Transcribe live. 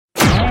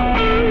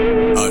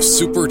a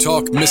Super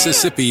Talk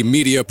Mississippi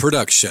media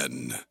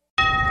production.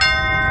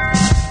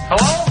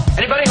 Hello?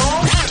 Anybody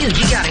home? Dude,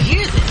 you gotta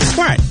hear this.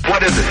 What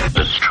is it?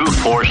 This true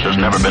force has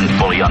never been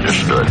fully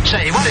understood.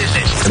 Say, what is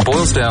this? It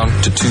boils down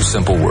to two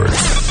simple words.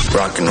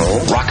 Rock and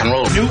roll. Rock and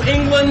roll. New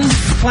England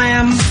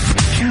clam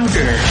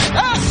chowder.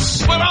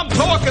 That's what I'm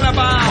talking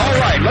about. All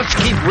right, let's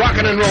keep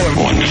rocking and rolling.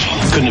 Wonderful.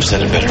 Couldn't have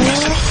said it better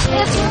myself.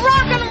 It's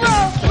rock and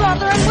roll,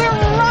 brother, and we're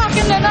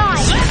rocking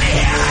tonight. Let me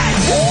hear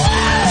it!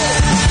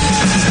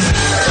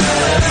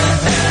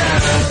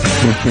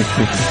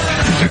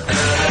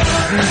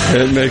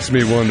 It makes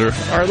me wonder,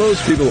 are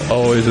those people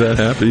always that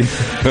happy?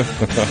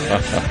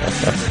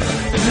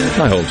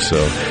 I hope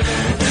so.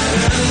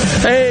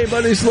 Hey,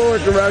 Buddy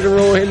Slowick, the Rock and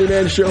Roll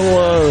Handyman Show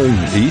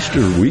on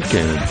Easter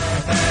weekend.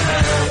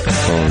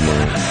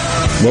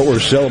 What we're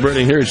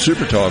celebrating here at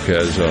Super Talk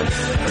as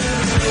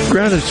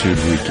Gratitude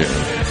Weekend.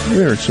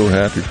 We are so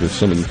happy for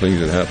some of the things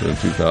that happened in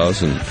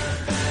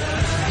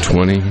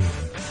 2020.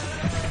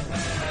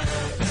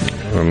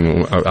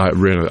 I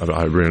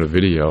ran a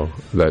video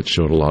that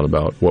showed a lot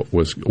about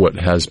what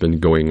has been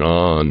going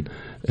on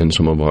in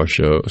some of our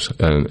shows,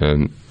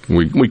 and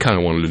we kind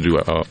of wanted to do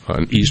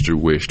an Easter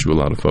wish to a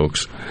lot of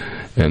folks,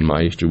 and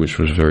my Easter wish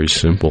was very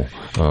simple,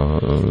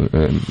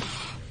 and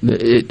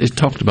it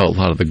talked about a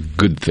lot of the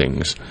good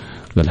things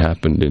that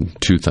happened in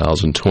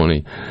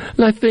 2020,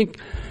 and I think,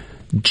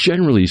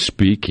 generally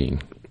speaking,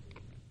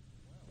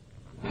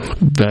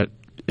 that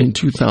in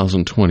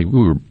 2020, we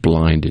were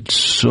blinded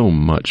so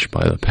much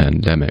by the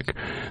pandemic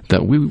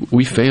that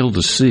we failed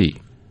to see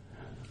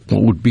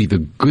what would be the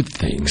good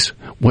things.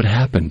 What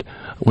happened?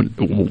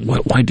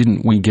 Why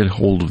didn't we get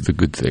hold of the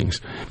good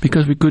things?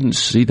 Because we couldn't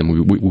see them.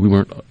 We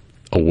weren't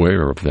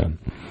aware of them.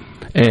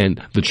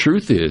 And the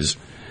truth is,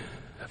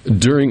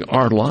 during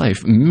our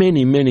life,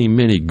 many, many,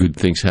 many good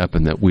things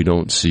happen that we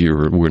don't see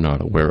or we're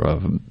not aware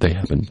of. They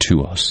happen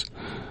to us.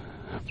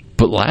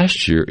 But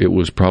last year, it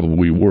was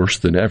probably worse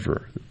than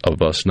ever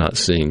of us not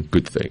seeing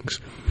good things.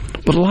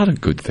 But a lot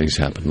of good things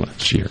happened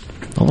last year.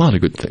 A lot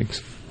of good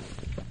things.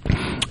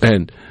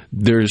 And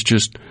there's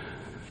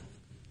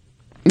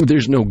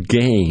no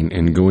gain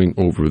in going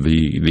over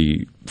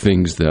the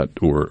things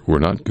that were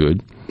not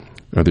good.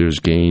 There's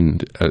gain,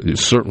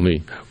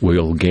 certainly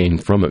we'll gain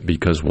from it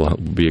because we'll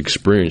be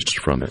experienced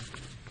from it.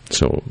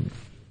 So,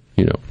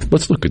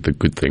 let's look at the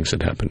good things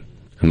that happen.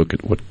 And look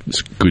at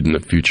what's good in the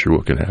future,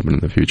 what can happen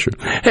in the future.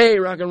 Hey,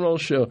 Rock and Roll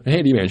Show,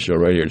 Handyman Show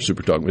right here in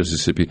Super Talk,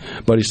 Mississippi.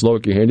 Buddy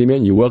Slowick, your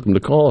handyman, you're welcome to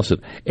call us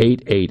at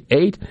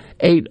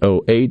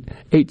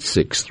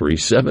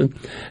 888-808-8637.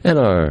 And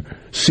our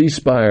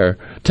C-Spire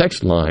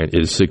text line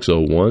is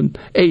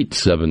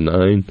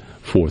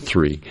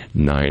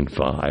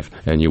 601-879-4395.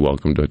 And you're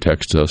welcome to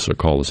text us or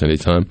call us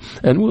anytime.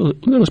 And we're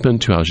going to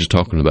spend 2 hours just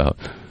talking about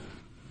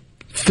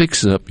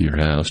fixing up your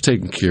house,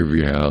 taking care of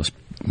your house,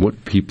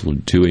 what people are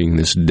doing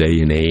this day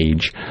and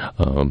age.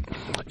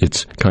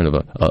 It's kind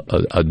of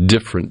a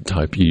different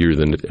type of year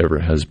than it ever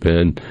has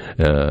been.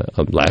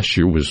 Last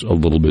year was a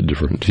little bit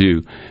different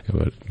too.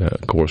 But,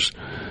 of course,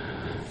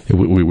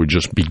 we were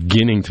just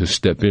beginning to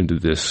step into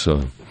this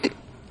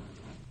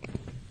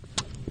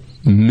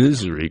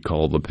misery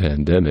called the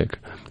pandemic.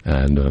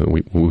 And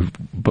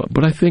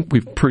but I think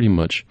we're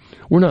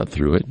not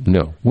through it.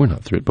 No, we're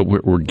not through it, but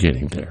we're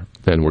getting there.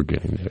 And we're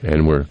getting there.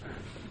 And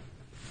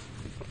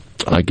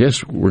I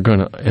guess we're going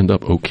to end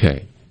up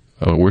okay.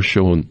 We're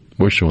showing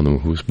them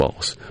who's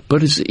boss.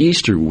 But it's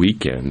Easter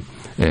weekend,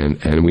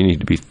 and we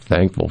need to be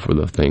thankful for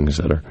the things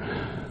that are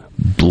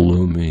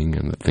blooming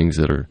and the things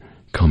that are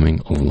coming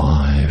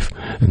alive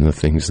and the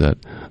things that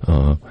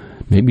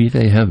maybe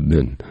they have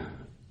been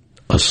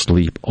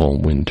asleep all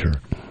winter.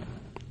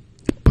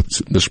 But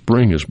the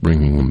spring is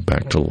bringing them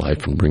back to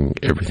life and bringing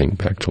everything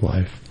back to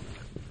life.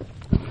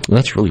 And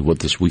that's really what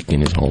this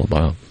weekend is all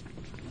about.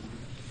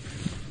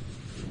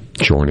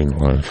 Joining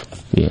life.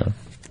 Yeah.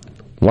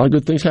 A lot of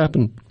good things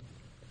happen.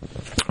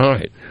 All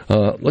right.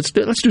 Let's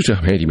do some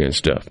handyman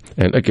stuff.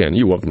 And again,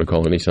 you're welcome to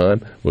call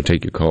anytime. We'll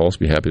take your calls.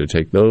 Be happy to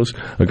take those.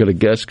 I've got a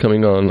guest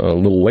coming on a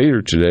little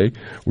later today.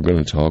 We're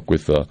going to talk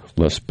with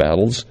Les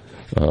Battles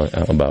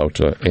about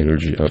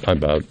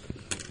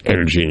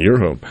energy in your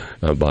home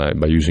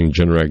by using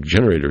Generac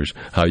generators,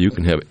 how you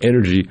can have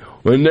energy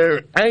when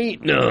there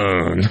ain't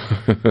none.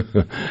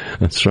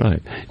 That's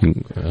right.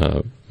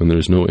 When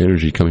there's no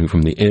energy coming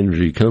from the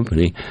energy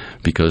company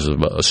because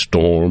of a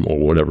storm or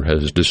whatever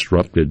has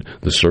disrupted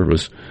the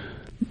service,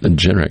 the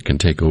Generac can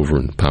take over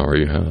and power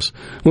your house.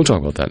 We'll talk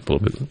about that a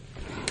little bit.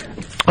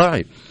 All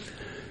right.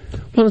 I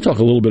want to talk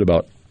a little bit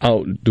about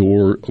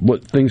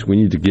what things we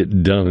need to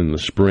get done in the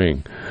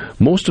spring.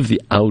 Most of the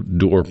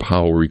outdoor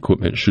power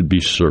equipment should be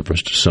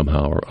serviced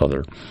somehow or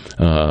other.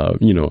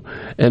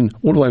 And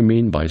what do I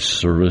mean by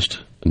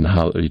serviced and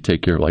how you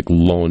take care of like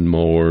lawn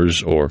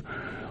mowers or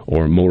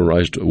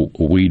motorized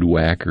weed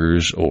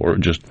whackers, or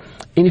just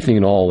anything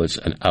at all that's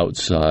an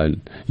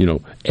outside,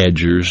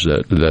 edgers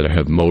that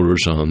have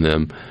motors on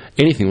them.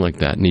 Anything like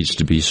that needs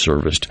to be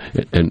serviced.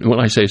 And when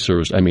I say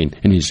serviced, I mean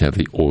it needs to have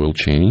the oil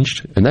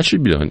changed. And that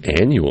should be done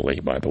annually,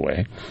 by the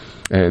way.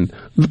 And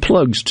the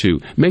plugs,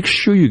 too. Make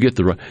sure you get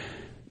the right...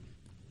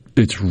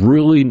 It's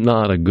really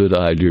not a good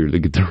idea to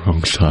get the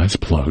wrong size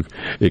plug.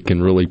 It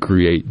can really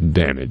create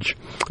damage.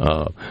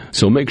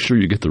 So make sure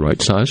you get the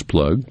right size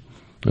plug.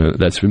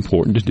 That's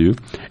important to do.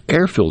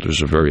 Air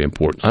filters are very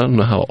important. I don't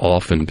know how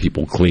often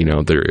people clean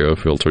out their air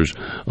filters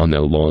on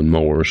their lawn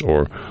mowers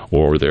or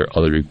their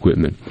other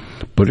equipment.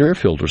 But air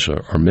filters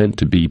are meant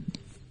to be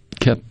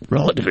kept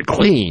relatively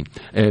clean.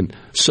 And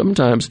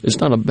sometimes it's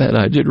not a bad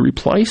idea to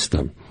replace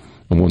them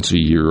once a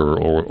year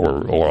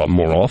or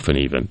more often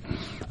even.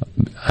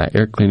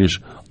 Air cleaners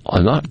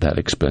are not that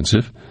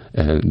expensive,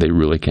 and they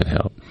really can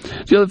help.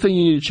 The other thing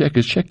you need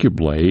to check your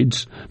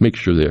blades. Make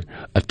sure they're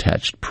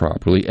attached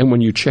properly. And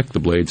when you check the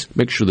blades,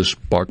 make sure the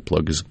spark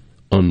plug is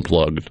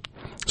unplugged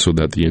so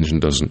that the engine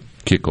doesn't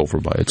kick over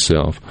by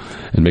itself.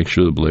 And make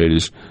sure the blade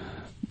is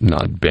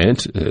not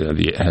bent.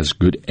 It has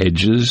good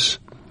edges.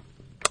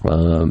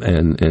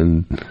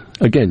 And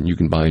again, you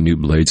can buy new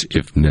blades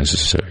if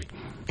necessary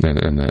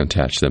and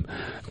attach them.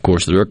 Of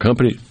course, there are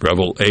companies,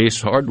 Breville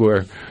Ace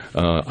Hardware,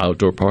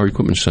 Outdoor Power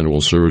Equipment Center will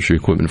service your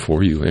equipment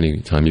for you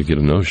anytime you get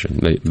a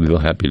notion. They're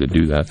happy to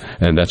do that,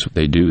 and that's what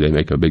they do. They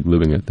make a big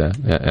living at that,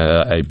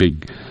 a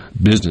big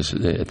business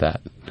at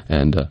that,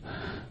 and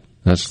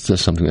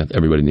that's something that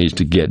everybody needs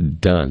to get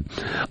done.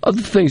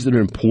 Other things that are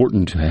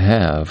important to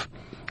have,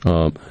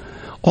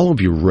 all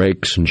of your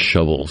rakes and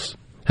shovels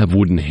have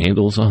wooden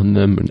handles on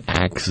them, and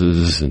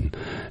axes, and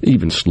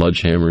even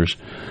sledgehammers.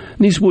 And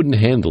these wooden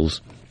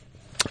handles,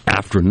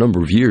 after a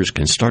number of years,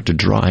 can start to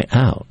dry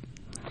out.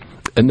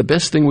 And the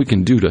best thing we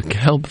can do to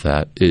help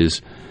that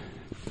is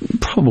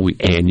probably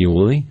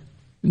annually,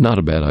 not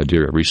a bad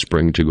idea, every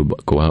spring to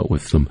go out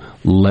with some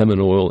lemon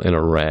oil and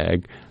a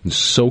rag and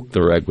soak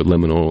the rag with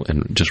lemon oil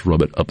and just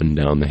rub it up and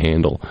down the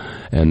handle.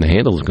 And the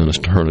handle is going to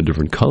turn a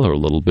different color a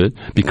little bit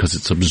because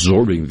it's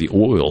absorbing the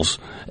oils,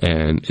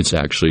 and it's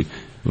actually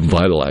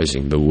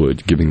vitalizing the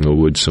wood, giving the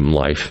wood some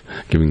life,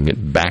 giving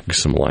it back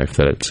some life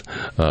that it's,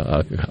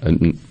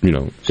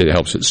 it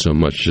helps it so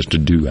much just to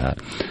do that.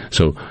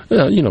 So,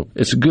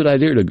 it's a good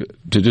idea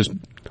to just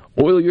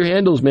oil your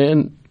handles,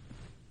 man.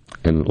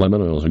 And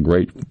lemon oil is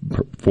great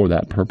for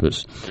that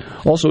purpose.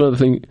 Also, another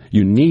thing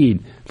you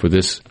need for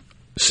this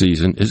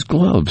season is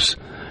gloves.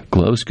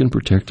 Gloves can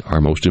protect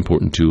our most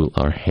important tool,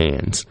 our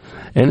hands.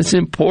 And it's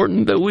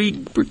important that we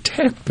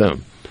protect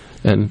them.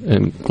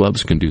 And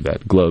gloves can do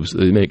that. Gloves,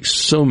 they make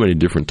so many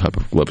different type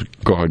of gloves,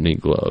 gardening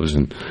gloves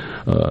and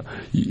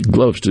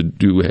gloves to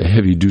do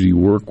heavy-duty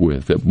work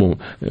with,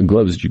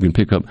 gloves that you can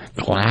pick up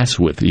glass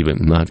with even,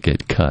 not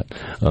get cut,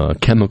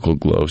 chemical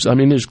gloves. I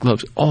mean, there's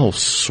gloves, all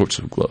sorts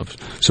of gloves.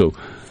 So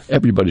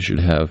everybody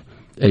should have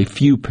a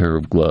few pair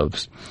of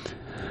gloves.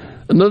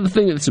 Another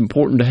thing that's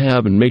important to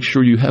have and make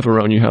sure you have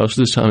around your house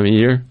this time of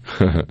year,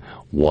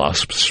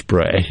 wasp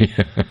spray.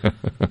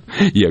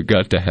 You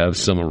got to have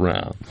some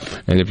around.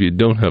 And if you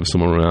don't have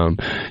some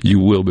around, you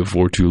will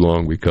before too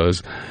long,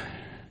 because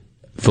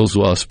those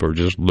wasps are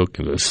just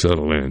looking to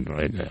settle in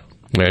right now.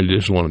 I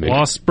just want to make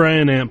wasp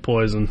spray and ant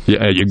poison.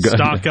 Yeah, you got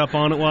stock up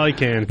on it while you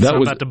can.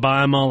 I'm about to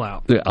buy them all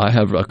out. I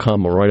have a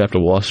combo right after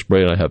wasp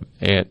spray, and I have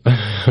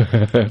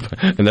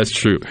ant, and that's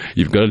true.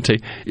 You've got to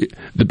take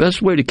the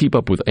best way to keep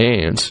up with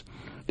ants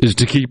is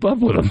to keep up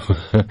with them.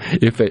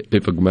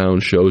 If a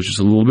mound shows just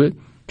a little bit,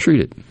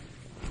 treat it.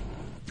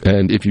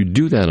 And if you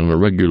do that on a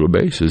regular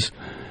basis,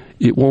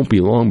 it won't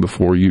be long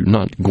before you're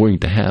not going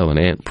to have an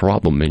ant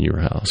problem in your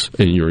house,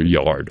 in your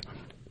yard.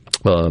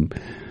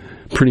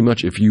 Pretty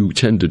much if you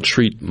tend to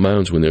treat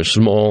mounds when they're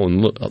small,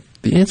 and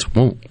the ants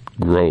won't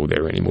grow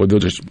there anymore.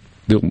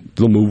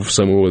 They'll move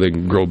somewhere where they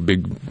can grow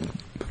big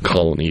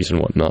colonies and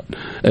whatnot.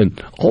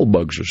 And all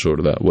bugs are sort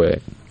of that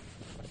way.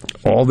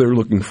 All they're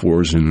looking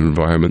for is an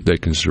environment they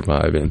can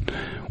survive in,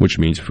 which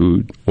means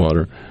food,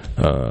 water,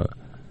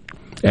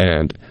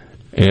 and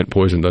ant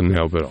poison doesn't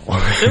help at all.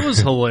 It was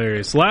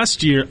hilarious.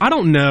 Last year, I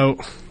don't know,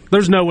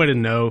 there's no way to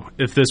know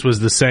if this was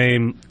the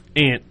same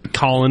ant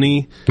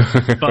colony,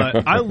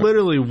 but I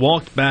literally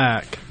walked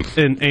back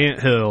in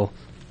Anthill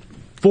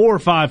 4 or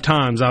 5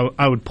 times.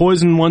 I would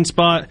poison one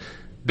spot,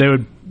 they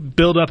would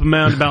build up a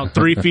mound about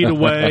 3 feet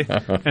away,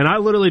 and I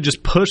literally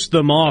just pushed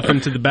them off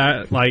into the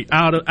back, like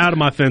out of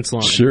my fence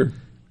line. Sure.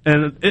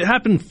 And it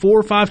happened 4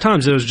 or 5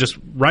 times. It was just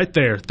right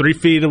there, 3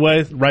 feet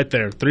away, right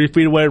there, 3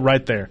 feet away,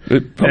 right there.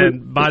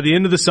 And by the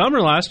end of the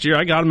summer last year,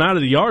 I got them out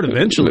of the yard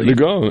eventually. They're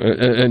gone,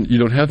 and you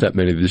don't have that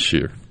many this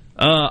year.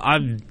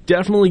 I've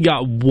definitely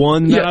got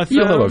one that I found.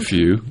 You'll have a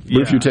few,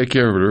 but if you take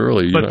care of it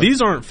early. But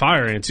these aren't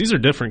fire ants. These are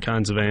different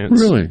kinds of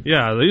ants. Really?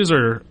 Yeah, these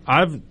are.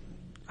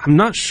 I'm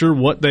not sure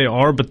what they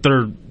are, but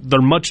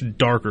they're much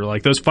darker.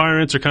 Like those fire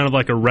ants are kind of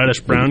like a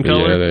reddish brown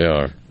color. Yeah, they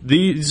are.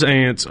 These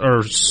ants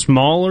are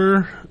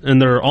smaller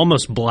and they're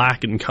almost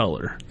black in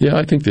color. Yeah,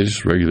 I think they're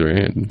just regular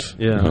ants.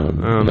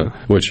 Yeah,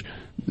 which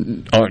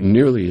aren't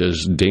nearly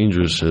as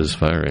dangerous as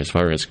fire ants.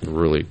 Fire ants can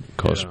really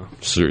cause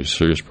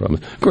serious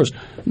problems. Of course,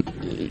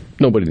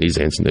 nobody needs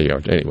ants in their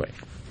yard anyway.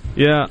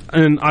 Yeah,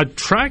 and I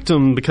tracked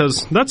them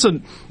because it's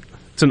an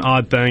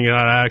odd thing that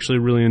I actually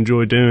really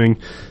enjoy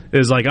doing.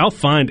 Is like I'll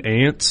find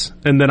ants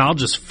and then I'll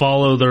just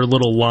follow their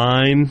little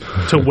line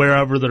to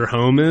wherever their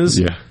home is.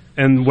 Yeah.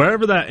 And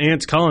wherever that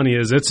ant's colony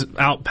is, it's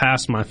out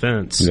past my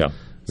fence. Yeah.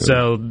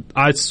 So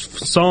I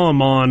saw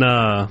them on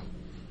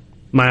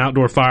my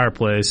outdoor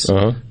fireplace,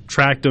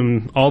 tracked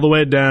them all the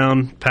way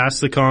down,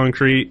 past the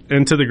concrete,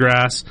 into the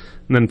grass,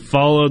 and then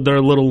followed their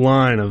little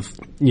line of,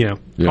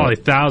 probably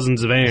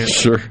thousands of ants.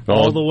 Sure.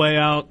 All the way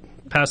out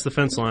past the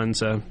fence line.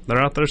 So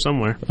they're out there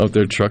somewhere. Out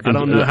there trucking. I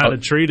don't know how to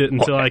treat it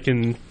until I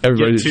can get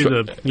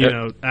to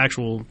the,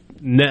 actual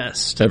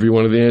nest. Every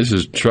one of the ants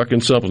is trucking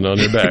something on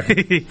their back.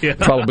 Yeah.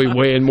 Probably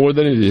weighing more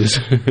than it is.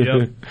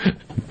 Yep.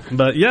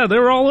 But yeah, they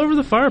were all over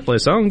the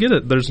fireplace. I don't get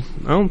it.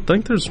 I don't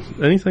think there's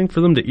anything for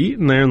them to eat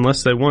in there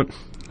unless they want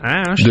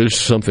ash. There's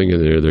something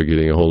in there they're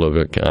getting a hold of.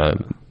 It.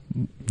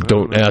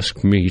 Don't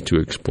ask me to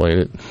explain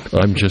it.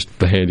 I'm just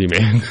the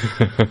handyman.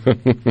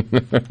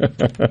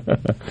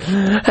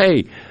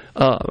 Hey,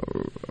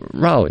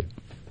 Raleigh,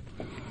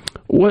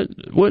 what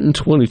in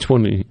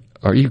 2020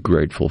 are you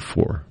grateful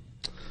for?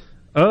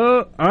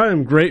 I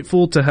am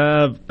grateful to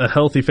have a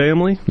healthy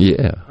family.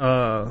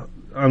 Yeah.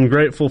 I'm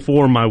grateful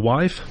for my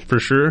wife, for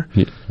sure.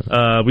 Yeah.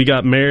 We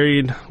got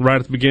married right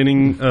at the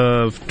beginning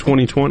of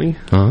 2020.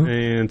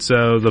 And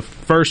so the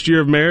first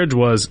year of marriage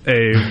was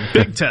a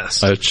big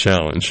test. A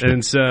challenge.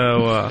 And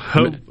so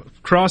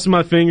crossing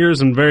my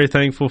fingers and very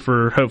thankful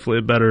for hopefully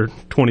a better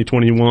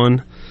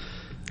 2021.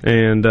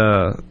 And,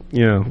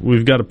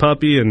 we've got a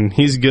puppy and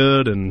he's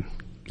good and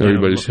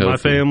everybody's healthy. My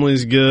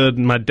family's good.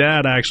 My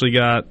dad actually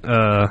got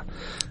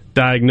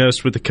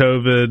diagnosed with the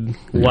COVID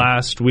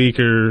last week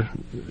or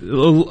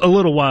a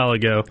little while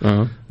ago.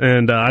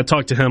 And I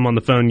talked to him on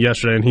the phone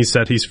yesterday, and he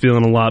said he's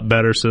feeling a lot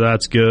better, so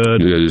that's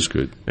good. Yeah, it is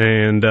good.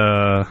 And,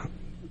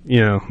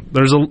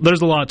 there's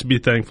a lot to be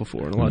thankful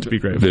for and a lot to be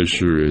grateful for. There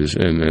sure is.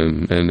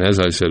 And as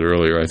I said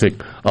earlier, I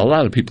think a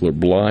lot of people are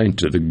blind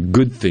to the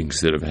good things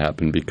that have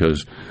happened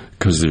because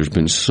there's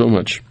been so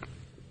much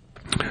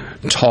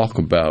talk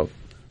about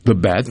the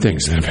bad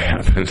things that have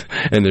happened,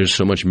 and there's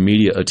so much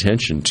media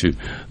attention to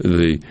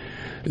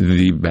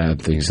the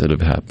bad things that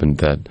have happened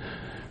that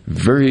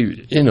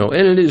and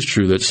it is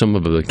true that some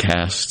of the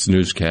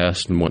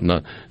newscasts and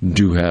whatnot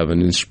do have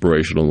an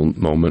inspirational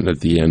moment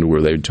at the end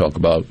where they talk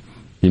about,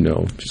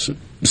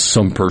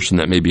 some person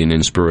that may be an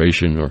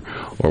inspiration or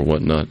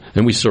whatnot.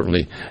 And we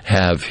certainly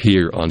have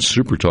here on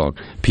Super Talk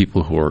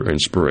people who are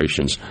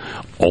inspirations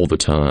all the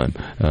time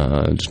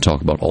to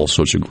talk about all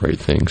sorts of great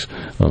things.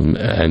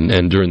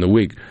 And during the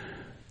week,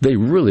 they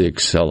really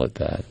excel at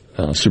that.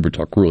 Super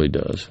Talk really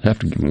does. I have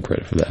to give them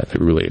credit for that. They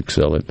really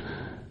excel at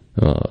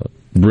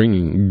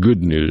bringing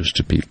good news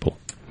to people.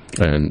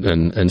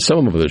 And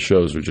some of the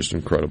shows are just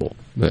incredible.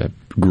 They have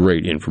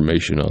great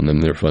information on them.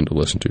 They're fun to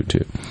listen to,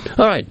 too.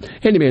 All right,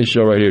 Handyman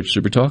Show right here at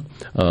Super Talk.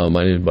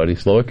 My name is Buddy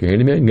Slowick, your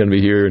handyman. I'm going to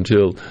be here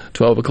until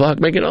 12 o'clock,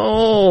 making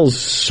all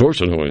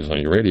sorts of noise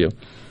on your radio.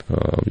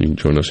 You can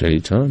join us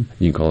anytime.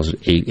 You can call us at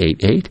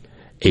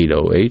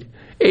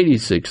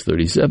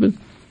 888-808-8637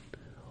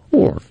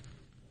 or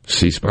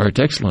C-Spire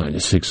text line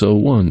is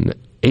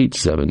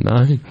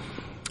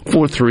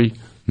 601-879-4395.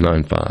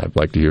 I'd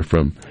like to hear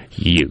from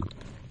you.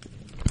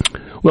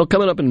 Well,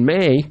 coming up in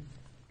May,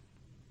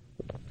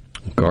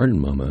 Garden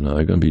Mama and I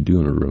are going to be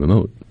doing a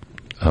remote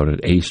out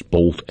at Ace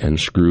Bolt and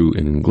Screw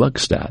in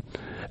Gluckstadt.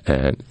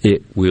 And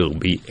it will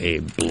be a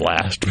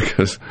blast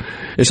because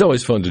it's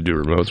always fun to do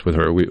remotes with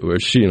her.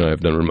 She and I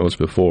have done remotes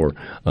before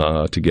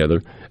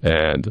together.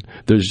 And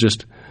there's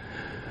just...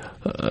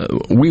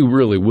 we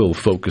really will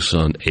focus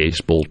on Ace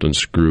Bolt and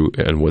Screw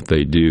and what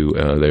they do.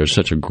 They're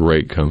such a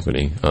great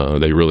company.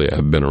 They really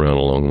have been around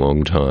a long,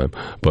 long time.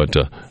 But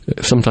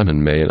sometime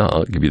in May, and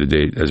I'll give you the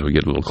date as we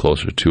get a little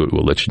closer to it,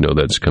 we'll let you know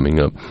that's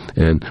coming up.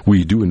 And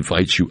we do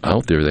invite you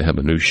out there. They have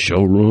a new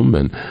showroom,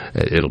 and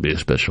it'll be a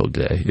special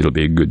day. It'll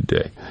be a good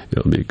day.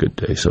 It'll be a good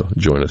day. So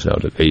join us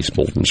out at Ace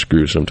Bolt and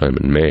Screw sometime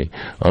in May,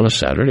 on a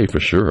Saturday for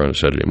sure, on a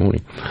Saturday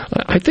morning.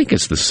 I think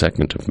it's the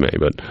 2nd of May,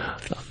 but...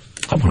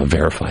 I want to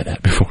verify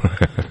that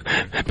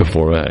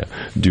before I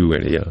do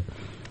any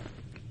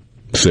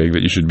saying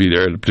that you should be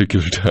there at a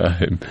particular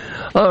time.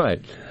 All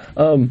right.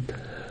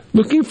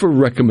 Looking for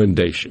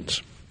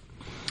recommendations.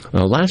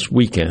 Last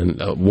weekend,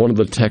 one of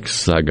the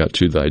texts I got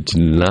to that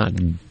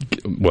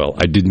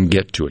I didn't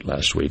get to it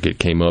last week. It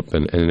came up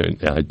and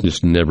I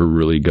just never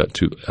really got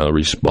to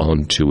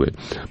respond to it.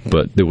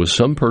 But there was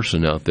some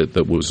person out there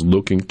that was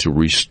looking to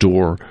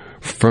restore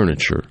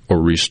furniture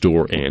or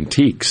restore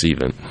antiques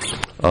even.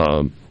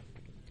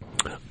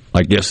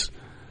 I guess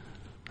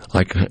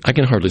I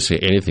can hardly say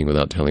anything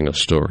without telling a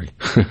story.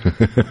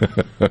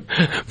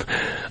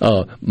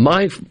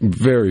 My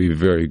very,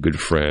 very good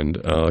friend,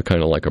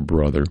 kind of like a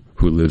brother,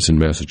 who lives in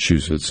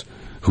Massachusetts,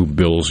 who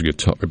builds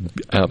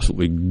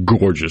absolutely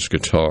gorgeous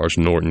guitars,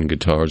 Norton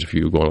guitars. If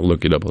you want to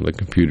look it up on the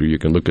computer, you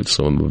can look at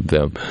some of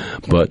them.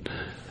 But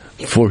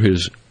for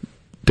his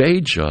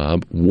day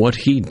job, what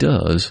he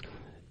does,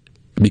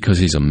 because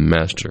he's a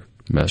master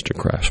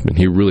craftsman,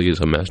 he really is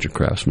a master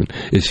craftsman,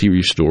 is he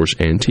restores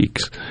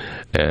antiques.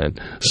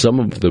 And some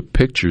of the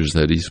pictures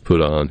that he's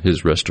put on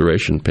his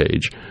restoration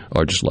page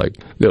are just like,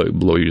 they'll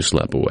blow you to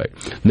slap away.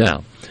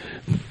 Now,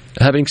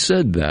 having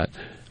said that,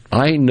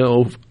 I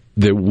know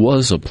there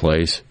was a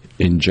place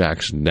in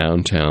Jackson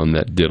downtown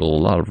that did a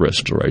lot of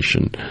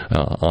restoration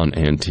on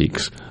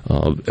antiques,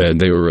 and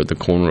they were at the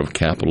corner of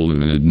Capitol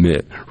and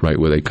Admit, right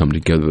where they come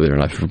together there.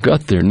 And I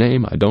forgot their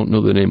name. I don't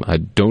know the name. I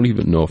don't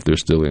even know if they're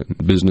still in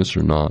business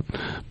or not.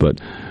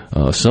 But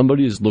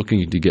somebody is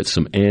looking to get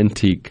some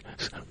antiques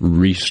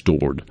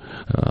restored,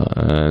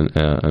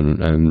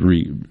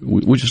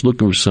 we're just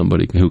looking for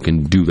somebody who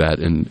can do that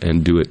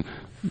and do it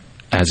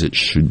as it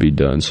should be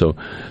done. So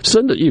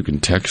you can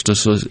text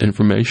us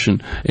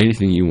information,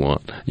 anything you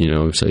want.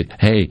 Say,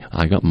 hey,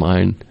 I got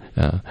mine.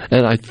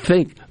 And I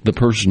think the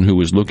person who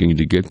was looking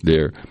to get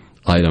their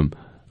item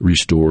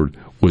restored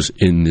was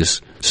in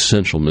this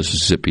central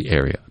Mississippi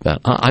area.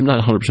 I'm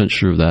not 100%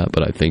 sure of that,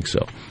 but I think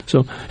so.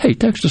 So, hey,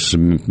 text us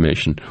some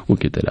information. We'll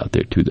get that out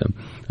there to them.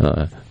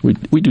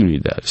 We do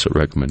need that as a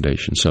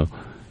recommendation. So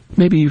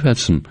maybe you've had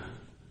some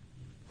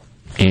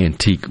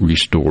antique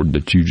restored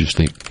that you just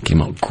think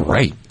came out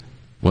great.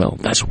 Well,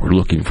 that's what we're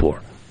looking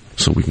for,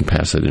 so we can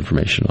pass that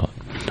information on.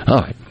 All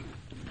right.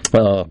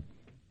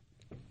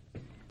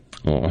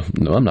 No,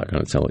 I'm not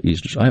going to tell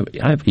Easter. I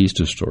have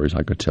Easter stories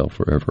I could tell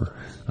forever,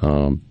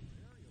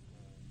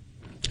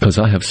 because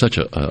I have such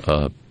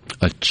a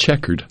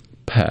checkered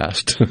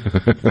past.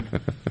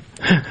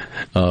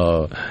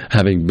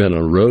 Having been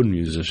a road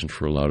musician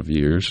for a lot of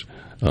years,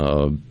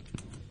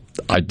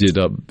 I did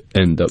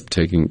end up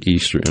taking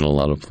Easter in a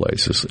lot of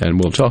places, and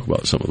we'll talk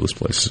about some of those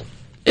places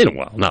in a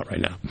while. Not right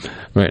now.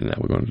 Right now,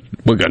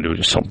 we're going to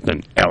do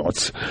something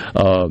else.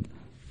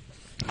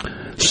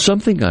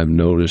 Something I've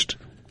noticed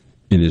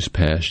in this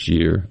past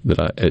year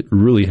that it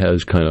really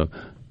has kind of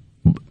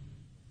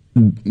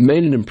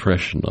made an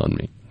impression on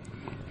me.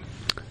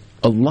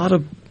 A lot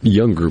of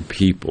younger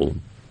people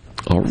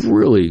are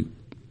really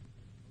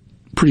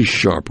pretty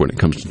sharp when it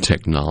comes to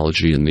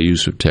technology and the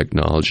use of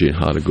technology and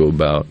how to go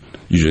about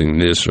using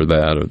this or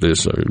that or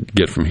this or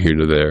get from here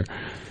to there.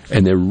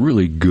 And they're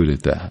really good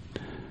at that.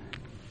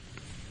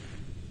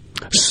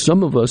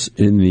 Some of us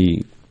in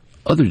the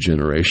other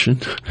generation,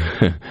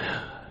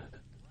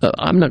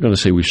 I'm not going to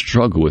say we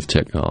struggle with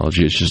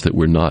technology, it's just that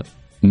we're not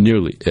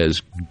nearly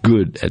as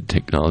good at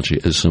technology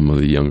as some of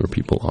the younger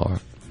people are.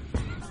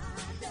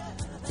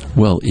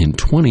 Well, in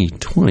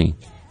 2020,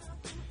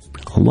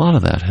 a lot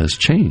of that has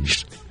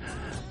changed.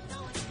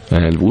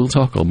 And we'll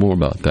talk more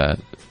about that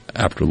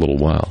after a little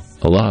while.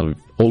 A lot of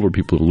older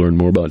people have learned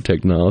more about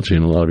technology,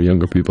 and a lot of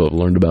younger people have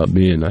learned about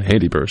being a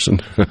handy person.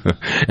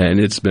 And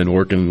it's been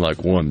working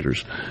like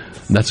wonders.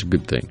 That's a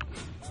good thing.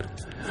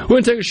 We're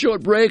going to take a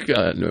short break.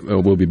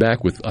 We'll be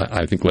back with,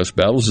 I think Les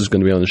Babbles is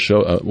going to be on the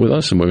show with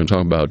us, and we're going to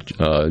talk about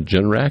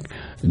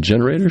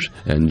generators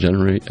and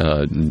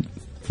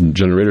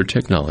generator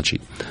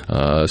technology.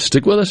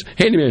 Stick with us.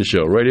 Handyman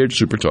Show right here at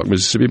Super Talk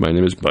Mississippi. My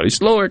name is Buddy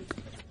Slowick.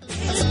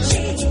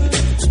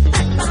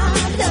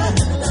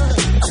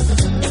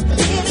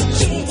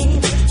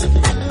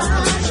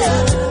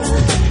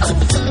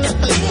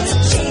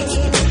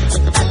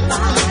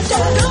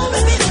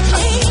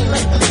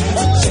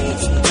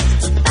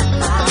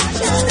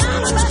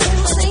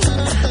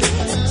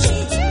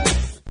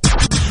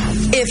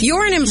 If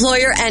you're an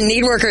employer and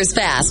need workers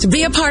fast,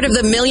 be a part of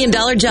the $1 Million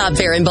Job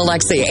Fair in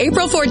Biloxi,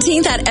 April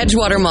 14th at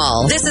Edgewater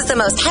Mall. This is the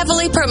most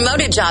heavily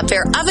promoted job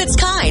fair of its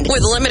kind,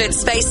 with limited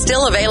space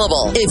still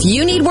available. If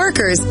you need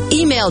workers,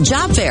 email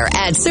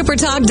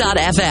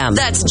jobfair@supertalk.fm.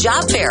 That's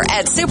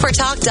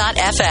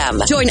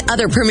jobfair@supertalk.fm. Join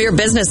other premier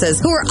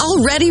businesses who are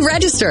already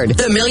registered.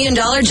 The $1 Million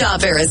Job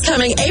Fair is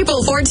coming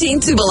April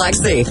 14th to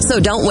Biloxi. So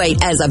don't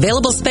wait, as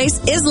available space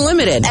is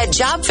limited at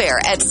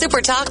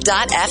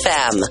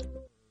jobfair@supertalk.fm.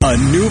 A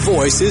new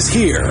voice is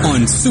here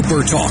on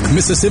Super Talk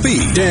Mississippi.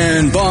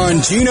 Dan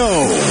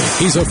Bongino.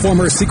 He's a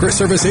former Secret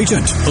Service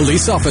agent,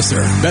 police officer,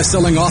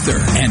 best-selling author,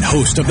 and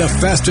host of the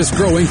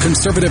fastest-growing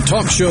conservative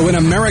talk show in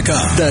America,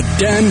 The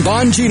Dan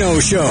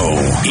Bongino Show.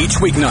 Each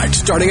weeknight,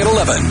 starting at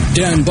 11,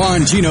 Dan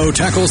Bongino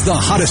tackles the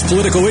hottest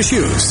political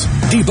issues,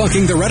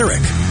 debunking the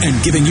rhetoric,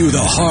 and giving you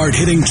the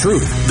hard-hitting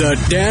truth. The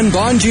Dan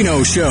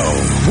Bongino Show.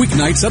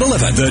 Weeknights at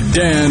 11, The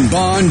Dan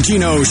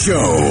Bongino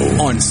Show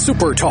on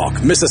Super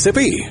Talk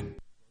Mississippi.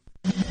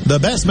 The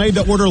best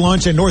made-to-order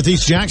lunch in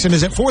Northeast Jackson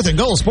is at 4th and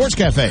Gold Sports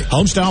Cafe.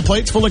 Homestyle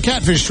plates full of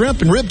catfish,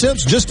 shrimp, and rib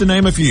tips, just to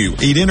name a few.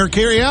 Eat in or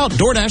carry out,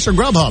 DoorDash or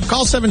Grubhub.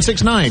 Call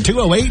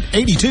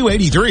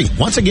 769-208-8283.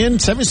 Once again,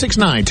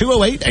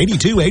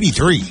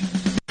 769-208-8283.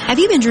 Have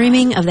you been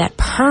dreaming of that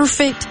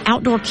perfect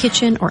outdoor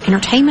kitchen or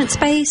entertainment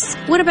space?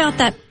 What about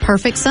that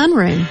perfect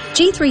sunroom?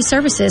 G3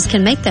 Services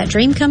can make that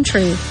dream come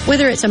true.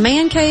 Whether it's a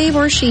man cave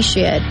or a she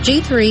shed,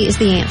 G3 is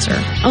the answer.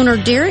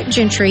 Owner Derek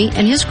Gentry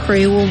and his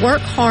crew will work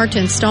hard to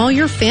install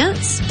your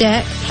fence,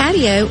 deck,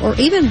 patio, or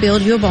even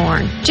build you a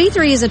barn.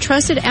 G3 is a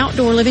trusted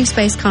outdoor living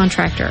space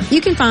contractor.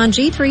 You can find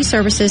G3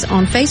 Services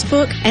on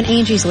Facebook and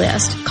Angie's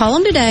List. Call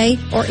them today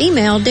or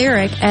email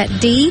Derek at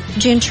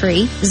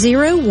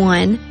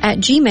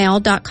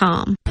dgentry01@gmail.com.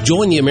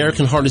 Join the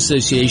American Heart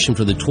Association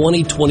for the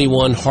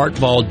 2021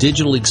 Heartball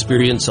Digital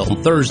Experience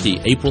on Thursday,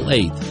 April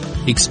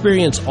 8th.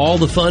 Experience all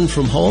the fun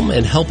from home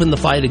and help in the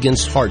fight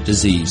against heart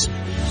disease.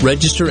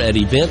 Register at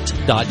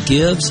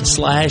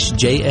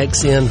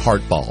event.gives/JXN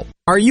Heartball.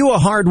 Are you a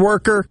hard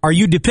worker? Are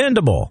you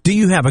dependable? Do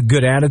you have a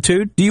good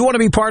attitude? Do you want to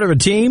be part of a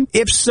team?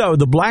 If so,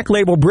 the Black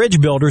Label Bridge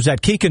Builders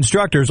at Key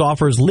Constructors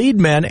offers lead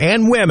men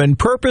and women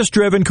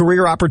purpose-driven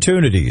career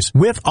opportunities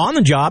with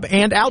on-the-job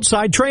and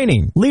outside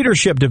training,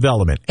 leadership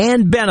development,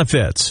 and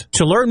benefits.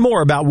 To learn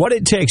more about what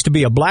it takes to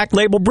be a Black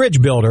Label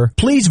Bridge Builder,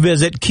 please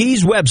visit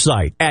Key's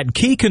website at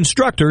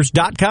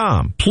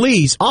keyconstructors.com.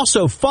 Please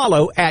also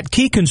follow at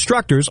Key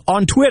Constructors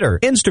on Twitter,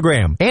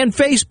 Instagram, and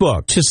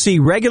Facebook to see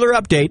regular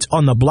updates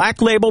on the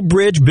Black Label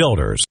Bridge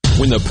Builders.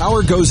 When the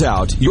power goes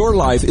out, your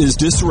life is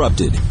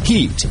disrupted.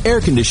 Heat, air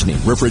conditioning,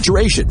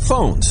 refrigeration,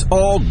 phones,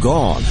 all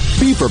gone.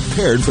 Be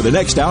prepared for the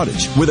next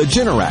outage with a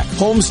Generac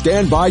home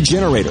standby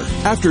generator.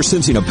 After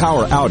sensing a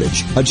power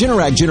outage, a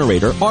Generac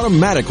generator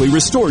automatically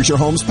restores your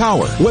home's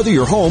power, whether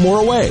you're home or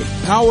away.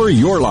 Power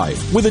your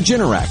life with a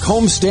Generac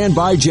home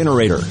standby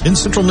generator. In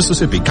Central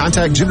Mississippi,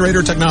 contact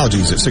Generator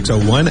Technologies at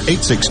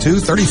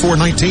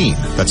 601-862-3419.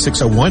 That's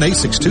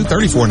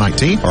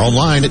 601-862-3419 or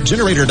online at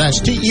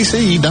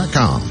generator-tec.com.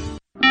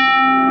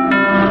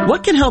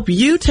 What can help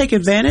you take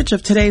advantage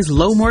of today's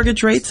low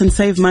mortgage rates and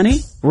save money?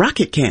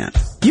 Rocket can.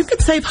 You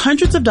could save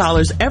hundreds of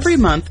dollars every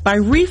month by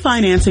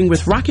refinancing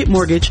with Rocket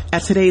Mortgage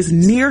at today's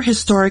near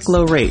historic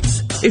low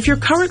rates. If your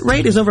current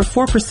rate is over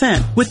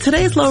 4%, with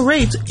today's low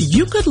rates,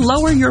 you could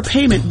lower your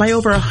payment by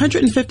over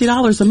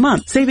 $150 a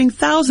month, saving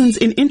thousands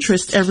in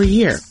interest every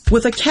year.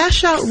 With a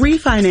cash-out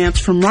refinance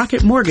from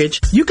Rocket Mortgage,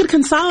 you could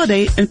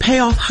consolidate and pay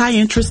off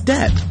high-interest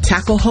debt,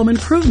 tackle home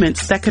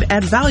improvements that could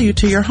add value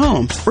to your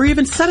home, or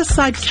even set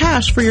aside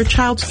cash for your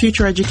child's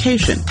future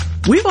education.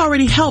 We've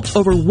already helped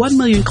over 1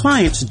 million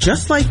clients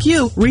just like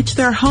you reach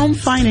their home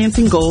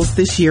financing goals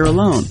this year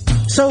alone.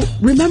 So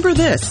remember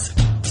this.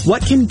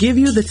 What can give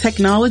you the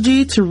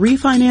technology to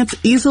refinance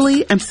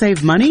easily and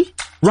save money?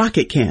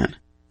 Rocket can.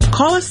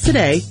 Call us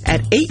today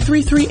at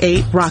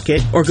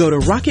 8338-ROCKET or go to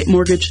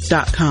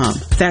rocketmortgage.com.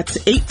 That's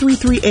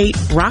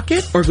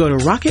 8338-ROCKET or go to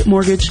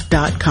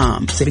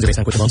rocketmortgage.com. Savings are based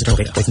on quick loans, internal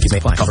data. Points and fees may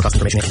apply. Call for cost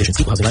information and conditions.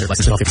 Equal housing lender.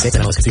 Licensed in all 50 states.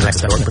 NMLS Consumer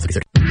Access.org. Number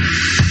 3030.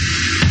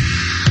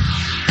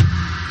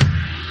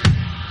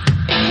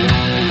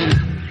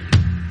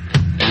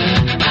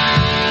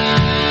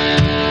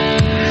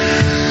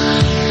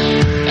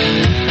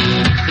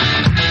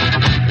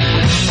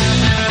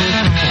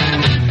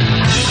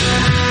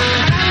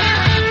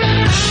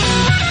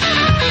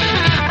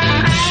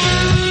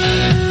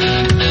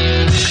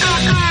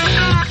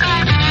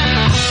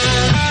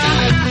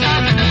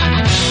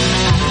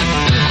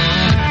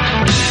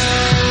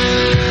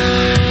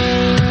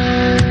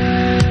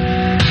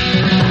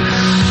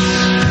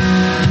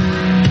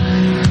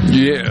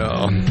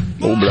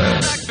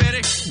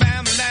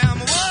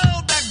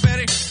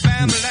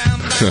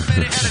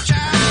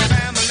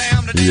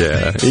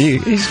 Yeah,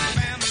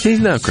 he's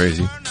not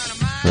crazy.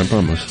 I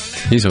promise.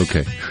 He's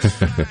okay.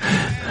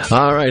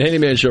 All right,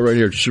 Handyman Show right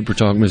here at Super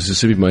Talk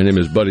Mississippi. My name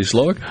is Buddy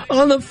Slug.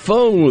 On the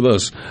phone with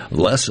us,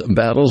 Les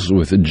Battles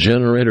with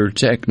Generator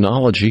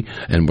Technology,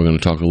 and we're going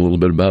to talk a little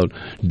bit about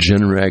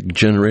Generac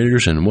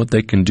generators and what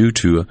they can do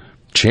to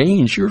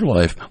change your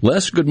life.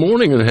 Les, good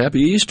morning and happy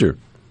Easter.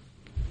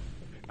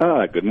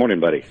 Good morning,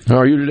 buddy. How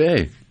are you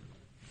today?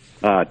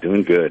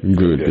 Doing good.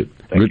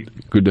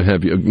 Good to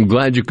have you. I'm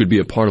glad you could be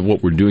a part of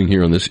what we're doing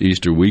here on this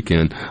Easter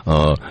weekend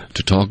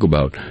to talk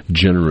about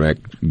Generac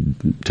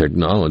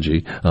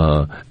technology.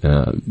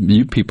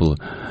 You people,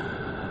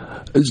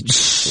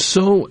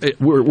 so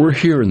we're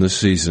here in the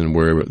season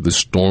where the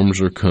storms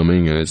are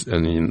coming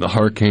and the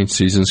hurricane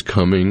season's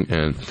coming,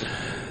 and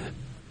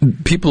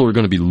people are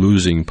going to be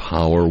losing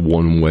power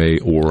one way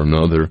or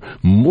another,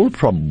 more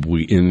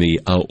probably in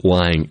the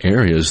outlying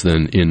areas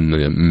than in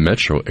the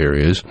metro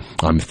areas,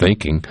 I'm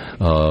thinking.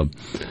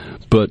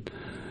 But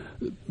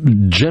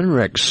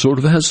Generac sort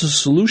of has a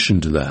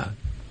solution to that.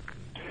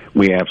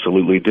 We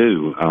absolutely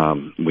do.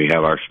 We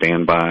have our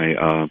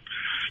standby,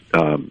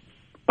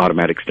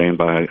 automatic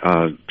standby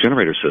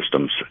generator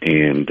systems,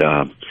 and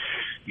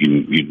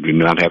you do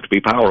not have to be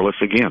powerless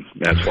again.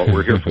 That's what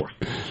we're here for.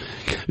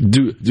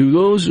 Do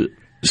those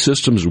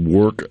systems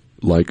work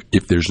like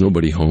if there's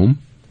nobody home?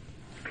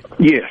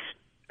 Yes,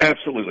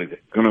 absolutely. They're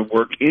going to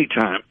work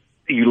anytime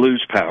you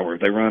lose power.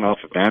 They run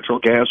off of natural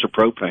gas or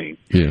propane.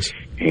 Yes.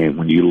 And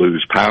when you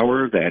lose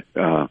power, that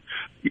the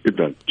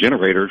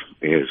generator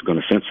is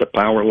going to sense the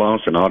power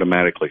loss and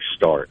automatically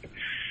start.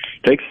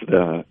 takes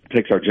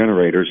our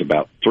generators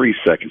about 3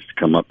 seconds to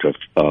come up to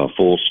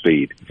full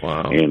speed.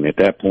 Wow! And at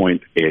that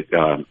point,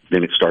 then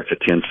it starts a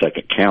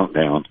 10-second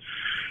countdown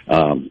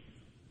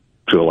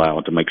to allow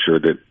it to make sure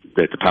that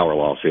the power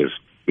loss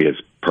is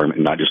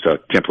permanent, not just a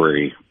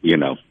temporary,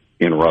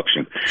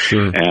 interruption.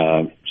 Sure.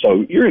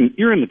 So you're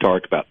in the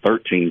dark about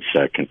 13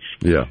 seconds.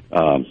 Yeah.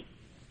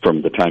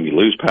 From the time you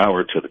lose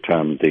power to the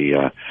time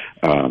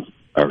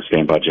our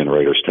standby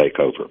generators take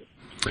over.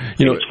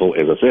 It's full,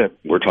 as I said,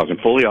 we're talking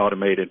fully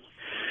automated.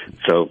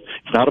 So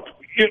it's not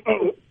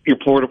your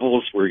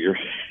portables where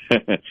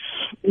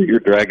you're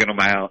dragging them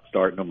out,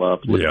 starting them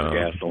up, putting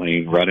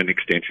gasoline, running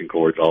extension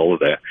cords, all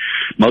of that.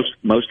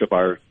 Most of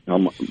our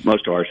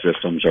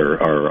systems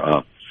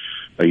are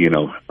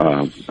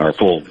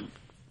full,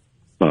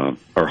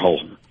 our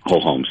whole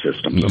home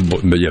system.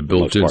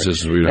 Built-in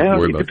systems. We don't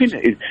worry about.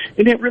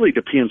 And it really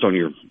depends on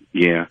your.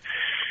 Yeah,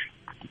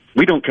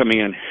 we don't come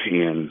in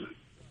and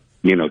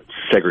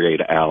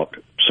segregate out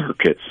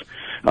circuits.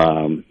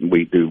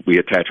 We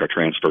attach our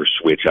transfer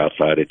switch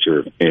outside at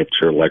your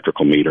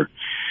electrical meter,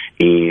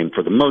 and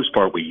for the most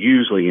part, we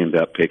usually end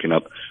up picking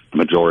up the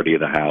majority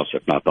of the house,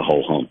 if not the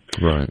whole home.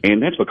 Right.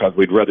 And that's because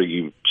we'd rather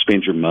you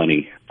spend your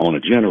money on a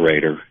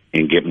generator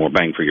and get more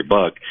bang for your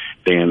buck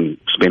than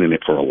spending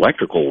it for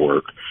electrical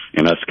work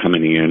and us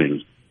coming in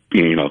and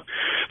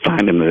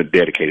finding the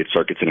dedicated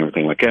circuits and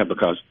everything like that.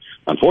 Because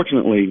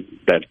unfortunately,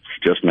 that's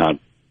just not.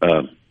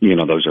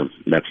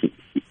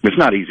 It's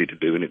not easy to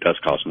do, and it does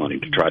cost money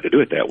to try to do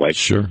it that way.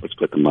 Sure. Let's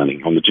put the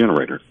money on the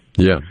generator.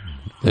 Yeah,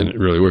 and it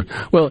really worked.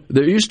 Well,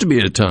 there used to be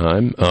a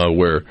time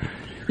where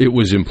it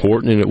was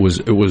important, and it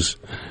was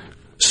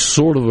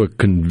sort of a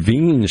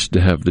convenience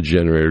to have the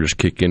generators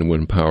kick in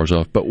when power's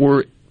off. But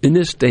we're in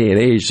this day and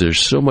age. There's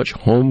so much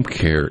home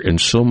care and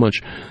so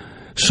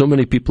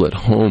many people at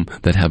home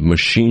that have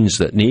machines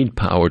that need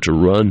power to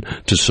run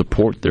to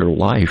support their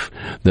life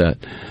that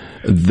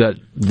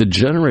the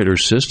generator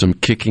system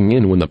kicking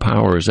in when the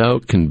power is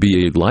out can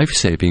be a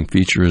life-saving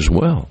feature as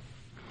well.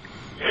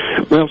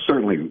 Well,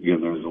 certainly,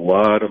 there's a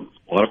lot of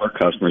our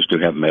customers do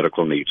have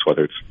medical needs,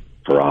 whether it's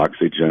for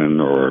oxygen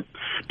or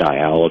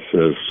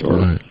dialysis or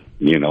right.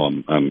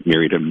 A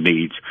myriad of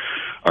needs.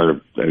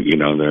 Are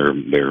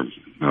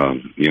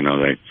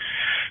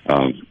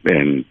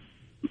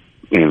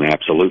and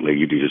absolutely,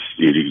 you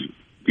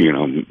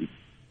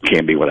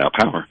can't be without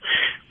power.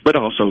 But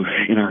also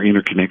in our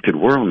interconnected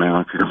world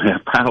now, if you don't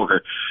have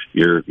power,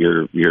 you're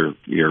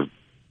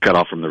cut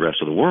off from the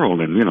rest of the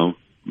world. And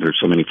there's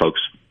so many folks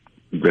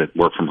that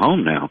work from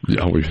home now.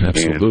 Yeah,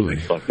 absolutely.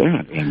 And things like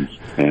that,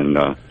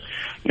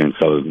 and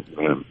so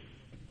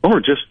or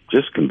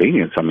just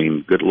convenience. I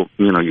mean,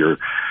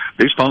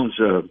 these phones,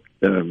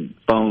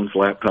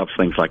 laptops,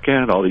 things like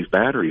that. All these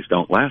batteries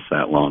don't last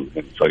that long,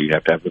 and so you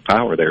have to have the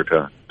power there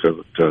to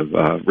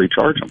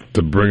recharge them,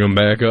 to bring them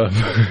back up,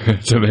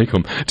 to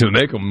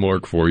make them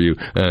work for you,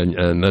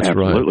 and that's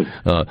absolutely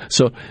right.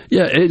 So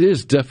yeah, it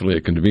is definitely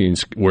a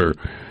convenience where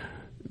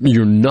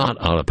you're not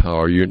out of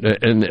power.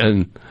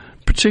 And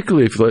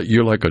particularly if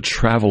you're like a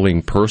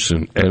traveling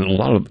person, and a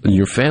lot of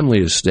your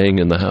family is staying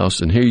in the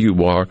house, and here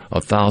you are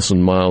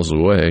 1,000 miles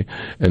away,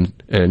 and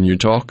you're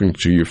talking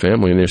to your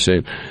family, and they're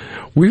saying,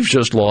 "We've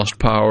just lost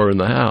power in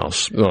the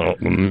house,"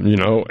 and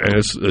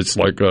it's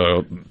like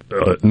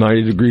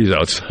 90 degrees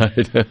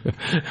outside.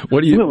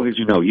 What do you? Well, as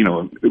you know,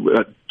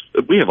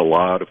 we have a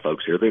lot of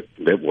folks here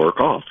that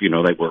work off. They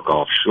work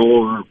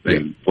offshore,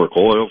 they work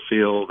oil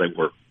field, they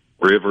work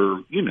river.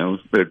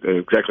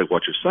 Exactly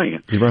what you're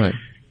saying, right?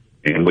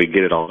 And we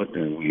get it all,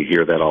 and we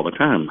hear that all the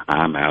time.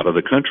 I'm out of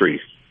the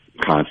country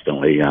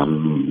constantly.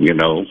 I'm,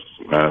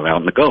 out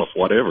in the Gulf,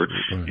 whatever,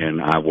 right.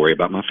 And I worry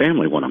about my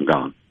family when I'm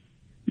gone.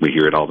 We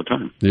hear it all the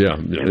time. Yeah,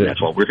 and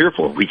that's what we're here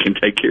for. We can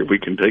take care. We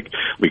can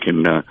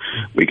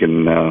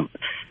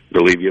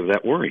relieve you of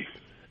that worry.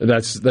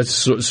 That's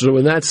so.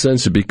 In that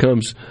sense, it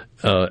becomes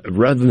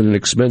rather than an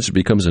expense, it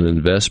becomes an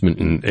investment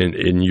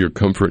in your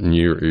comfort and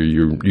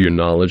your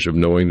knowledge of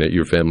knowing that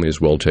your family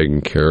is well taken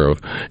care of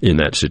in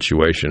that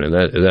situation, and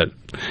that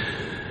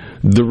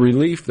the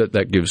relief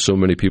that gives so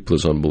many people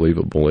is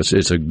unbelievable.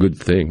 It's a good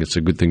thing. It's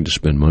a good thing to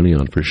spend money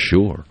on for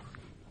sure.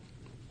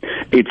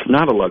 It's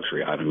not a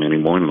luxury item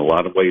anymore. In a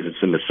lot of ways,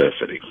 it's a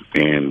necessity,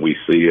 and we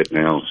see it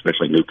now,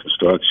 especially new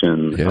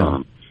construction.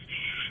 Yeah.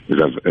 As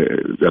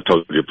I've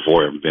told you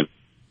before, I've been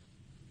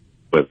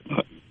with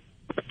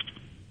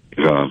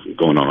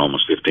going on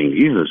almost 15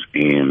 years,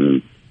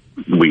 and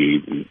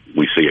we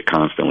see it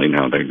constantly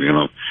now. That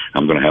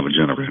I'm going to have a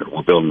generator.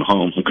 We're building a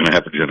home. I'm going to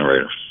have a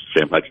generator,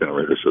 standby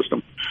generator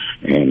system,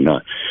 and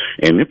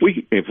if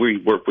we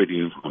work with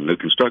you on new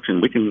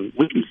construction, we can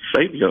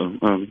save you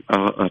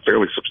a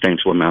fairly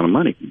substantial amount of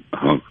money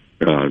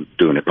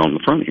doing it on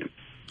the front end.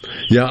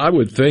 Yeah, I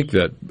would think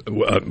that.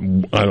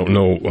 I don't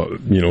know.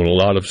 In a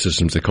lot of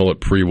systems they call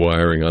it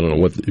pre-wiring. I don't know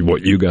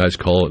what you guys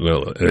call it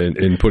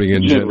in putting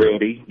in.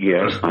 Ready,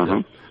 yes.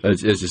 Uh-huh.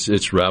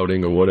 It's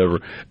routing or whatever.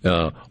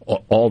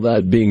 All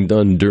that being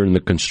done during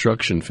the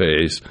construction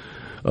phase.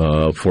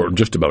 for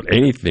just about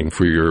anything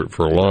for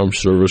alarm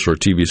service or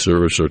TV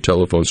service or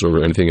telephone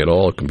service, anything at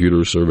all,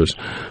 computer service,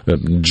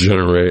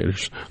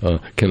 generators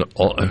can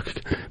all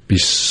be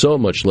so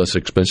much less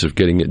expensive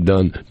getting it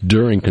done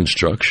during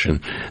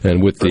construction.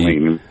 And with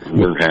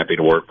we're happy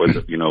to work with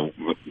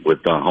with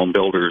home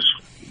builders.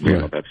 You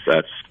know, that's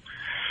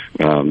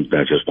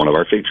just one of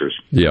our features.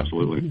 Yeah,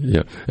 absolutely.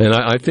 Yeah, and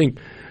I think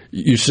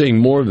you're seeing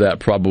more of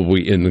that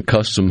probably in the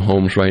custom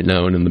homes right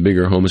now, and in the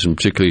bigger homes, and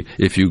particularly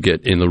if you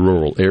get in the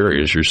rural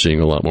areas, you're seeing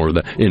a lot more of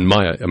that. In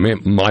my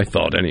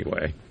thought,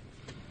 anyway.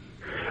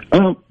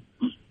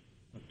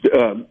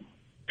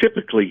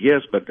 Typically,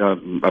 yes, but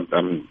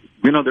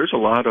there's a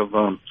lot of.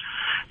 I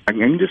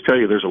can just tell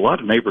you, there's a lot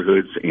of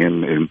neighborhoods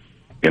in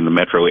the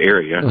metro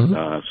area.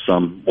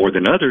 Some more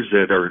than others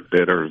that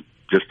are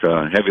just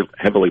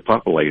heavily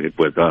populated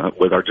with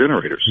our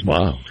generators.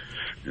 Wow.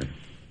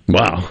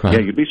 Wow. Yeah,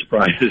 you'd be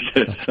surprised.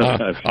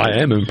 I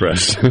am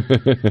impressed.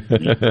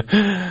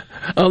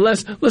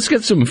 Let's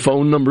get some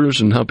phone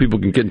numbers and how people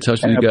can get in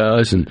touch with you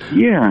guys. And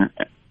yeah,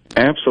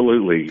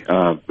 absolutely.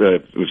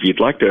 If you'd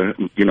like to,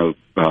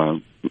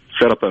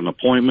 set up an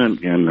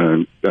appointment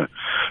and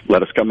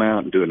let us come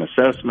out and do an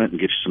assessment and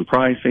get you some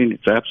pricing,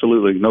 it's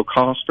absolutely no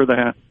cost for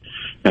that.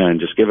 And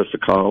just give us a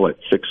call at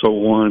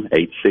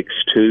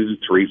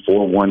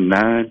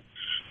 601-862-3419.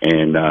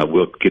 And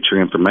we'll get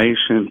your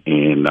information,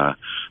 and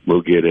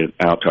we'll get it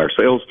out to our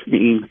sales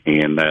team,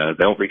 and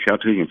they'll reach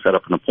out to you and set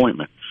up an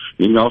appointment.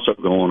 You can also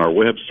go on our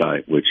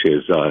website, which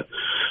is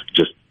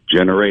just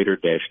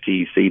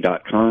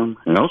generator-tec.com.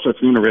 And also,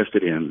 if you're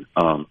interested in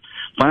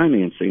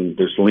financing,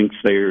 there's links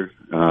there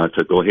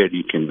to go ahead.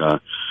 You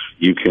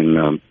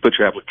can put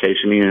your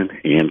application in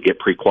and get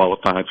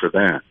pre-qualified for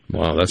that.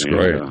 Wow, that's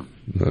great.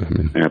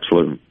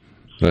 Absolutely.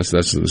 That's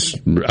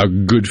a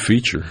good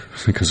feature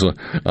because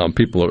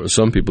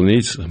some people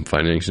need some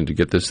financing to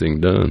get this thing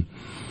done.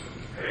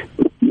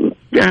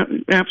 Yeah,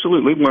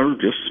 absolutely. We're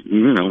just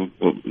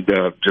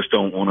just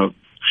don't want to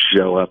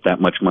shell out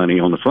that much money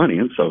on the front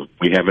end, so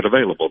we have it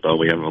available. Though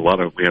we have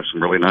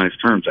some really nice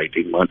terms.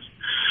 18 months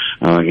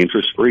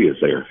interest free is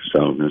there,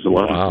 so there's a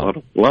lot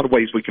of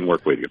ways we can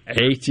work with you.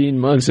 18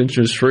 months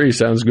interest free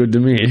sounds good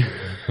to me.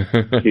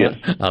 Yeah,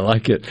 I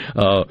like it,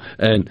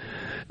 and.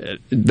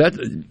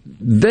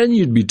 Then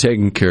you'd be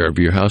taken care of.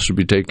 Your house would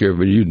be taken care of,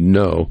 and you'd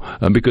know.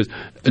 Because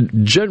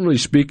generally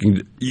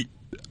speaking,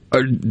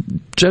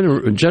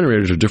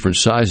 generators are different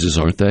sizes,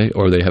 aren't they?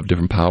 Or they have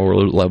different power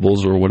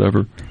levels or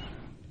whatever?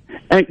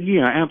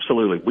 Yeah,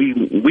 absolutely.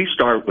 We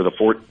start with a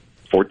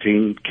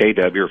 14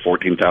 kW or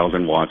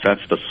 14,000 watts.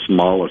 That's the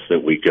smallest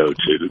that we go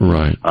to.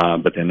 Right.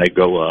 But then they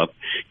go up,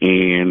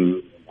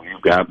 and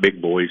we've got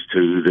big boys,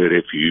 too, that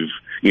if you've,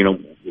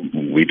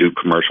 we do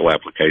commercial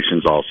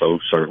applications also,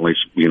 certainly,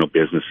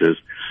 businesses,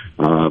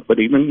 but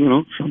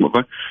even, some of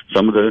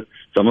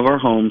our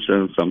homes,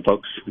 and some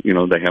folks,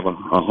 they have a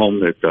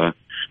home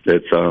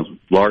that's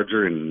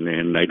larger,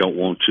 and they don't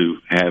want to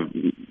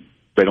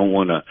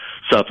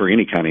suffer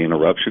any kind of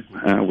interruption.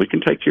 We can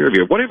take care of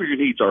you. Whatever your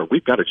needs are,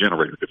 we've got a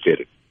generator to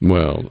fit it.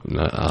 Well,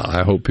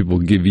 I hope people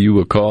give you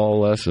a call,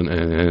 Les, and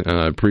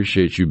I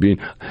appreciate you being,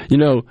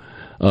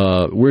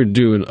 we're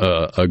doing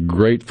a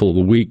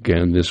grateful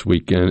weekend this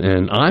weekend,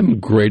 and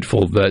I'm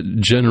grateful that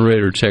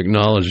Generator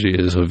Technology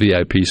is a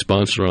VIP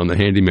sponsor on the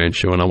Handyman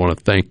Show, and I want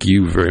to thank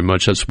you very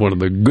much. That's one of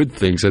the good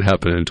things that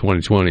happened in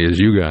 2020 is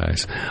you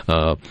guys.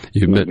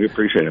 We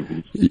appreciate it.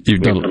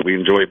 We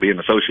enjoy being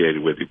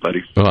associated with you,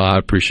 buddy. Well, I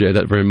appreciate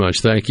that very much.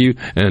 Thank you.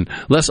 And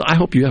Les, I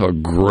hope you have a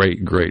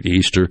great, great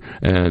Easter.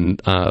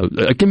 And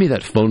give me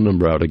that phone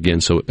number out again,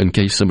 so in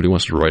case somebody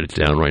wants to write it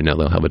down right now,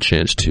 they'll have a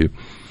chance to.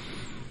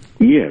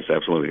 Yes,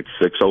 absolutely. It's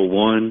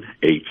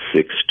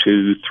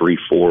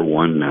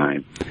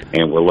 601-862-3419,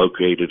 and we're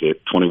located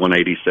at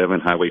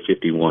 2187 Highway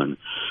 51.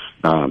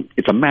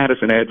 It's a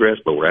Madison address,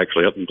 but we're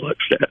actually up in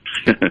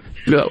Gluckstadt.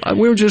 No,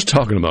 we were just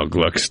talking about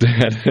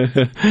Gluckstadt.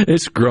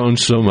 It's grown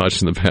so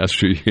much in the past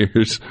few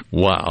years.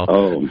 Wow.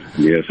 Oh,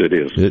 yes, it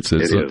is. It's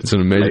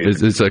an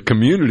amazing. It's a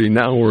community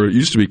now where it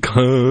used to be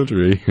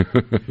country.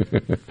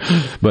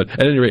 But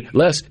at any rate,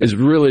 Les, it's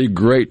really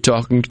great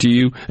talking to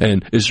you.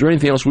 And is there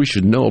anything else we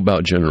should know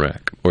about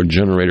Generac or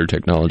Generator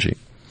Technology?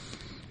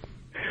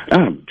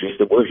 Just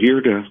that we're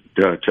here to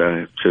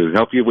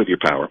help you with your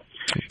power.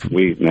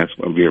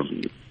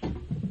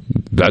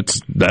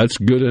 That's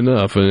good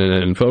enough.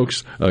 And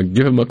folks,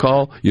 give them a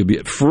call. You'll be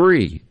at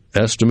free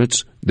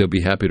estimates. They'll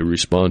be happy to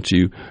respond to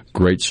you.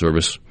 Great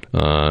service.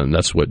 And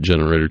that's what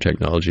Generator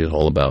Technology is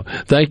all about.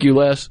 Thank you,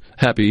 Les.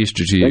 Happy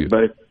Easter to you. Thanks,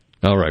 buddy.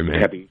 All right,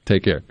 man.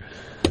 Take care.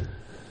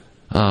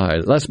 All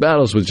right, Les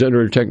Battles with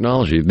Generator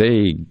Technology.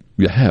 They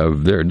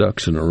have their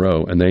ducks in a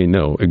row, and they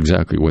know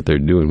exactly what they're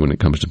doing when it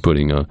comes to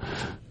putting a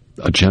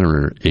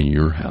generator in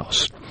your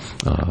house.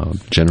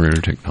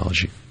 Generator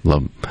Technology.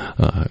 Love them.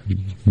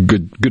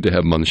 Good to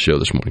have them on the show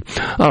this morning.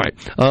 All right.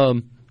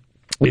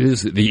 It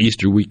is the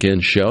Easter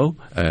weekend show,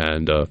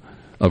 and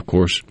of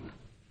course,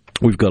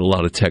 we've got a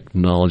lot of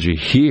technology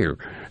here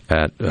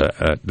at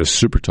the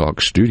Super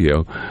Talk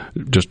studio.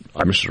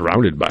 I'm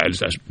surrounded by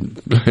it,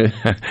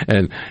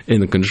 and in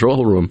the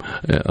control room,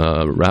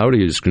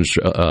 Rowley is.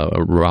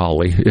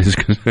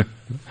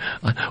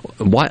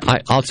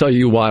 I'll tell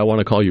you why I want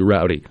to call you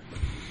Rowdy.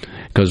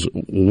 Because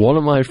one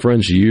of my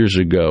friends years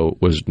ago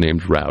was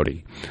named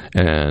Rowdy,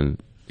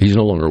 and he's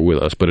no longer with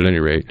us. But at any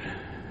rate,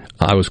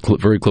 I was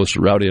very close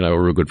to Rowdy, and I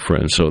were a good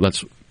friend. So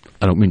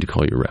I don't mean to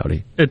call you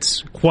Rowdy.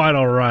 It's quite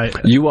all right.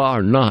 You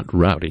are not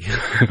Rowdy.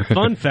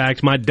 Fun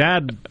fact, my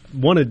dad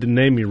wanted to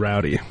name me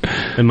Rowdy,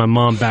 and my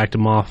mom backed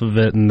him off of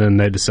it, and then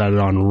they decided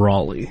on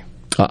Raleigh.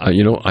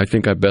 I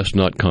think I best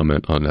not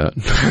comment on that.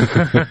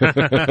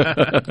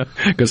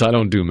 Because I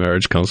don't do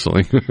marriage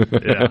counseling.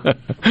 Yeah.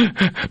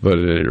 But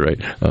at any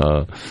rate.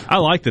 I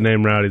like the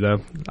name Rowdy,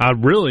 though. I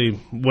really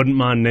wouldn't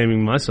mind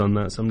naming my son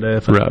that someday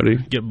if Rowdy?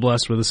 I get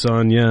blessed with a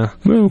son, yeah.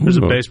 Well, there's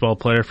a baseball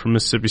player from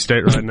Mississippi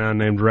State right now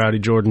named Rowdy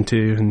Jordan,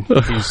 too, and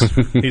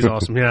he's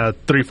awesome. He had a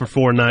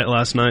 3-for-4 night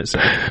last night. So.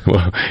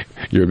 Well,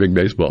 you're a big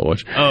baseball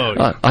watcher. Oh,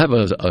 yeah. I have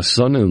a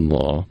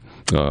son-in-law,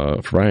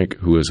 Frank,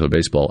 who is a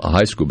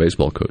high school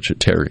baseball coach at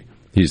Terry.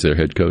 He's their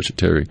head coach at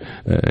Terry.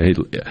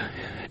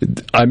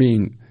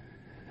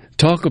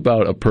 Talk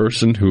about a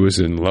person who is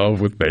in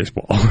love with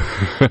baseball.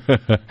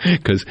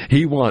 Because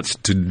he wants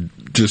to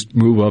just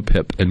move up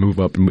hip and move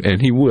up,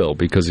 and he will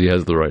because he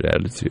has the right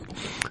attitude.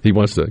 He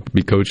wants to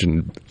be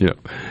coaching,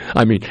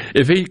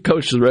 if he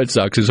coached the Red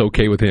Sox, it's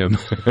okay with him.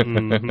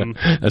 Mm-hmm.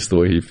 That's the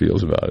way he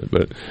feels about it,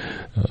 but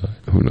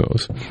who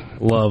knows?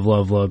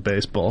 Love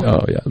baseball.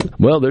 Oh, yeah.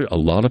 Well, a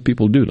lot of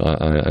people do.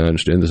 I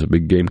understand there's a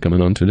big game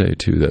coming on today,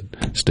 too,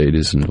 that State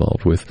is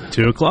involved with.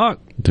 2 o'clock.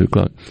 2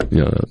 o'clock.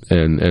 Yeah,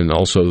 and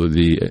also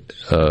the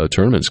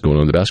tournaments going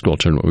on. The basketball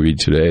tournament will be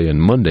today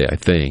and Monday, I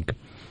think.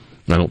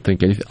 I don't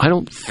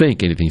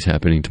think anything's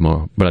happening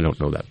tomorrow, but I don't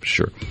know that for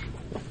sure.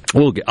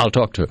 I'll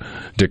talk to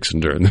Dixon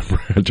during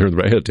the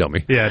break. He'll tell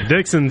me. Yeah,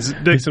 Dixon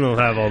will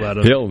have all that.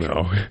 He'll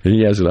know.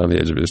 He has it on the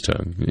edge of his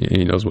tongue.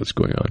 He knows what's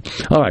going on.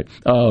 All right.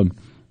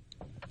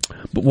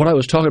 But what I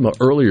was talking about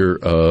earlier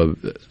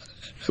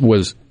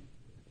was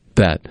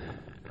that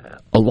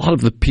a lot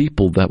of the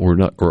people that were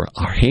not, or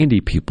are handy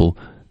people,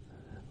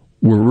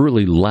 were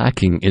really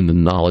lacking in the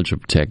knowledge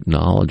of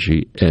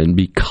technology, and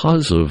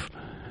because of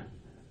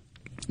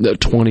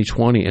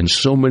 2020, and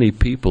so many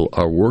people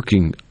are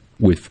working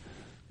with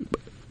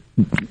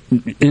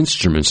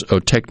instruments or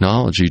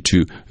technology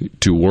to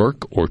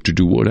work or to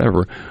do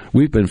whatever,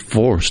 we've been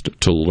forced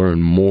to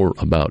learn more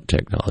about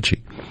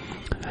technology.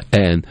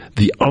 And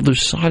the other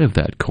side of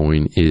that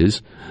coin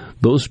is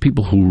those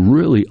people who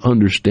really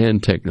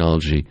understand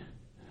technology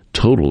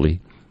totally,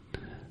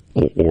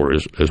 or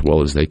as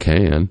well as they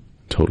can.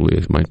 Totally,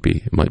 it might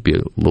be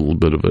a little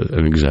bit of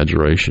an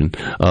exaggeration,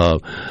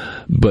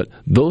 but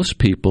those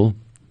people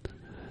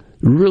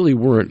really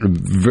weren't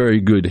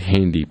very good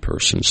handy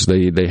persons.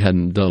 They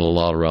hadn't done a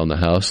lot around the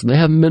house, and they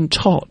haven't been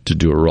taught to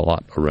do a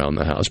lot around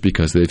the house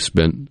because they've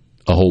spent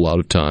a whole lot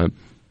of time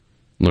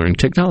learning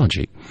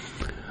technology.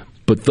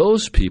 But a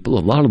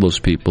lot of those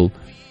people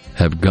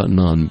have gotten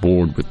on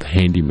board with the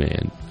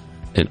handyman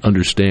and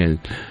understand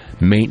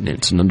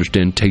maintenance and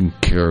understand taking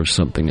care of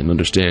something and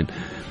understand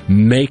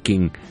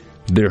making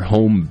their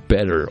home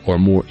better or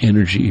more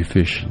energy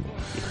efficient.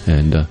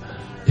 And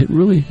it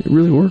really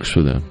works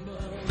for them.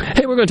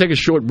 Hey, we're going to take a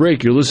short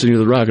break. You're listening to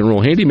the Rock and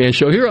Roll Handyman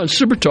Show here on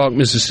Super Talk,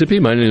 Mississippi.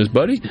 My name is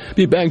Buddy.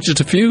 Be back in just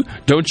a few.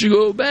 Don't you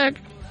go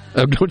back.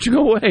 Don't you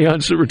go away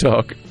on Super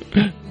Talk.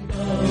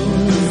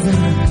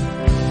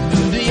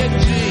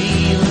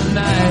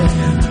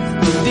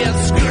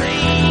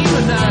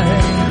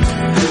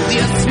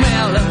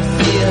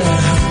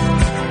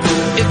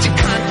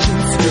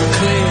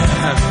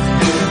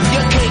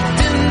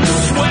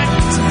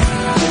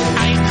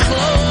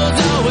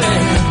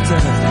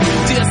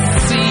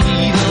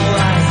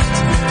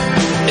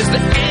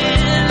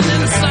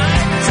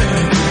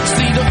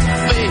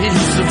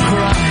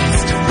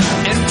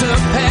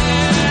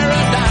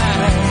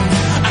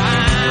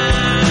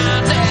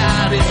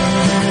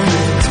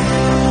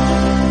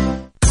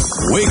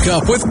 Wake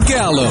up with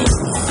Gallo.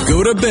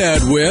 Go to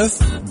bed with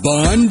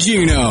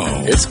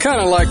Bongino. It's kind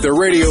of like the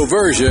radio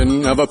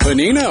version of a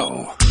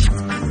panino.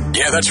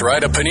 Yeah, that's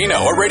right, a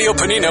panino, a radio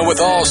panino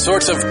with all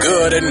sorts of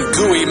good and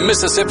gooey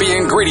Mississippi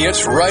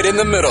ingredients right in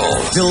the middle.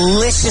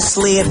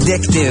 Deliciously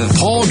addictive.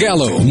 Paul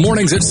Gallo,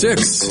 mornings at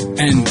 6,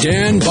 and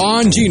Dan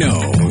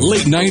Bongino,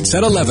 late nights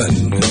at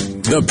 11.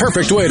 The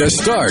perfect way to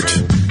start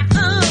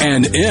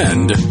and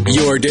end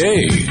your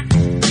day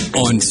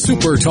on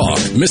Super Talk,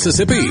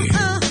 Mississippi.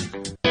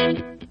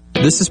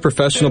 This is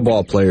professional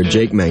ball player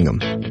Jake Mangum.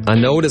 I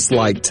know what it's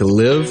like to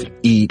live,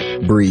 eat,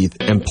 breathe,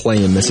 and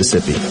play in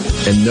Mississippi.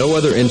 And no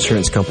other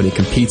insurance company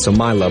competes on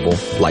my level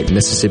like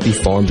Mississippi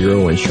Farm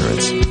Bureau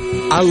Insurance.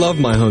 I love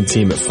my home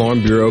team at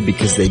Farm Bureau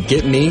because they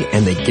get me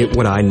and they get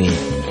what I need.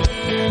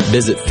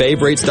 Visit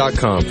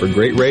favrates.com for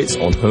great rates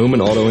on home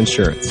and auto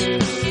insurance.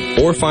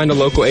 Or find a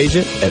local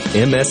agent at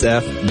msfbins.com.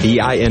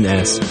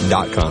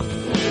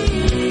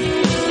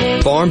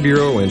 Farm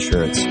Bureau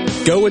Insurance.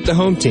 Go with the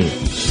home team.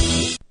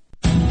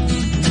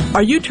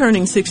 Are you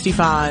turning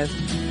 65?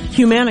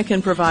 Humana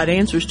can provide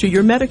answers to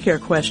your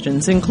Medicare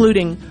questions,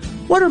 including,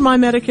 what are my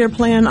Medicare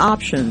plan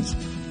options?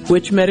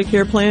 Which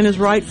Medicare plan is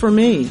right for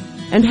me?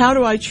 And how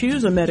do I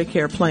choose a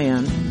Medicare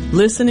plan?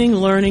 Listening,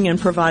 learning,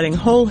 and providing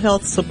whole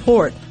health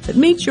support that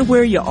meets you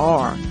where you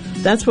are.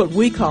 That's what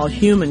we call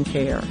human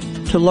care.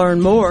 To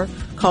learn more,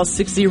 call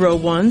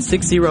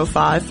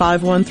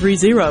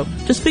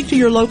 601-605-5130 to speak to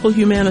your local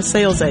Humana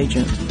sales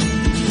agent.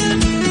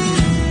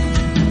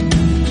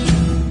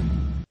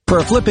 For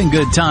a flipping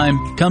good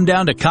time, come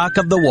down to Cock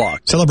of the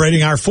Walk.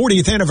 Celebrating our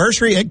 40th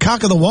anniversary at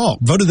Cock of the Walk.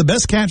 Voted the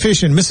best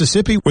catfish in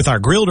Mississippi with our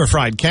grilled or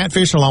fried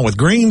catfish along with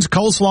greens,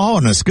 coleslaw,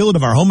 and a skillet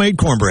of our homemade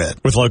cornbread.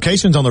 With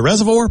locations on the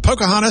Reservoir,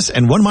 Pocahontas,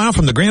 and 1 mile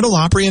from the Grand Ole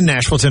Opry in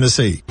Nashville,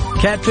 Tennessee.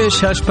 Catfish,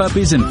 hush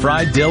puppies, and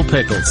fried dill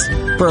pickles.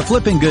 For a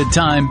flipping good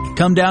time,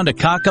 come down to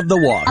Cock of the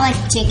Walk. I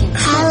like chicken.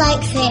 I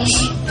like fish.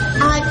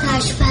 I like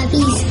hush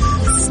puppies.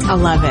 I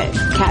love it.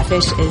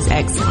 Catfish is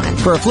excellent.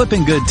 For a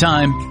flipping good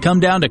time, come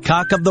down to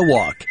Cock of the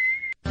Walk.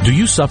 Do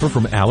you suffer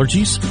from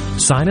allergies,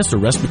 sinus, or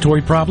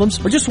respiratory problems,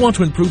 or just want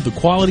to improve the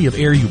quality of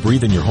air you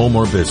breathe in your home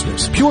or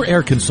business? Pure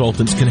Air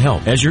Consultants can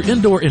help. As your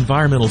indoor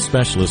environmental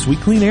specialists, we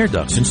clean air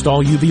ducts,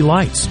 install UV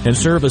lights, and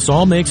service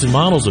all makes and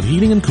models of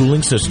heating and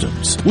cooling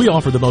systems. We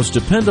offer the most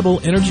dependable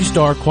Energy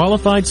Star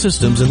qualified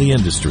systems in the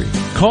industry.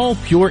 Call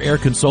Pure Air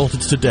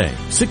Consultants today,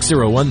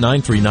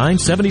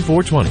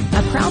 601-939-7420.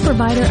 A proud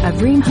provider of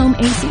Rheem Home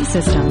AC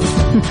systems.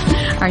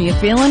 Are you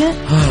feeling it?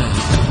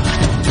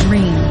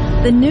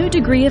 Rheem, the new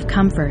degree of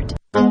comfort.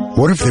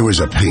 What if there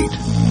was a paint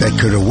that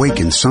could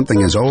awaken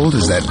something as old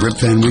as that Rip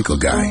Van Winkle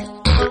guy?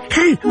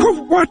 Hey,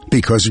 what?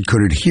 Because it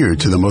could adhere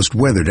to the most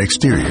weathered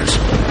exteriors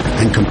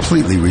and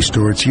completely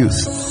restore its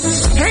youth.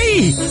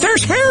 Hey,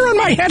 there's hair on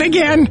my head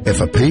again! If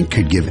a paint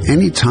could give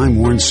any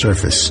time-worn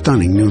surface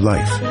stunning new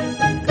life,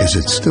 is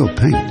it still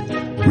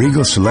paint?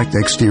 Regal Select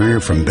Exterior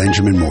from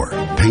Benjamin Moore.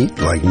 Paint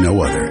like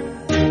no other.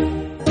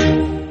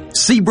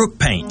 Seabrook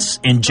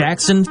Paints in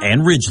Jackson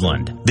and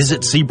Ridgeland.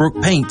 Visit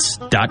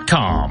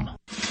SeabrookPaints.com.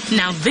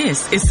 Now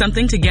this is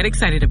something to get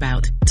excited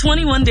about.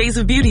 21 Days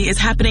of Beauty is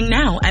happening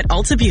now at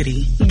Ulta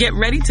Beauty. Get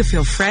ready to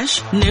feel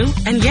fresh, new,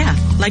 and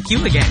like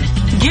you again.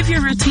 Give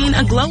your routine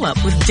a glow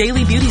up with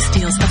daily beauty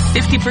steals of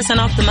 50%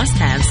 off the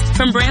must-haves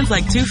from brands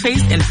like Too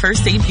Faced and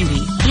First Aid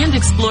Beauty. And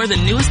explore the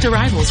newest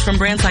arrivals from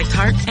brands like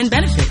Tarte and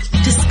Benefit.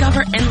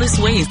 Discover endless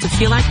ways to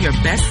feel like your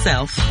best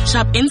self.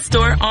 Shop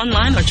in-store,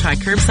 online, or try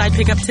curbside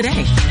pickup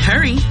today.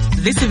 Hurry!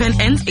 This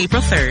event ends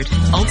April 3rd.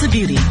 Ulta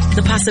Beauty.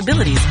 The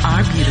possibilities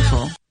are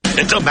beautiful.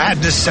 It's a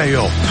madness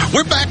sale.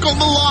 We're back on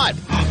the lot.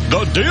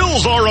 The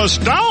deals are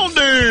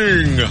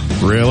astounding.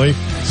 Really?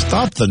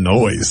 Stop the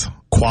noise.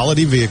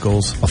 Quality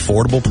vehicles,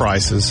 affordable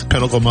prices,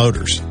 Pinnacle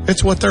Motors.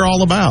 It's what they're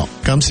all about.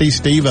 Come see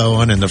Steve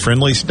Owen and the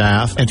friendly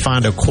staff and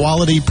find a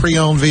quality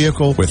pre-owned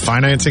vehicle with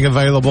financing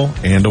available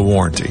and a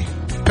warranty.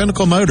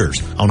 Pinnacle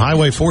Motors on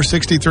Highway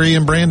 463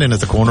 in Brandon at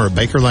the corner of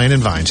Baker Lane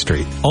and Vine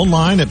Street.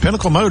 Online at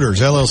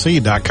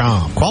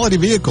PinnacleMotorsLLC.com. Quality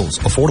vehicles,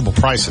 affordable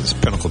prices,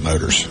 Pinnacle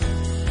Motors.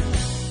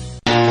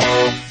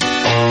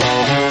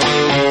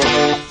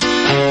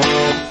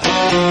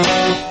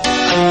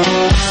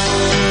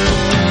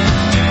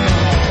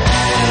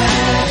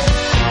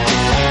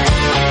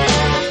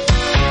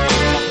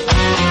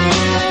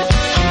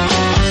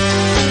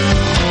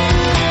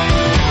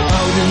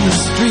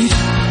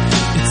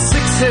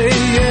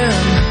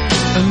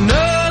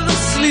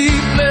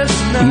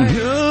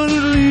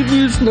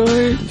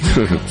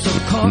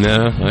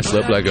 No, I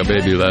slept like a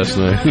baby last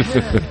night.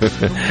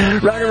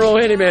 Rock and Roll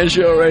Handyman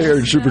Show right here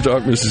in Super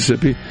Talk,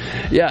 Mississippi.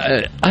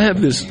 Yeah, I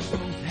have this,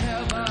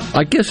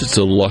 I guess it's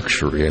a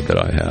luxury that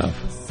I have.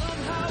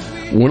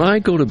 When I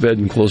go to bed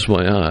and close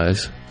my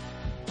eyes,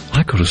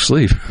 I go to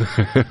sleep.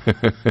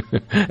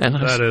 And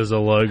that is a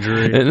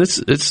luxury. And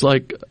it's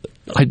like,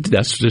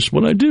 that's just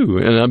what I do.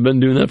 And I've been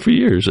doing that for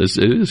years. It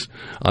is.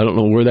 I don't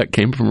know where that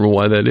came from or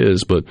why that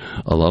is, but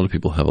a lot of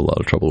people have a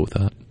lot of trouble with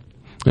that.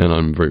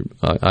 And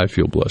I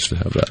feel blessed to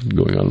have that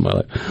going on in my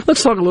life.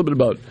 Let's talk a little bit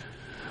about,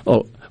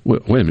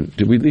 wait a minute,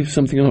 did we leave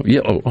something out?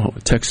 Yeah, a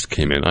text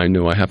came in. I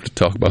know I have to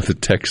talk about the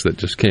text that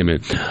just came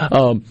in.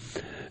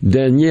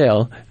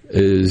 Danielle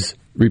is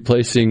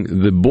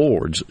replacing the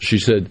boards. She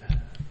said,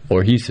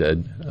 or he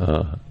said,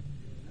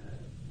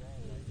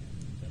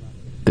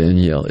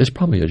 Danielle, it's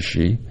probably a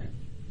she,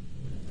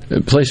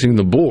 placing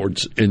the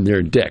boards in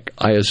their deck.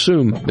 I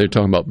assume they're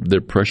talking about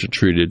their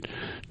pressure-treated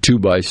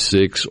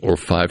 2x6 or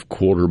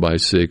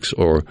 5/4x6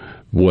 or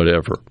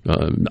whatever,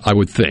 I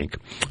would think.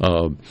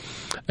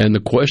 And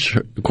the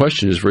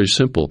question is very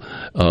simple.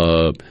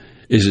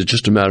 Is it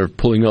just a matter of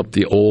pulling up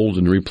the old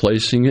and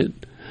replacing it?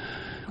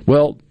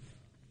 Well,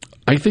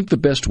 I think the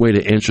best way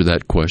to answer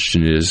that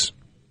question is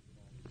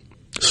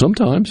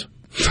sometimes.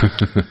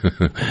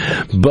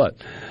 But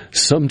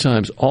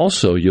sometimes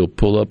also you'll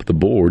pull up the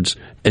boards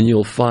and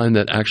you'll find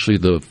that actually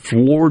the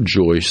floor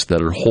joists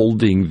that are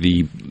holding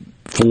the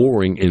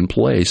flooring in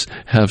place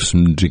have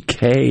some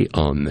decay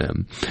on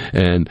them,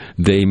 and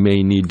they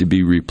may need to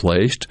be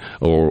replaced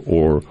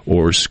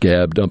or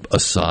scabbed up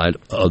aside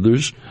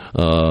others,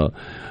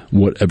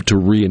 whatever, to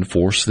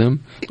reinforce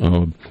them,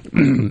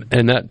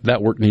 and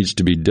that work needs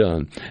to be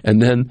done.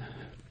 And then,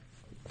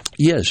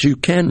 yes, you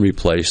can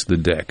replace the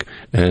deck,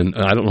 and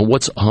I don't know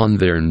what's on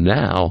there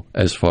now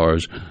as far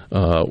as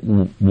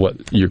what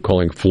you're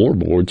calling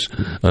floorboards.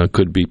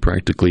 Could be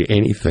practically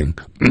anything,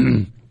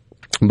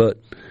 but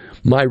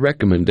my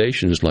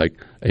recommendation is like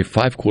a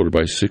 5/4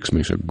 by 6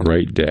 makes a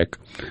great deck.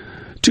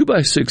 2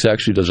 by 6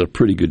 actually does a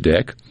pretty good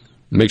deck.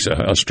 Makes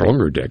a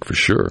stronger deck for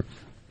sure.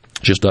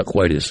 Just not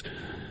quite as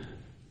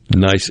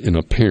nice in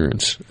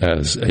appearance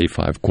as a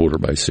 5/4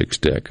 by 6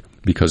 deck,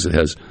 because it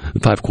has the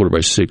 5/4 by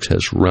 6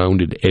 has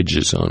rounded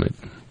edges on it,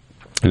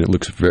 and it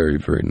looks very,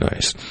 very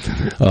nice.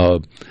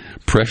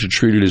 Pressure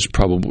treated is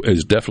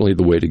definitely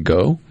the way to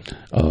go,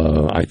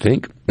 I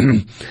think.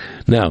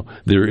 Now,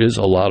 there is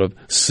a lot of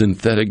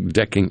synthetic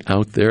decking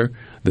out there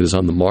that is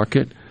on the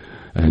market,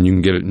 and you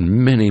can get it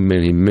in many,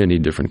 many, many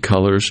different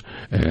colors,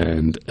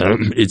 and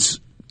it's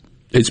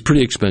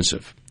pretty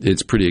expensive.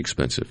 It's pretty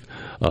expensive.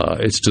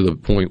 It's to the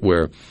point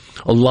where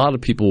a lot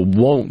of people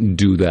won't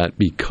do that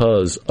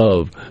because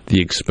of the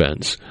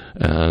expense,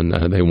 and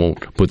they won't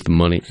put the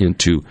money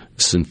into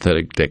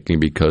synthetic decking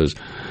because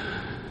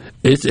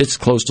it's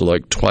close to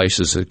like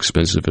twice as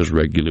expensive as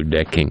regular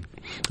decking.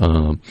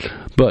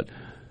 But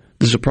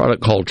there's a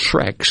product called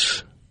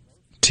Trex,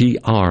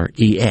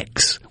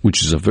 Trex,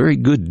 which is a very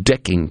good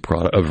decking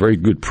product, a very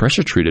good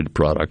pressure-treated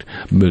product,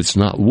 but it's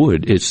not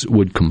wood. It's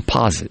wood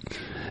composite,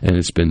 and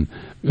it's been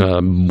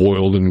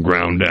boiled and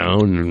ground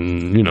down,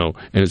 and and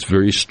it's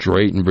very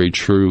straight and very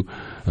true.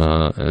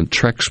 And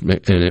Trex,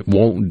 and it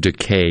won't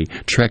decay.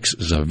 Trex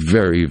is a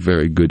very,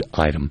 very good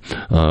item.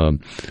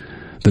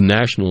 The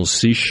National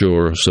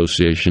Seashore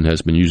Association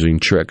has been using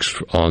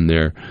Trex on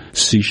their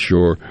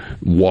seashore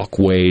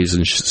walkways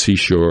and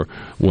seashore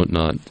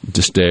whatnot,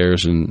 to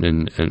stairs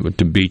and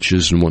to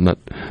beaches and whatnot.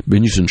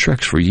 Been using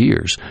Trex for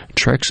years.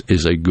 Trex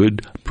is a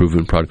good,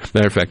 proven product.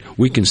 Matter of fact,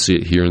 we can see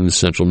it here in the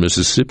central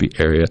Mississippi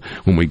area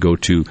when we go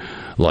to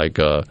like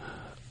a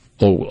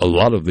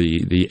lot of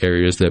the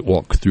areas that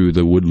walk through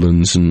the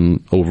woodlands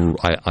and over.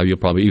 You'll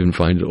probably even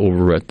find it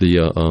over at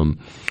the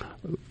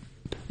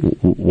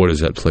what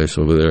is that place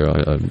over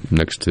there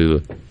next to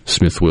the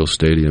Smith-Will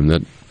Stadium,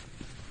 that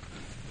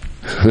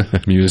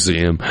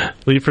museum?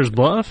 Leafer's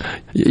Bluff?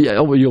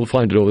 Yeah, you'll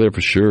find it over there for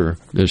sure.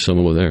 There's some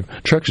over there.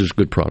 Trex is a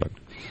good product.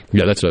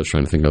 Yeah, that's what I was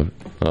trying to think of.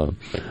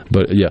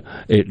 But yeah,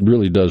 it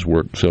really does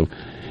work. So,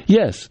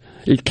 yes,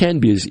 it can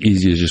be as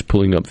easy as just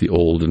pulling up the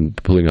old and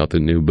pulling out the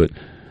new, but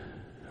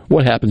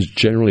what happens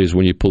generally is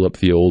when you pull up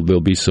the old, there'll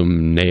be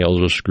some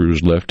nails or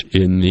screws left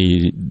in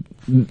the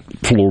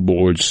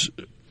floorboards.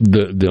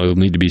 They'll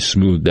need to be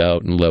smoothed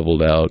out and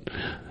leveled out,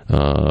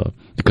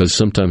 because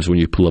sometimes when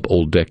you pull up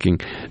old decking,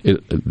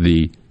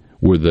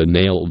 where the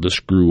nail of the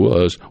screw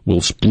was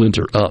will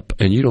splinter up,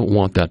 and you don't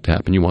want that to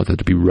happen. You want that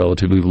to be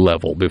relatively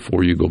level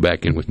before you go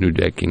back in with new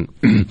decking.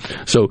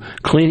 So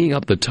cleaning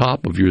up the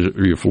top of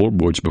your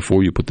floorboards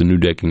before you put the new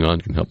decking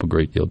on can help a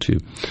great deal too.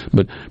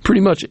 But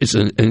pretty much it's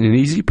an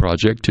easy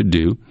project to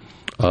do,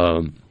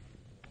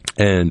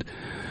 and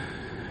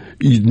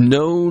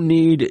no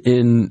need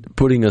in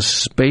putting a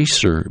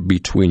spacer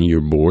between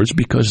your boards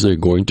because they're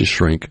going to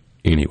shrink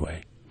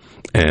anyway,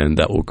 and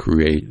that will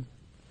create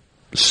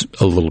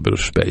a little bit of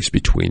space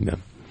between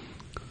them.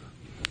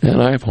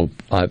 And I hope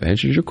I've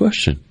answered your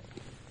question.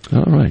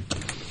 All right.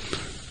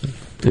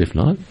 If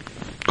not,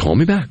 call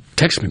me back.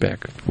 Text me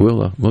back.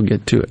 We'll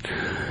get to it.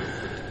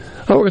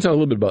 We're going to talk a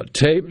little bit about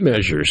tape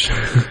measures.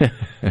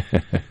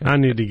 I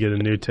need to get a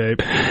new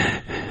tape.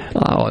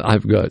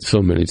 I've got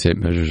so many tape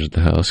measures at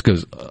the house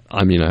because,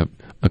 I have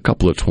a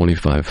couple of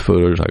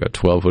 25-footers. I got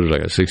 12-footers. I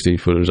got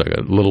 16-footers. I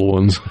got little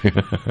ones.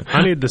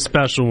 I need the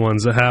special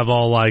ones that have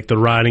all like the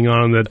writing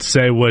on them that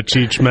say what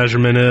each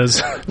measurement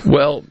is.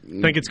 Well,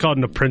 I think it's called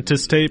an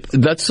apprentice tape.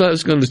 That's what I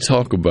was going to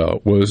talk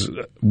about, was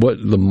what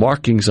the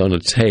markings on a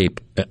tape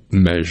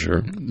measure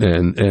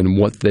and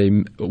what they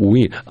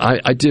mean.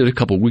 I did a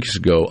couple of weeks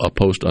ago a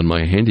post on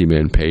my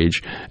handyman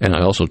page, and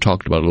I also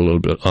talked about it a little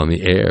bit on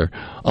the air,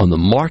 on the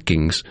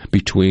markings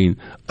between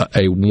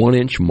a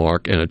 1-inch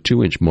mark and a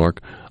 2-inch mark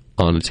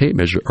on a tape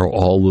measure are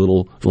all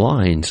little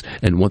lines,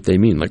 and what they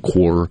mean, like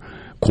quarter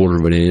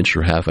of an inch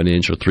or half an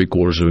inch or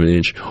 3/4 of an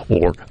inch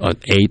or an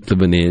eighth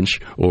of an inch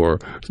or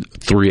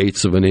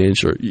 3/8 of an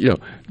inch, or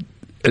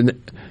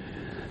and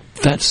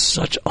that's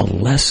such a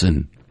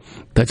lesson.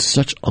 That's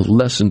such a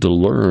lesson to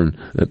learn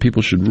that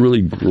people should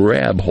really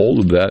grab hold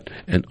of that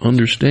and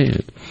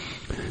understand.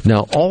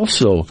 Now,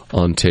 also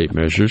on tape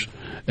measures,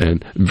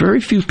 and very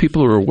few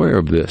people are aware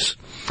of this,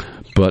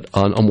 but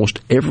on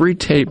almost every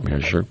tape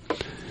measure,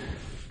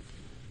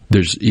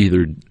 there's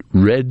either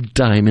red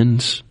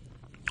diamonds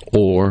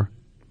or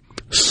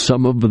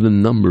some of the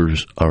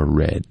numbers are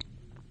red.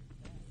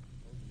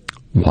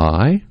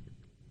 Why?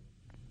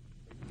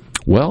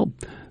 Well,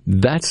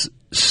 that's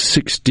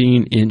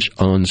 16-inch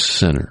on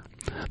center.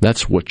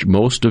 That's what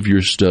most of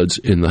your studs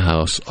in the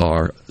house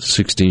are,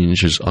 16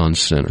 inches on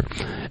center.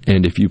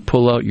 And if you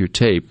pull out your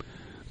tape,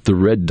 the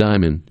red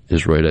diamond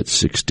is right at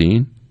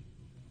 16.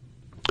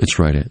 It's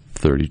right at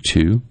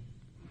 32.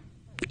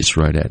 It's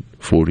right at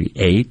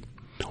 48.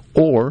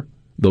 Or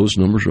those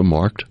numbers are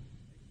marked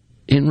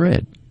in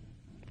red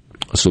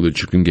so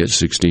that you can get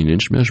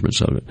 16-inch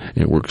measurements of it. And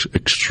it works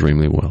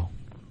extremely well.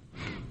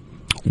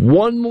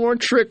 One more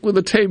trick with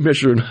a tape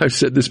measure, and I've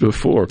said this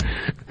before.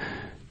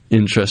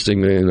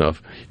 Interestingly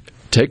enough,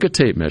 take a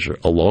tape measure,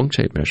 a long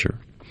tape measure,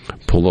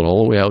 pull it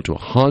all the way out to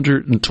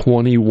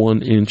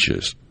 121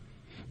 inches.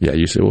 Yeah,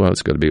 you say, well,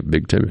 it's got to be a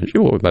big tape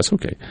measure. Well, that's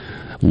okay.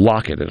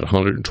 Lock it at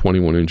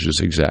 121 inches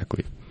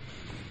exactly.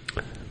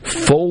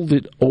 Fold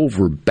it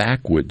over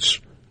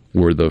backwards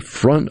where the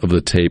front of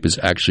the tape is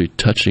actually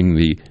touching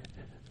the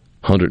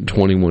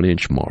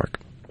 121-inch mark.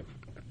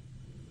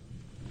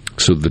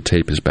 So the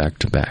tape is back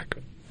to back.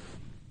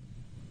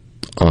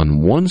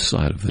 On one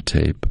side of the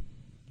tape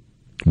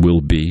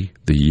will be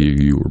the year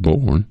you were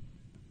born.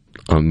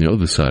 On the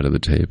other side of the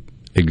tape,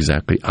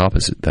 exactly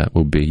opposite that,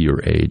 will be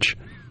your age.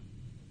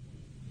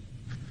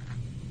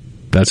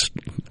 That's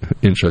an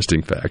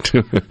interesting fact.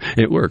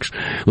 It works.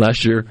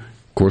 Last year,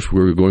 of course, we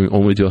were going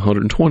only to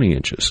 120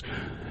 inches.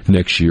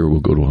 Next year, we'll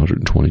go to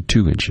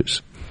 122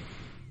 inches.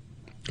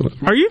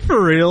 Are you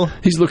for real?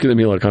 He's looking at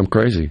me like I'm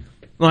crazy.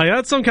 Like,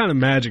 that's some kind of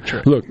magic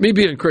trick. Look, me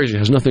being crazy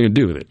has nothing to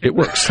do with it. It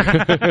works.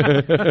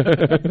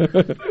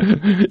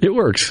 It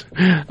works.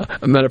 As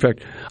a matter of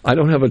fact, I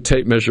don't have a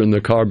tape measure in the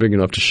car big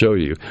enough to show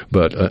you,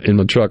 but in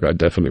the truck I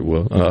definitely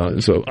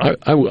will. So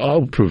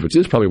I'll prove it.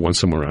 There's probably one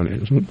somewhere around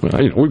here.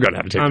 We've got to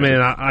have a tape measure. I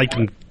mean, I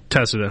can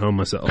test it at home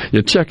myself.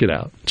 Yeah, check it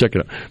out.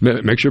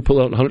 Make sure you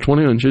pull out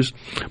 120 inches,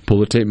 pull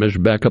the tape measure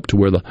back up to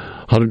where the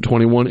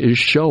 121 is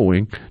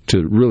showing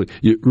to really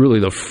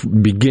the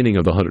beginning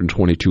of the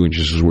 122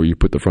 inches is where you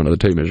put the front of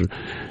the tape measure.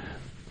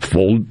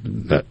 Fold,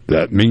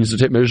 that means the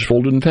tape measure is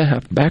folded in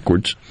half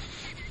backwards.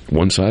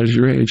 One side is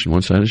your age and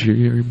one side is your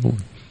year you're born.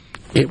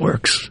 It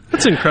works.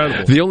 That's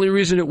incredible. The only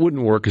reason it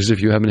wouldn't work is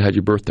if you haven't had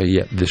your birthday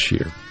yet this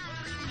year.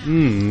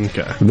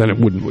 Okay. Then it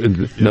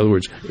wouldn't. In other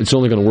words, it's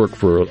only going to work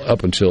for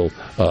up until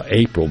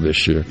April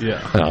this year.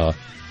 Yeah.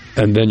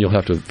 And then you'll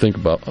have to think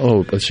about,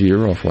 that's a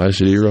year off. Why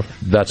is it a year off?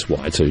 That's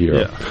why it's a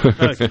year off.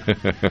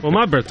 Okay. Well,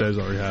 my birthday's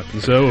already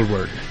happened, so it would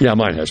work. Yeah,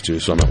 mine has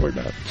too, so I'm not worried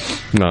about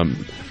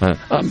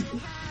it.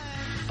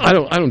 I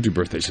don't do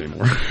birthdays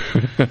anymore.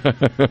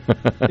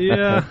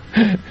 Yeah.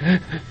 I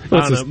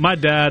don't know. My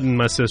dad and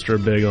my sister are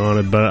big on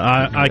it, but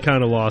I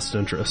kind of lost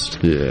interest.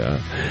 Yeah.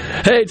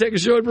 Hey, take a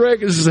short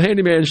break. This is the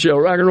Handyman Show,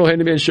 Rock and Roll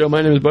Handyman Show.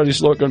 My name is Buddy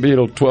Sloat. Going to be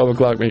until 12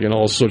 o'clock making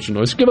all sorts of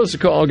noise. Give us a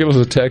call. Give us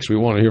a text. We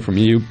want to hear from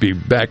you. Be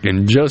back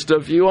in just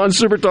a few on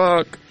Super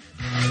Talk.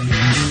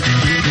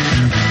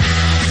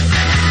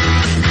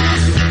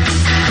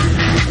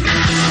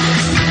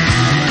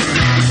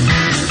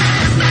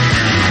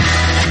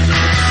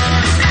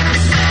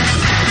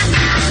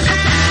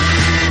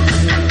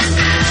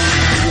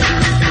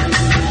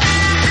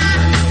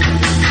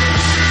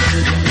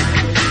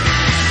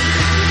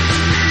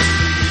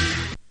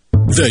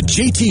 The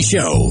JT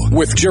Show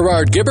with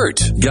Gerard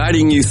Gibbert.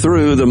 Guiding you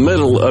through the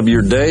middle of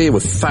your day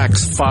with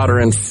facts, fodder,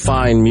 and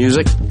fine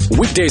music.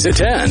 Weekdays at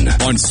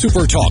 10 on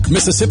Super Talk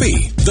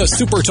Mississippi, the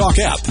Super Talk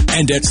app,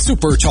 and at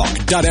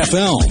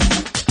supertalk.fm.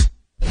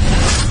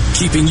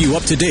 Keeping you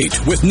up to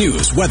date with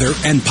news, weather,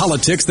 and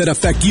politics that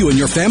affect you and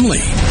your family.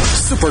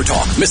 Super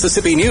Talk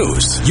Mississippi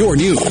News. Your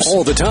news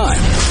all the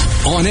time.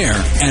 On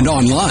air and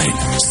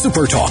online.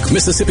 Super Talk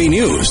Mississippi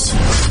News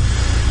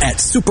at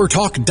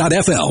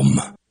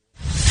supertalk.fm.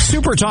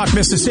 Super Talk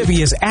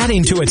Mississippi is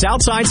adding to its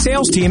outside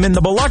sales team in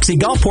the Biloxi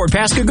Gulfport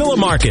Pascagoula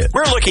market.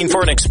 We're looking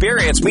for an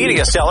experienced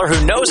media seller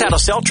who knows how to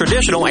sell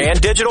traditional and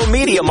digital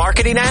media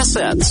marketing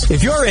assets.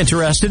 If you're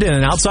interested in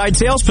an outside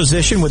sales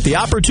position with the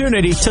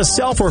opportunity to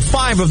sell for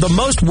 5 of the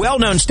most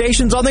well-known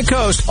stations on the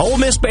coast, Ole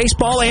Miss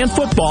baseball and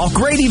football,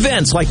 great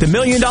events like the $1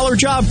 Million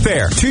Job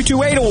Fair,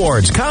 228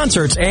 Awards,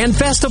 concerts, and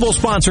festival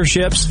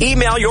sponsorships,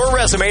 email your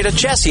resume to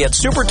Jesse at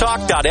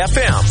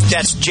supertalk.fm.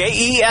 That's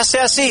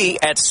JESSE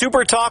at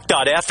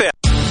supertalk.fm.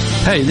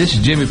 Hey, this is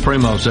Jimmy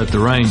Primos at the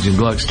Range in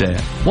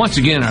Gluckstadt. Once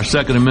again, our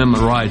Second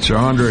Amendment rights are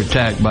under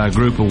attack by a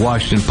group of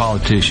Washington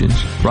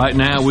politicians. Right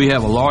now, we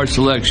have a large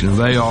selection of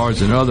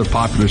ARs and other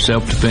popular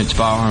self-defense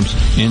firearms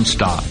in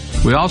stock.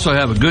 We also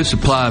have a good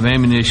supply of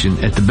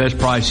ammunition at the best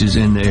prices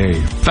in the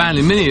area.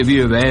 Finally, many of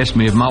you have asked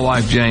me if my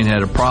wife Jane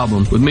had a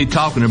problem with me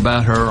talking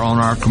about her on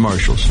our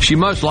commercials. She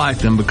must like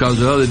them because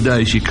the other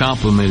day she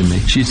complimented me.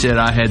 She said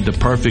I had the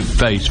perfect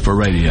face for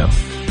radio.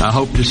 I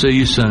hope to see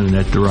you soon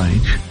at the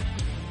Range.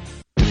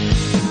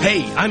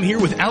 Hey, I'm here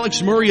with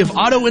Alex Murray of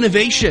Auto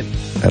Innovation.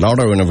 At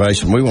Auto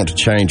Innovation, we want to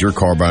change your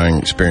car buying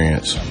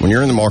experience. When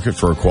you're in the market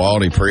for a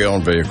quality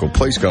pre-owned vehicle,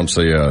 please come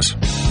see us.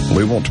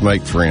 We want to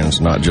make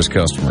friends, not just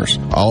customers.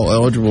 All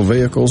eligible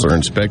vehicles are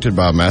inspected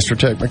by a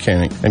MasterTech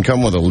mechanic and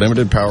come with a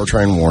limited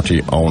powertrain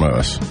warranty on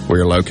us. We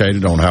are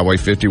located on Highway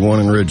 51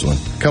 in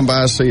Ridgeland. Come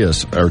by and see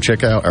us or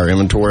check out our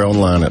inventory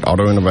online at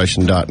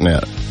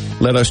autoinnovation.net.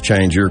 Let us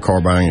change your car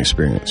buying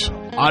experience.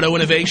 Auto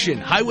Innovation,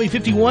 Highway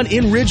 51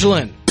 in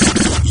Ridgeland.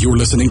 You're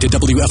listening to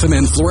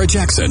WFMN Flora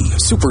Jackson,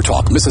 Super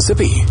Talk,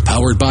 Mississippi,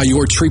 powered by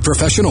your tree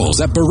professionals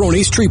at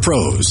Barone's Tree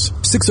Pros,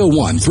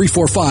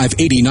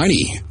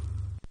 601-345-8090.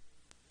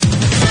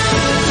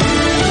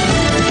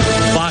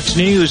 Fox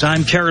News,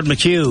 I'm Karen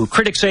McHugh.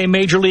 Critics say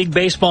Major League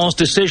Baseball's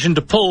decision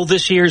to pull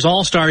this year's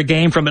All-Star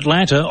game from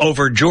Atlanta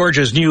over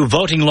Georgia's new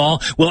voting law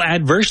will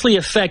adversely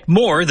affect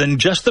more than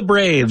just the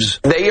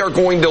Braves. They are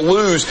going to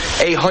lose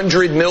a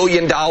 $100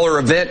 million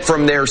event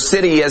from their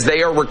city as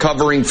they are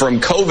recovering from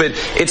COVID.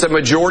 It's a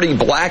majority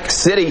black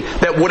city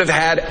that would have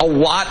had a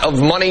lot of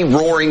money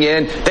roaring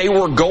in. They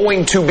were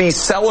going to be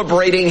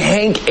celebrating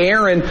Hank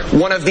Aaron,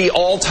 one of the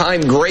all-time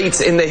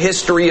greats in the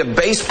history of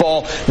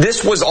baseball.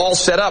 This was all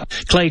set up.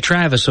 Clay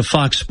Travis of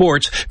Fox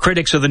Sports.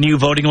 Critics of the new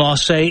voting law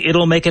say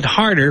it'll make it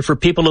harder for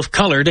people of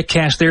color to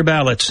cast their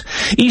ballots.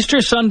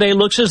 Easter Sunday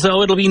looks as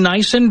though it'll be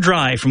nice and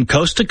dry from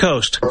coast to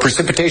coast.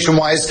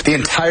 Precipitation-wise, the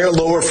entire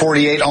lower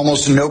 48,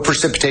 almost no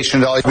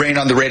precipitation at all. Rain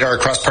on the radar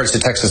across parts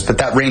of Texas, but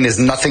that rain is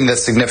nothing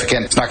that's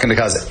significant. It's not going to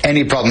cause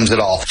any problems at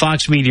all.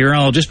 Fox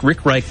meteorologist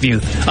Rick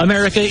Reichmuth.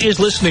 America is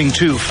listening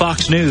to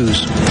Fox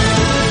News.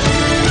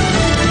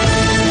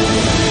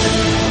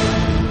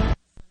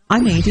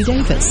 I'm Andy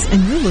Davis,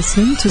 and you're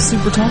listening to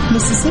Super Talk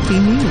Mississippi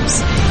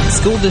News.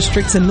 School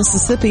districts in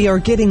Mississippi are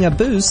getting a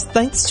boost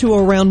thanks to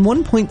around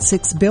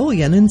 $1.6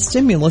 billion in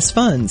stimulus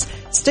funds.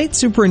 State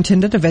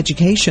Superintendent of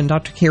Education,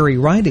 Dr. Carrie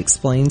Wright,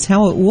 explains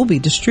how it will be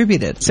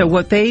distributed. So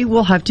what they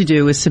will have to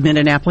do is submit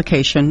an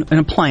application and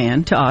a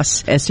plan to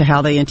us as to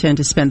how they intend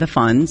to spend the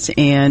funds.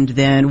 And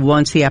then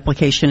once the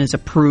application is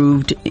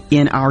approved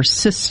in our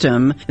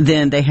system,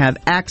 then they have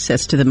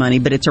access to the money,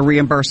 but it's a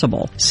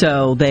reimbursable.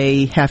 So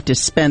they have to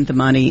spend the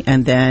money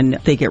and then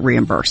they get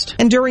reimbursed.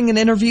 And during an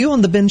interview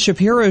on the Ben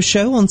Shapiro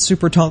Show on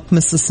Super Talk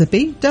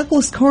Mississippi,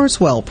 Douglas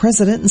Carswell,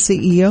 President and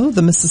CEO of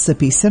the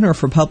Mississippi Center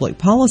for Public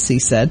Policy,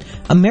 said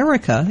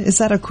America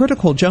is at a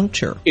critical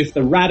juncture. If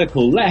the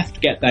radical left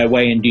get their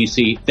way in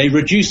D.C., they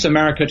reduce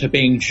America to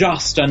being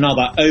just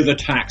another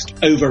overtaxed,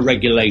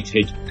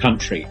 overregulated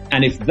country.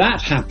 And if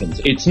that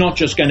happens, it's not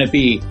just going to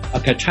be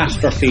a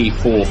catastrophe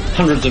for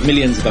hundreds of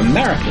millions of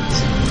Americans.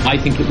 I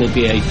think it will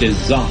be a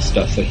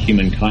disaster for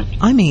humankind.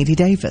 I'm Andy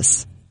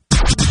Davis.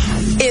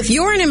 If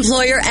you're an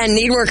employer and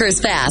need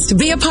workers fast,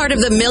 be a part of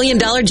the $1 Million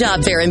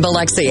Job Fair in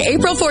Biloxi,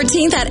 April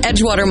 14th at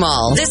Edgewater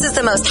Mall. This is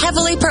the most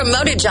heavily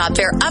promoted job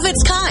fair of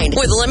its kind,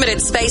 with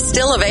limited space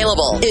still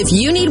available. If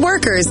you need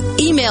workers,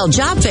 email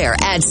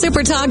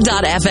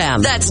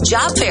jobfair@supertalk.fm. That's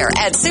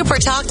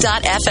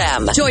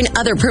jobfair@supertalk.fm. Join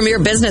other premier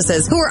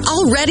businesses who are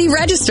already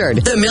registered.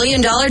 The $1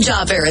 Million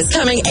Job Fair is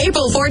coming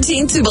April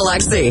 14th to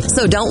Biloxi.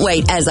 So don't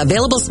wait, as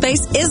available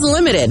space is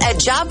limited at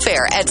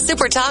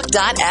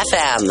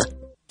jobfair@supertalk.fm.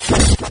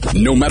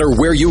 No matter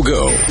where you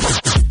go,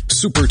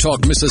 Super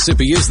Talk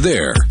Mississippi is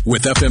there.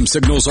 With FM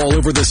signals all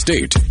over the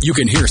state, you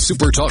can hear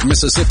Super Talk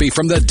Mississippi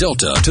from the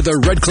Delta to the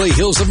Red Clay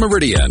Hills of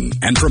Meridian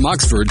and from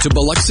Oxford to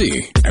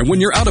Biloxi. And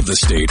when you're out of the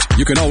state,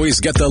 you can always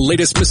get the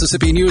latest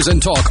Mississippi news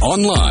and talk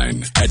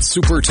online at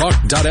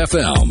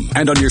supertalk.fm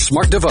and on your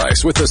smart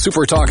device with the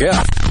Super Talk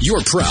app.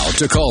 You're proud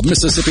to call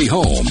Mississippi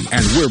home,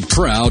 and we're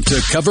proud to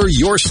cover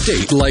your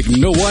state like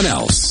no one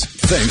else.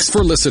 Thanks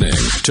for listening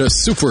to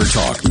Super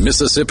Talk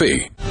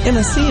Mississippi. In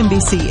a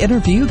CNBC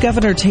interview,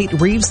 Governor Tate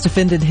Reeves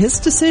defended his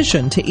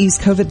decision to ease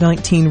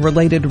COVID-19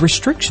 related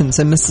restrictions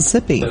in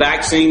Mississippi. The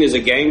vaccine is a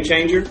game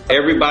changer.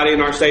 Everybody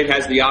in our state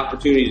has the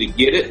opportunity to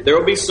get it. There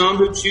will be some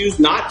who choose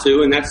not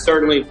to, and that's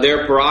certainly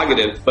their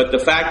prerogative. But the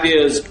fact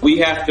is, we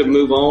have to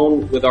move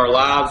on with our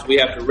lives. We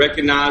have to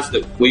recognize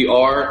that we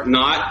are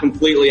not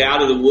completely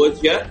out of the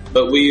woods yet,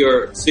 but we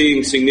are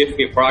seeing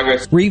significant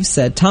progress. Reeves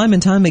said time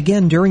and time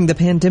again during the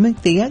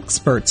pandemic, the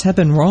experts have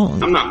been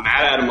wrong. I'm not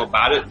mad at them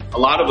about it. A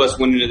lot of us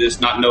went into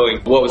this not knowing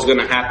what was going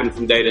to happen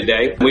from day to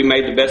day. We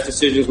made the best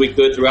decisions we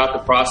could throughout the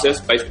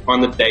process based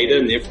upon the data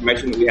and the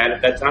information that we had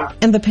at that time.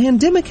 And the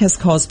pandemic has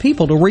caused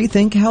people to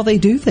rethink how they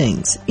do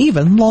things,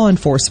 even law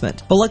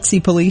enforcement. Biloxi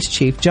Police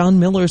Chief John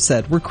Miller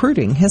said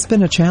recruiting has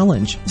been a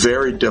challenge.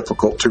 Very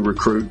difficult to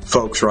recruit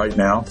folks right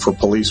now for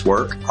police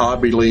work. I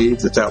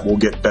believe that will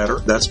get better.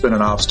 That's been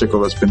an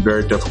obstacle that's been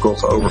very difficult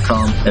to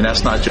overcome. And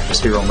that's not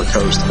just here on the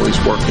coast.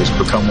 Police work has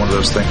become one of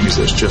those things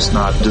that's just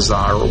not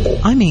desirable.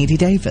 I'm Andy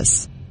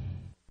Davis.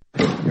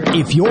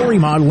 If you're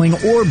remodeling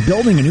or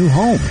building a new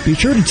home, be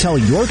sure to tell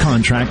your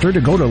contractor to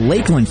go to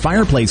Lakeland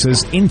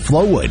Fireplaces in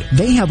Flowood.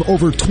 They have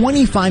over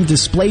 25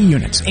 display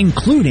units,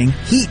 including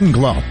heat and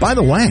glow. By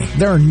the way,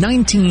 there are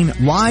 19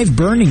 live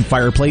burning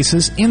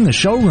fireplaces in the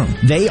showroom.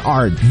 They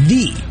are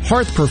the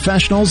hearth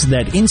professionals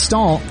that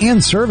install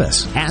and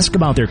service. Ask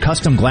about their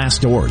custom glass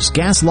doors,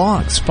 gas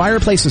logs,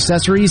 fireplace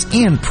accessories,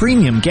 and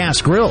premium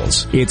gas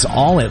grills. It's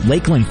all at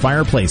Lakeland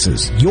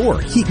Fireplaces,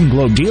 your heat and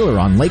glow dealer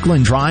on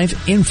Lakeland Drive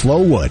in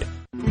Flowood.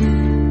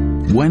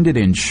 When did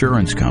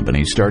insurance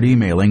companies start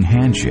emailing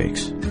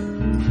handshakes?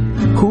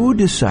 Who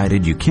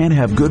decided you can't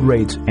have good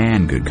rates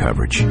and good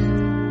coverage?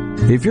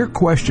 If you're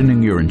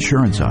questioning your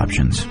insurance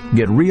options,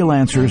 get real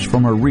answers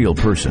from a real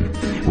person.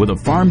 With a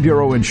Farm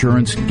Bureau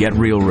Insurance Get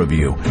Real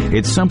review.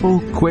 It's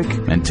simple, quick,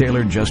 and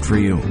tailored just for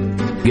you.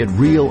 Get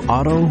real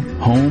auto,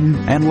 home,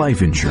 and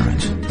life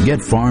insurance.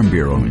 Get Farm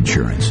Bureau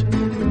Insurance.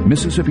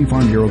 Mississippi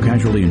Farm Bureau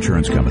Casualty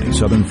Insurance Company.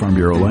 Southern Farm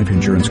Bureau Life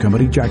Insurance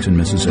Company, Jackson,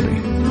 Mississippi.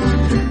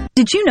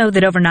 Did you know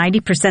that over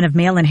 90% of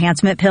male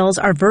enhancement pills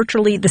are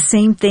virtually the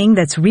same thing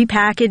that's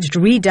repackaged,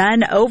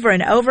 redone over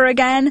and over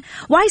again?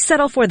 Why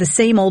settle for the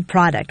same old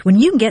product when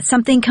you can get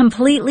something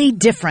completely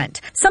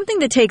different? Something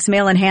that takes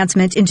male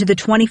enhancement into the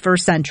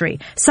 21st century.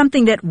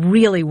 Something that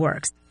really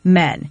works.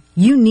 Men,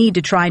 you need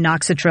to try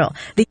Noxitril,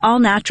 the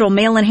all-natural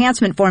male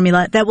enhancement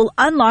formula that will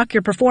unlock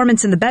your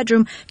performance in the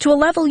bedroom to a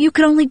level you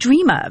could only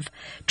dream of.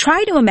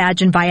 Try to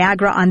imagine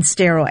Viagra on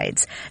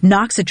steroids.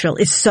 Noxitril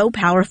is so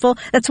powerful,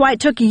 that's why it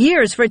took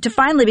years for it to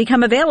finally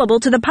become available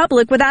to the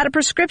public without a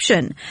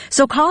prescription.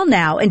 So call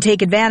now and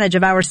take advantage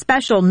of our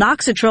special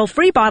Noxitril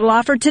free bottle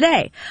offer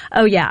today.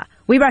 Oh yeah,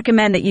 we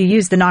recommend that you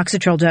use the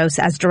Noxitril dose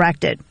as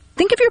directed.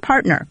 Think of your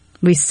partner.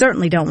 We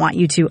certainly don't want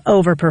you to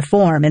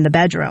overperform in the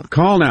bedroom.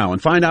 Call now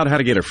and find out how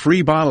to get a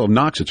free bottle of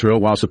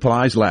Noxitril while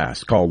supplies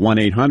last. Call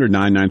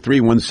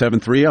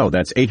 1-800-993-1730.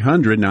 That's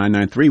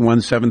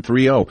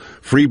 800-993-1730.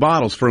 Free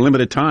bottles for a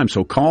limited time,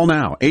 so call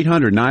now.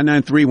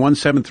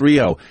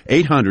 800-993-1730.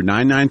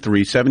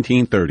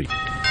 800-993-1730.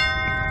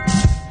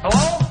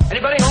 Hello?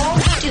 Anybody home?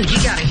 Dude, you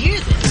gotta hear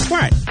this.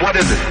 What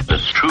is it?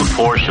 Its true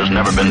force has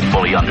never been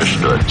fully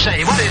understood.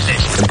 Say, what is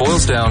this? It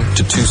boils down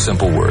to two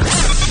simple words.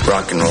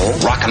 Rock and roll.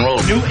 Rock and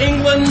roll. New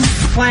England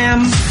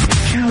clam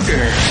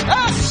chowder.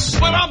 That's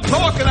what I'm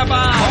talking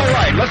about. All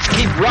right, let's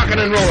keep rocking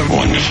and rolling.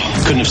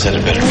 Wonderful. Couldn't have said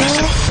it better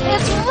myself.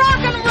 It's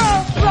rock and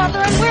roll,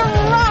 brother, and we're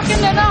rocking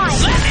tonight.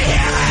 Let me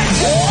hear it.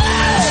 Woo!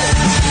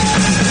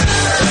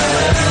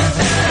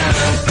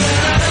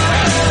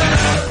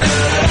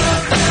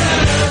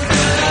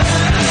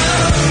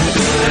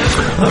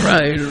 All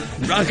right,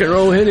 Rock and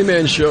Roll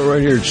Handyman Show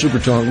right here at Super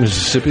Talk,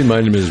 Mississippi.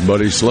 My name is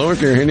Buddy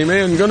Slowick, your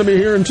handyman. Going to be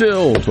here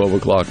until 12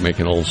 o'clock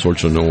making all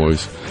sorts of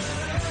noise.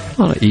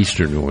 A lot of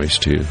Easter noise,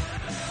 too.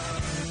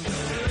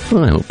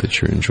 Well, I hope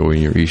that you're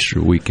enjoying your Easter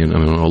weekend. I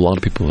mean, a lot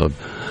of people have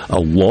a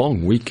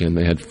long weekend.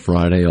 They had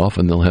Friday off,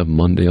 and they'll have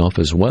Monday off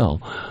as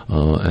well.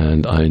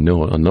 And I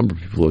know a number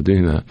of people are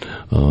doing that.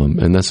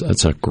 And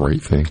that's a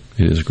great thing.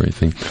 It is a great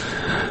thing.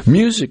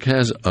 Music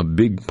has a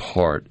big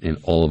part in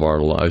all of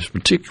our lives,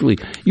 particularly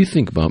you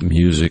think about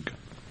music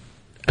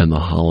and the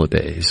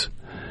holidays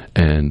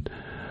and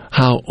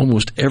how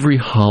almost every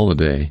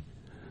holiday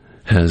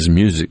has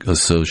music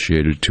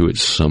associated to it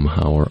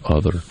somehow or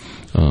other.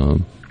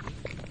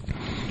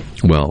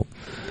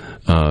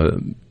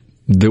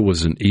 There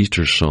was an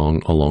Easter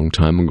song a long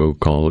time ago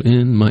called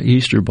In My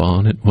Easter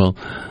Bonnet. Well,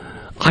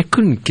 I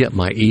couldn't get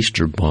my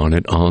Easter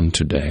bonnet on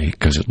today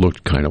because it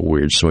looked kind of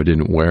weird, so I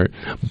didn't wear it.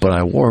 But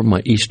I wore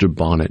my Easter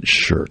bonnet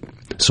shirt.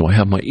 So I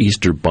have my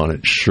Easter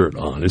bonnet shirt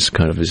on. It's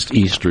kind of as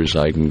Easter as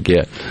I can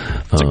get.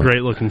 It's a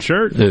great-looking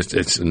shirt.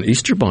 It's an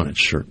Easter bonnet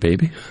shirt,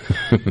 baby.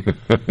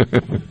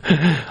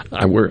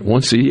 I wear it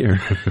once a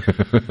year.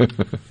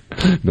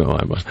 No,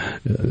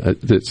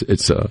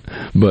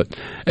 but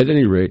at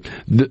any rate,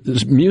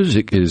 this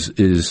music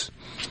is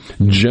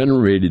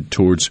generated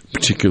towards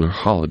particular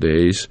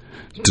holidays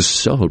to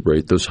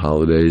celebrate those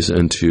holidays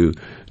and to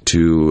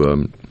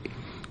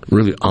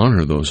really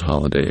honor those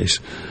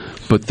holidays.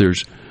 But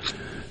there's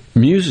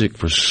music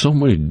for so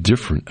many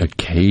different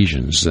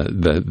occasions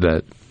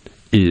that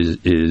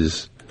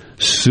is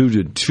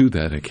suited to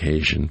that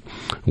occasion,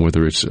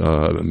 whether it's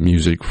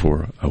music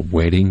for a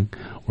wedding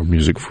or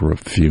music for a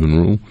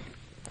funeral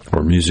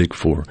or music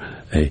for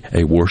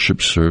a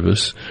worship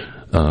service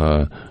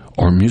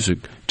or music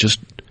just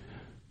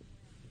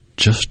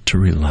to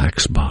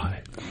relax by.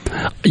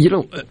 You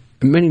know,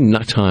 many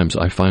times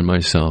I find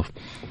myself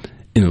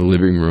in the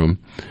living room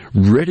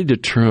ready to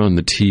turn on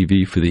the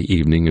TV for the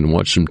evening and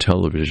watch some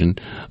television,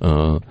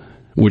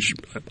 which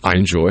I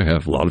enjoy. I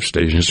have a lot of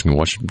stations. I can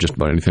watch just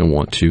about anything I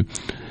want to.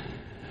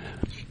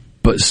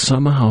 But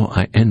somehow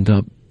I end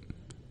up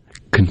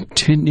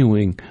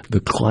continuing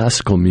the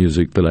classical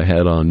music that I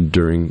had on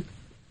during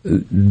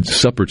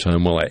supper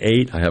time. While I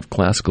ate, I have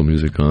classical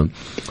music on.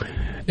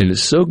 And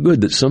it's so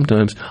good that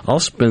sometimes I'll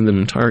spend an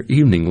entire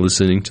evening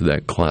listening to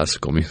that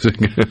classical music.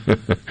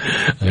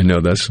 I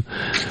know that's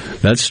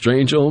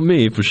strange old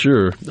me for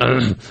sure.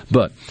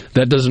 But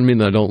that doesn't mean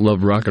that I don't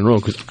love rock and roll,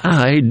 because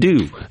I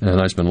do. And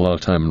I spend a lot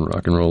of time in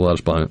rock and roll, a lot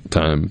of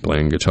time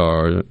playing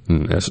guitar.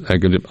 And I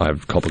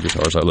have a couple of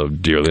guitars I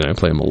love dearly, and I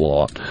play them a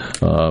lot.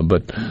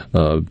 But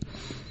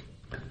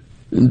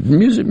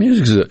music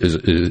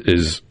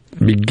is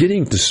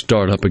beginning to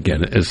start up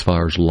again as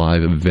far as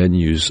live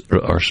venues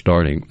are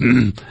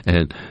starting.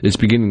 And it's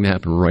beginning to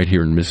happen right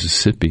here in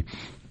Mississippi.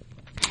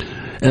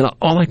 And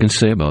all I can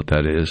say about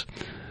that is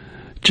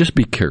just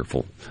be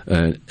careful.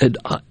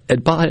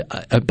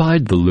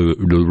 Abide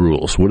the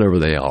rules, whatever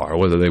they are,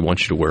 whether they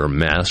want you to wear a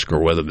mask or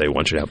whether they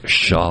want you to have a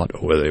shot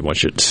or whether they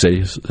want you to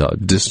stay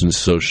distance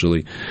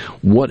socially.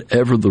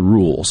 Whatever the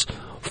rules,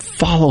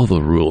 follow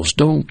the rules.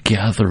 Don't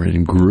gather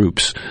in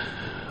groups.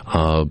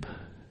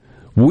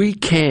 We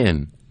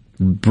can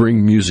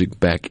bring music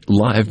back,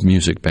 live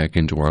music back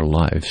into our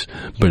lives.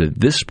 But at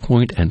this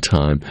point in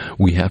time,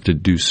 we have to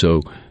do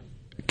so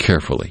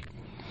carefully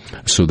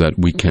so that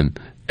we can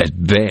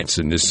advance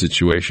in this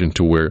situation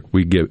to where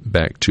we get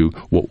back to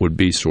what would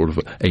be sort of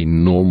a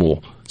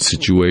normal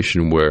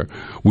situation where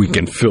we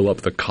can fill up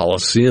the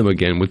Coliseum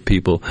again with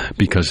people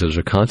because there's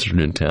a concert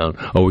in town,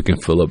 or we can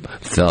fill up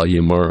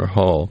Thalia Murrah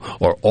Hall,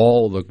 or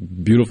all the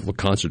beautiful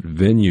concert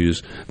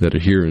venues that are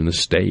here in the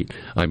state.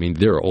 I mean,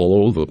 they're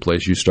all over the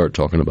place. You start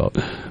talking about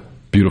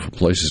beautiful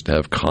places to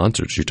have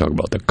concerts. You talk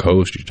about the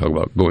coast. You talk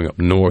about going up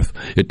north.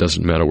 It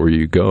doesn't matter where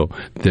you go.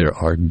 There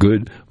are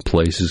good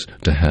places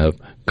to have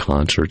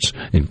concerts,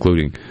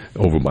 including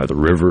over by the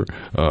river.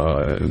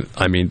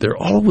 I mean, they're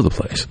all over the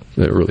place.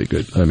 They're really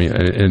good. I mean,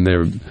 and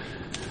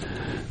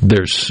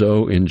they're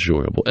so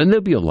enjoyable. And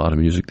there'll be a lot of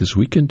music this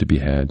weekend to be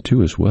had,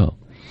 too, as well.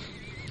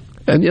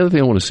 And the other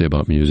thing I want to say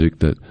about music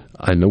that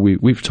I know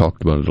we've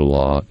talked about it a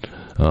lot,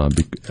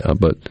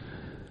 but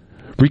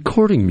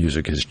recording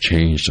music has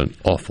changed an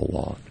awful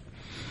lot.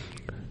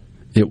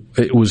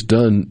 It was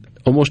done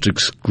almost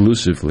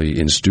exclusively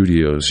in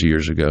studios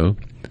years ago,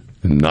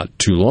 not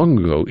too long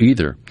ago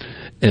either.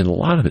 And a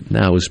lot of it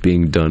now is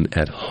being done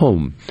at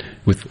home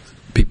with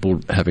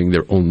people having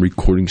their own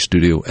recording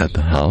studio at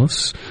the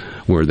house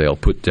where they'll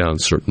put down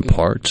certain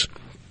parts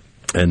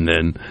and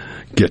then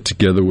get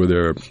together with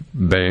their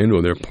band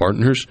or their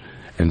partners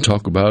and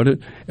talk about it.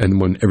 And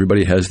when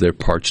everybody has their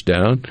parts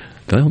down,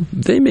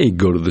 they may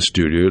go to the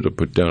studio to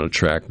put down a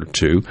track or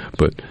two,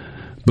 but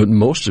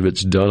most of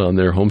it's done on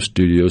their home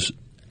studios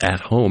at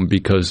home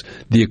because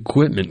the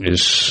equipment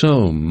is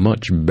so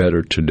much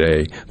better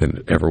today than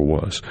it ever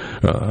was.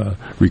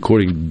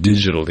 Recording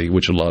digitally,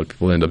 which a lot of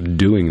people end up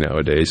doing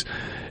nowadays,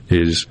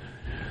 it's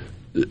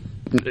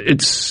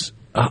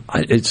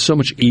so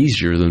much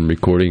easier than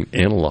recording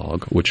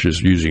analog, which is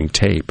using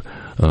tape.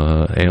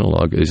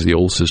 Analog is the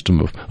old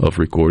system of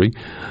recording,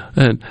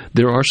 and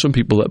there are some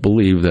people that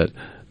believe that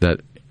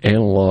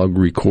analog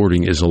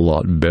recording is a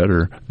lot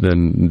better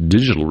than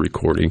digital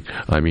recording.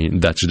 I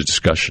mean, that's a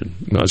discussion.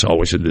 It's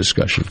always a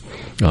discussion.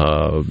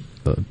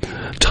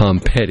 Tom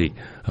Petty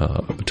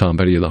of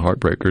the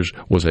Heartbreakers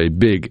was a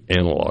big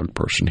analog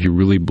person. He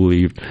really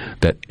believed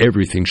that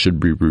everything should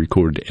be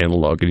recorded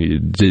analog, and he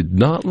did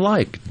not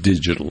like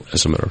digital,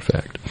 as a matter of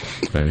fact.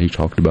 And he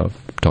talked about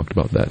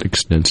that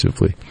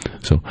extensively.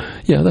 So,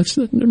 yeah,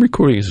 the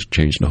recording has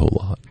changed a whole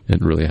lot.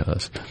 It really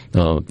has.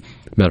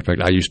 Matter of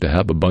fact, I used to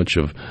have a bunch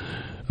of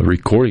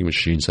recording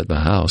machines at the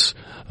house.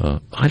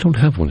 I don't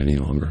have one any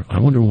longer. I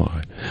wonder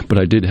why. But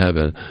I did have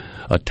a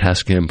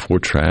Tascam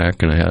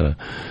 4-track, and I had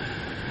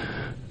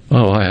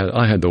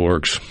I had the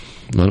works.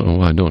 I don't know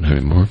why I don't have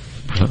anymore.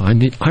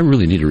 I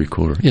really need a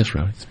recorder. Yes,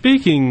 Rowdy.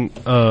 Speaking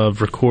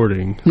of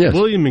recording, yes.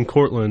 William in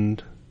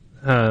Cortland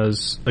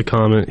has a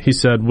comment. He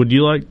said, "Would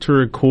you like to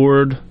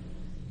record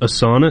a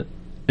sonnet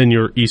in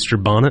your Easter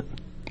bonnet?"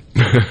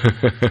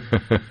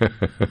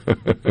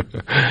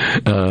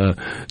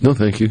 No,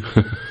 thank you.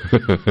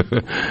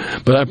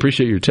 But I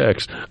appreciate your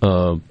text.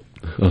 A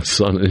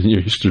sonnet in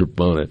your Easter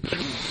bonnet.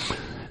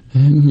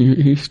 In your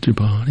Easter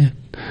bonnet,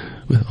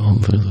 with all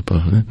the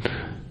bonnet.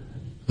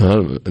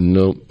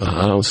 No,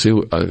 I don't see.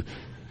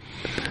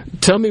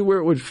 Tell me where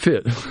it would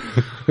fit.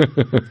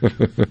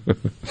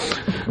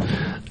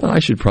 I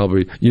should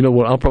probably, you know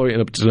what, I'll probably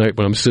end up tonight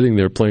when I'm sitting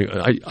there playing.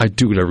 I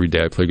do it every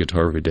day. I play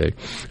guitar every day.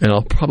 And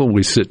I'll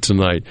probably sit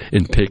tonight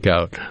and pick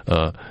out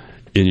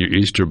In Your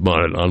Easter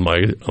Bonnet on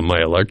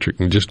my electric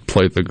and just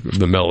play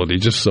the melody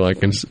just so I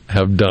can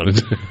have done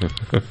it.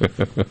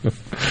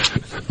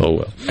 Oh,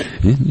 well.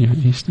 In Your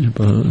Easter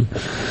Bonnet.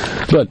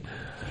 But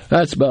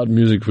that's about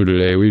music for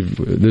today.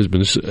 There's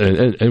been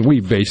and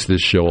we base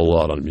this show a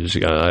lot on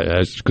music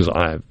because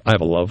I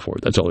have a love for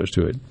it. That's all there's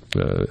to it,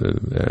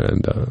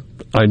 and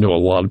I know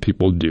a lot of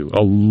people do.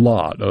 A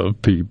lot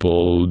of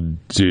people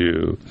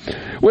do.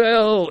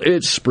 Well,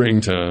 it's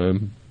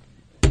springtime.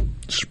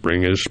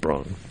 Spring is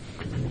sprung,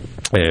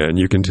 and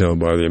you can tell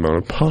by the amount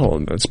of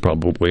pollen that's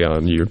probably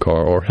on your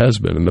car or has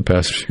been in the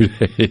past few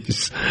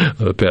days,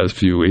 the past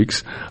few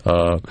weeks.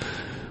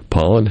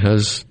 Pollen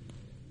has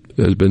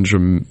been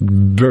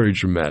very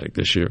dramatic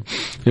this year.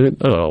 And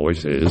it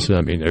always is.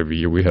 I mean, every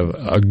year we have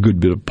a good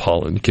bit of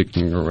pollen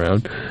kicking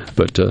around.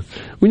 But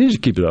we need to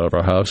keep it out of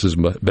our house as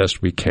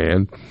best we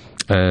can.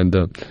 And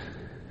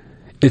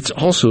it's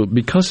also,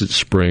 because it's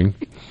spring,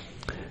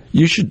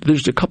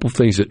 there's a couple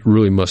things that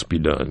really must be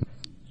done.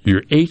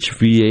 Your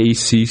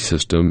HVAC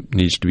system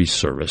needs to be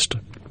serviced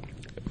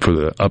for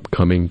the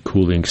upcoming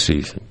cooling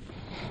season.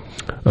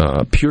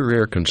 Pure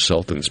Air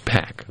Consultants,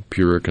 PAC.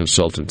 Pure Air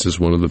Consultants is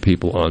one of the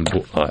people on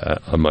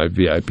my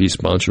VIP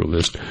sponsor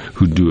list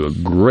who do a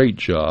great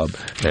job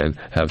and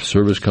have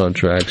service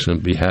contracts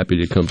and be happy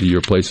to come to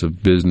your place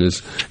of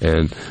business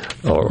and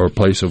or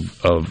place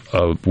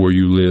of where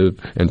you live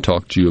and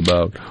talk to you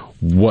about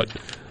what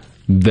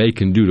they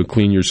can do to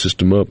clean your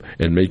system up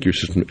and make your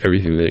system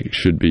everything that it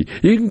should be.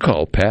 You can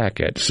call PAC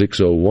at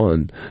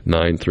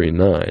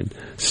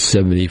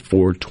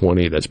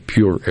 601-939-7420. That's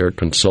Pure Air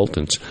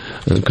Consultants.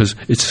 Because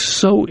it's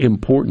so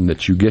important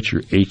that you get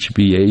your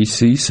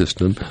HVAC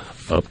system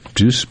up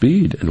to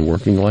speed and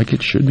working like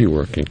it should be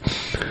working.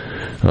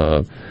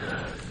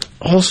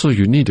 Also,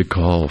 you need to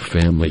call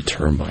Family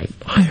Termite.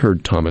 I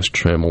heard Thomas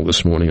Trammell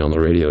this morning on the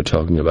radio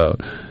talking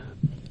about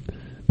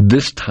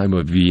this time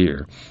of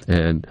year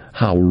and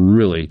how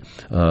really,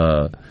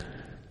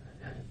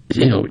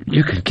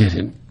 you can get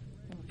in,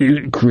 you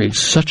can create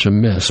such a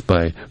mess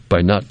by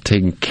not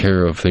taking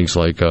care of things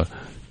like a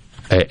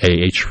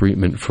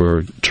treatment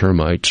for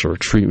termites or a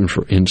treatment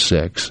for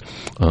insects.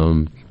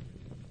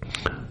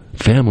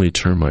 Family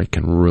Termite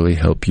can really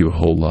help you a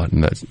whole lot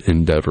in that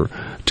endeavor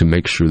to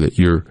make sure that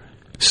you're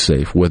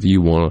safe, whether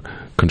you want to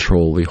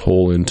control the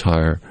whole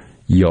entire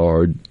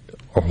yard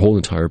or whole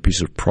entire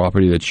piece of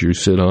property that you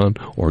sit on,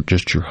 or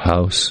just your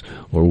house,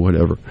 or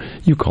whatever.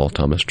 You call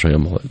Thomas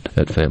Trammell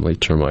at Family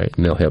Termite,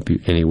 and they'll help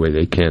you any way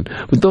they can.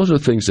 But those are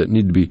things that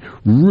need to be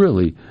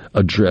really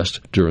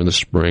addressed during the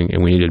spring,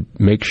 and we need to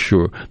make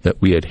sure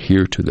that we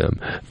adhere to them.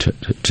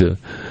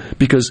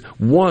 Because,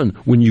 one,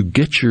 when you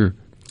get your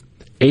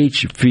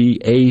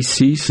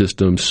HVAC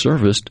system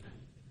serviced,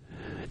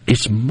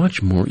 it's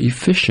much more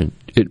efficient.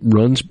 It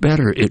runs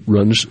better. It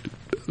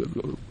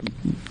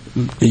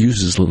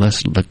uses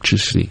less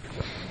electricity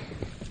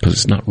because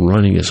it's not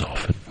running as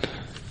often.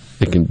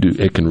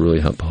 It can really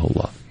help a whole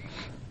lot.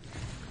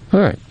 All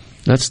right,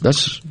 that's a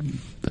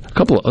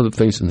couple of other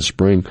things in the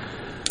spring.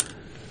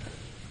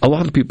 A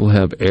lot of people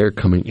have air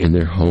coming in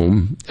their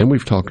home, and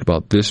we've talked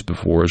about this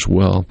before as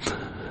well.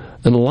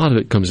 And a lot of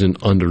it comes in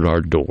under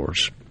our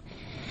doors.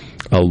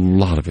 A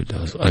lot of it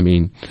does.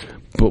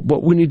 But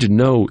what we need to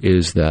know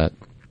is that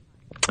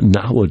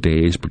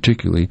nowadays,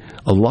 particularly,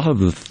 a lot of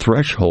the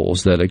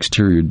thresholds that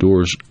exterior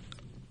doors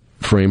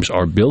frames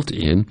are built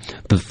in,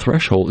 the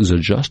threshold is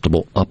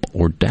adjustable up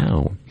or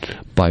down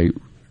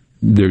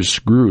there's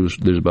screws.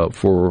 There's about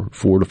four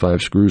to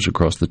five screws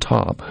across the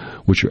top,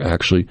 which are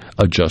actually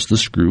adjust the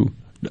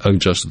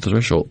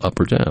threshold up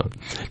or down.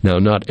 Now,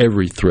 not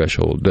every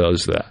threshold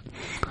does that.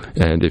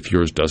 And if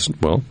yours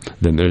doesn't, well,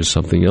 then there's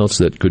something else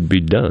that could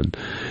be done.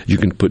 You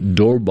can put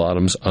door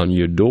bottoms on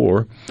your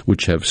door,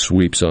 which have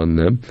sweeps on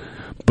them.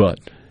 But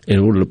in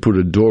order to put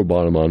a door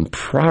bottom on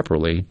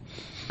properly,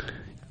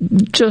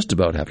 just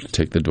about have to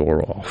take the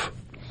door off.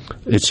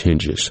 It's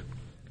hinges.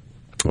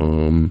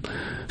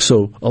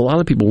 So a lot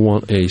of people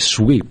want a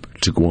sweep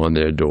to go on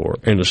their door.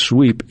 And a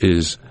sweep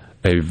is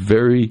a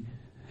very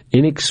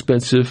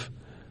inexpensive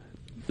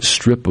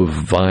strip of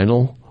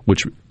vinyl,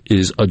 which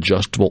is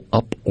adjustable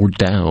up or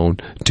down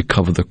to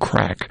cover the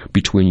crack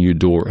between your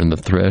door and the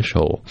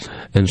threshold.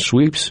 And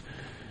sweeps,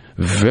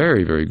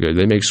 very, very good.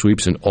 They make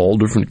sweeps in all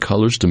different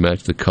colors to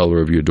match the color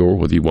of your door,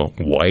 whether you want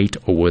white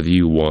or whether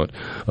you want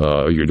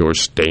your door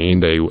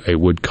stained, a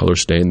wood color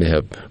stain. They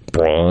have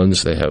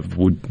bronze, they have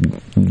wood,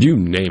 you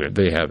name it,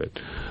 they have it.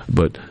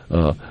 But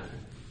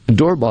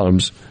door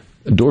bottoms,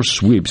 door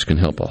sweeps can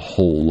help a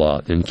whole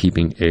lot in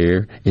keeping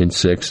air,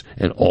 insects,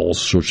 and all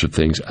sorts of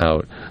things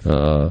out.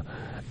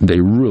 They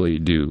really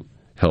do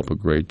help a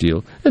great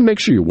deal. And make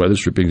sure your weather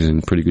stripping is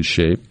in pretty good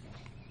shape.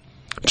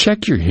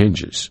 Check your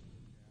hinges.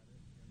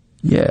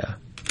 Yeah.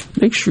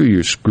 Make sure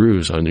your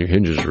screws on your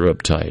hinges are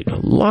up tight. A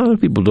lot of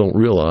people don't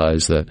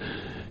realize that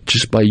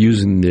just by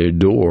using their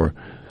door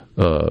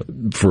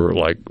for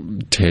like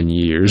 10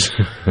 years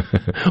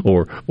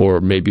or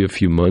maybe a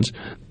few months,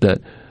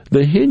 that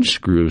the hinge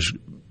screws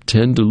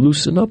tend to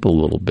loosen up a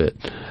little bit.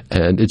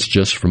 And it's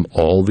just from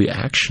all the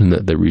action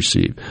that they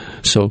receive.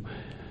 So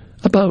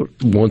about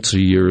once a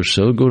year or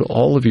so, go to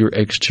all of your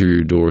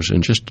exterior doors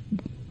and just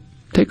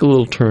take a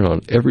little turn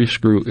on every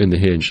screw in the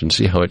hinge and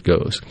see how it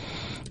goes.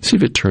 See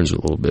if it turns a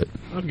little bit.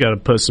 I've got to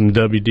put some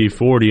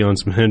WD-40 on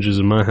some hinges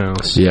in my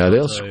house. Yeah,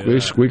 they'll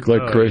squeak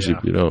like crazy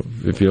if you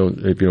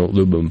don't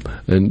lube them.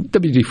 And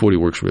WD-40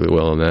 works really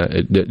well on that.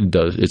 It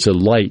does. It's a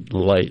light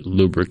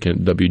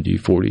lubricant.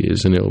 WD-40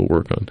 is, and it'll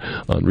work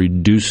on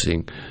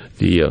reducing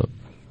the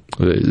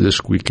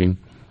squeaking.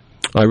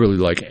 I really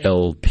like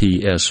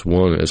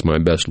LPS1 as my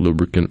best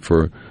lubricant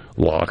for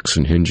locks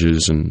and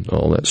hinges and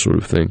all that sort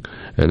of thing.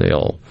 And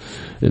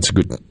it's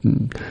good.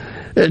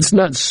 It's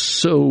not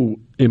so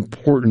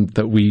important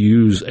that we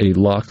use a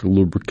lock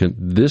lubricant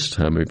this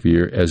time of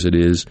year as it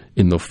is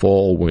in the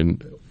fall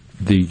when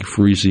the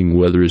freezing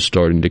weather is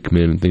starting to come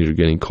in and things are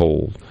getting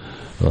cold.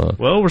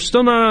 Well, we're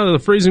still not out of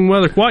the freezing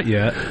weather quite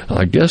yet.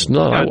 I guess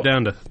not. Got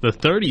down to the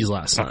 30s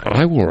last night.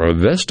 I wore a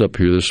vest up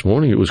here this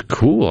morning. It was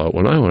cool.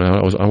 When I went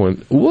out, I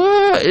went,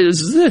 what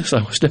is this?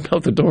 I stepped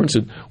out the door and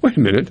said, wait a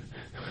minute,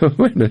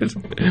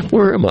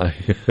 where am I?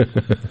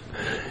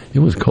 It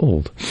was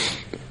cold.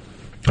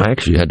 I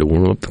actually had to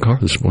warm up the car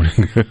this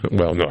morning.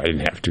 Well, no, I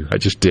didn't have to. I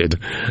just did.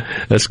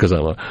 That's because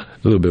I'm a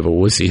little bit of a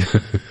wussy.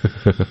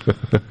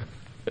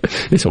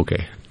 It's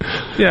okay.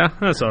 Yeah,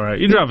 that's all right.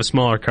 You drive a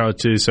smaller car,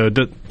 too, so it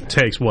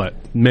takes, what,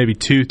 maybe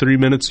 2-3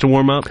 minutes to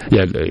warm up?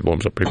 Yeah, it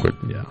warms up pretty quick.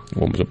 Yeah.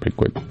 Warms up pretty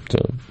quick. So,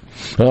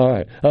 all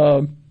right.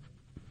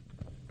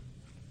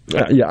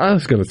 Yeah, I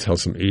was going to tell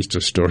some Easter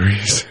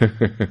stories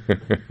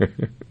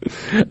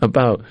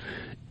about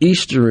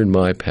Easter in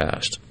my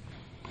past.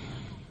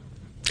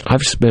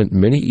 I've spent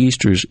many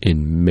Easters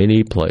in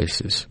many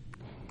places.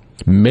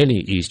 Many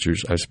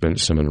Easters. I spent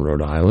some in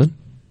Rhode Island.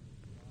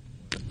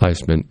 I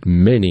spent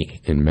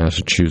many in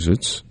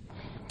Massachusetts.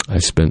 I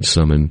spent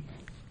some in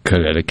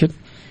Connecticut.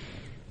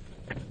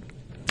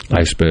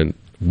 I spent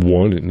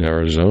one in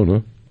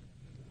Arizona.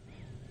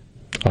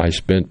 I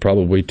spent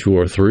probably 2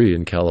 or 3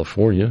 in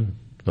California.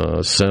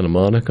 Santa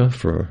Monica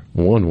for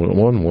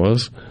one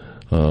was.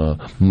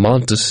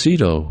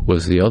 Montecito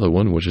was the other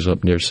one, which is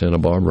up near Santa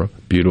Barbara.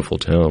 Beautiful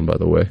town, by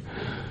the way.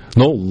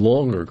 No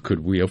longer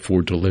could we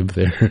afford to live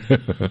there.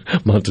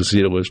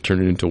 Montecito was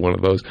turning into one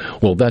of those.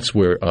 Well, that's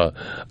where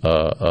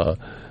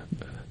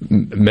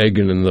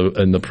Meghan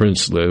and the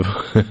Prince live,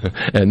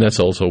 and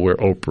that's also where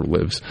Oprah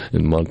lives,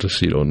 in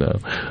Montecito now.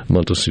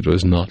 Montecito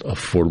is not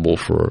affordable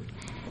for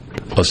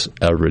us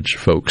average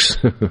folks.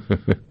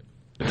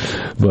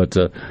 But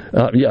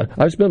yeah,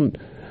 I've spent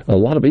a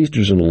lot of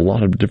Easters in a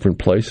lot of different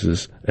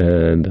places,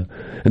 and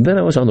then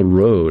I was on the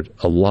road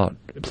a lot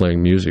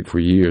playing music for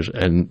years,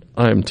 and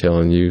I'm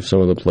telling you, some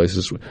of the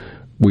places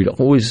we'd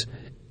always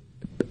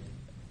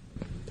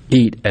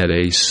eat at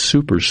a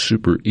super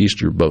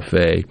Easter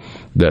buffet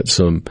that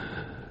some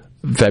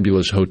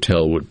fabulous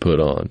hotel would put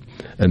on,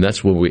 and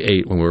that's what we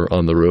ate when we were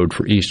on the road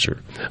for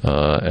Easter.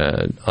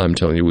 And I'm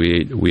telling you,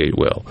 we ate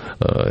well.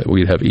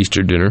 We'd have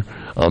Easter dinner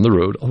on the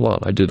road a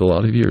lot. I did a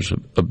lot of years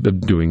of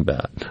doing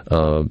that,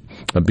 of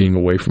being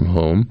away from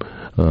home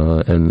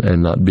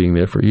and not being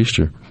there for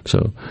Easter.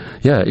 So,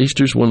 yeah,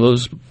 Easter's one of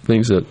those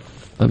things that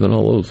I've been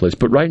all over the place.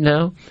 But right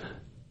now,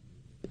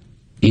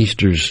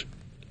 Easter's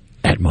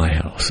at my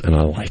house, and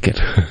I like it.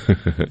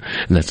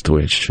 And that's the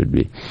way it should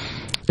be.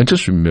 And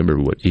just remember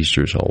what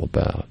Easter is all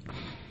about.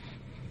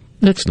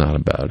 It's not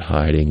about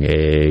hiding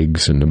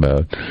eggs and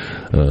about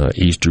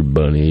Easter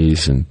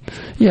bunnies. And,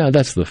 yeah,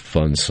 that's the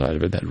fun side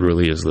of it. That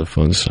really is the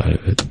fun side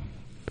of it.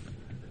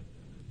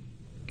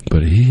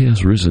 But he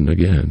has risen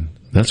again.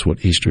 That's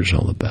what Easter's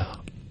all about.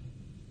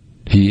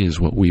 He is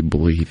what we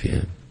believe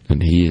in.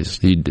 And he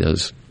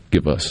does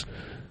give us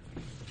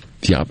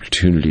the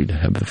opportunity to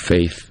have the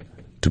faith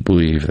to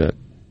believe that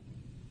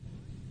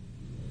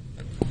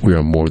we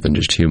are more than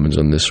just humans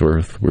on this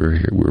earth. We're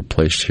here. We're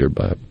placed here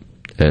by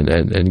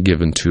and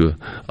given to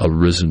a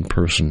risen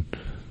person.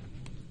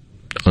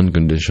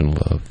 Unconditional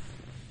love.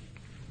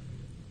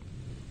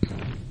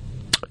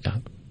 Yeah.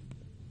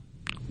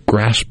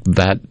 Grasp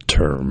that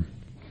term.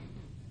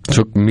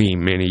 Took me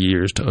many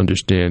years to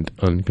understand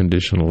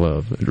unconditional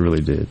love. It really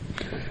did.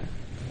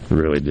 It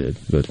really did.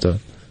 But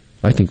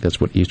I think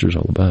that's what Easter's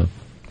all about.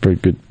 Very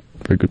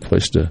good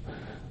place to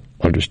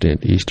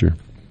understand Easter.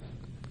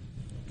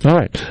 All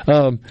right.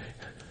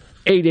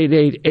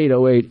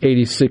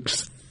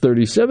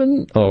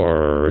 888-808-8637.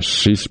 Our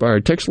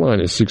C-Spire text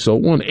line is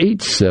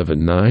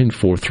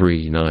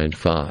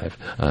 601-879-4395.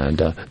 And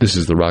this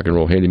is the Rock and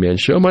Roll Handyman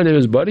Show. My name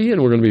is Buddy,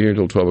 and we're going to be here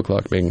until 12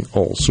 o'clock making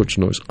all sorts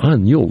of noise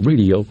on your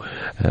radio.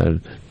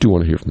 And I do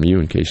want to hear from you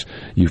in case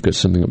you've got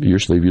something up your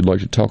sleeve you'd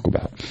like to talk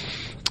about.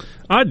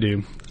 I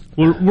do.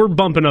 We're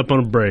bumping up on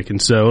a break,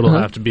 and so it'll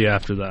have to be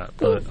after that.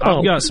 But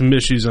I've got some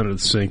issues under the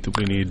sink that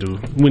we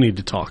need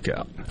to talk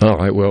out. All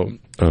right. Well,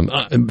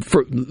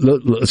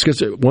 let's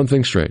get one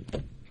thing straight.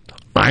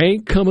 I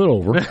ain't coming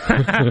over.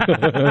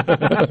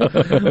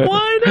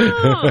 Why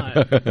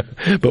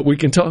not? But we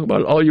can talk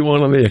about it all you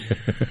want on the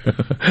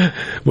air.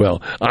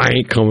 Well, I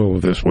ain't coming over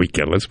this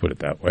weekend. Let's put it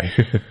that way.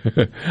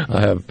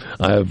 I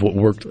have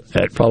worked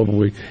at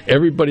probably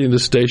everybody in the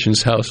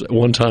station's house at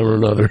one time or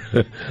another.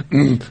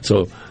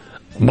 So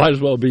might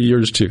as well be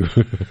yours too.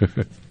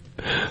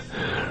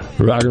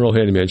 Rock and Roll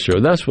Handyman Show.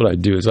 That's what I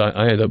do. Is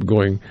I end up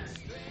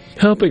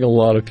helping a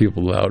lot of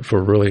people out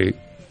for really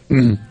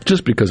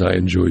just because I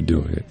enjoy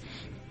doing it.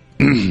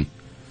 And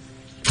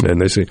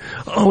they say,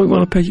 "Oh, we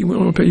want to pay you. We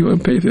want to pay you. We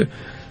want to pay you."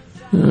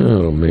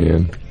 Oh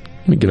man,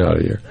 let me get out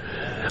of here.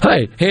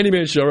 Hi,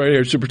 Handyman Show right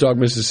here, Super Talk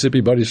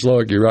Mississippi. Buddy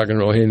Slug, your Rock and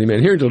Roll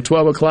Handyman, here until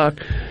 12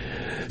 o'clock.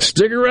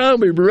 Stick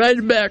around. We'll be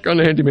right back on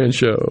the Handyman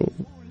Show.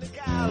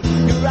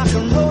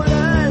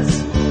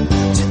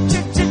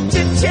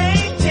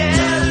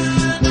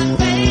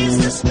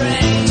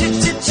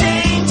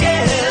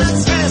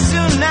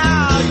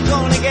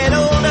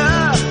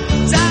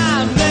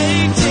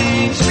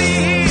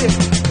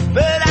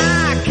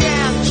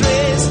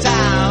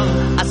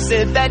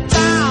 That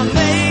time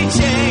may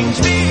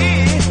change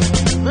me,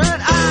 but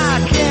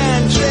I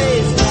can't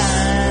trace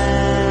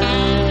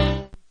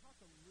time.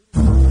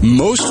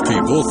 Most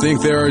people think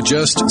there are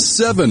just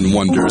 7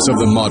 wonders of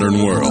the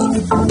modern world.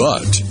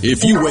 But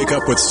if you wake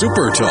up with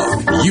Super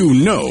Talk, you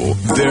know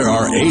there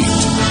are 8.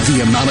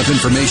 The amount of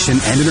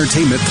information and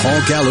entertainment Paul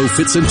Gallo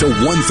fits into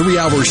one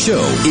 3-hour show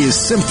is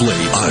simply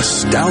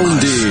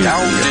astounding.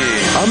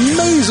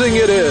 Amazing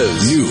it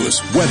is.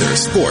 News, weather,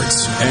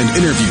 sports, and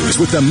interviews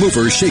with the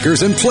movers,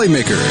 shakers, and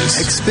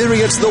playmakers.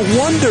 Experience the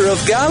wonder of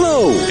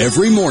Gallo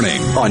every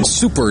morning on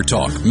Super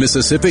Talk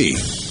Mississippi.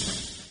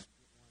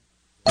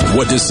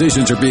 What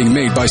decisions are being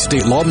made by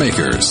state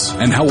lawmakers,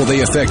 and how will they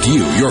affect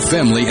you, your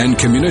family, and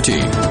community?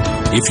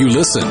 If you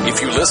listen,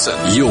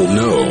 you'll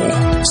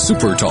know.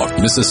 Super Talk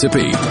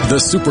Mississippi, the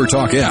Super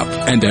Talk app,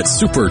 and at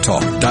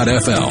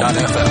supertalk.fl.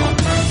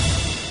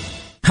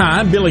 Hi,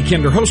 I'm Billy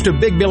Kinder, host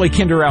of Big Billy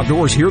Kinder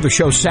Outdoors here. The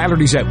show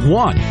Saturdays at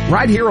 1,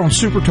 right here on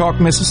Super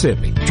Talk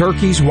Mississippi.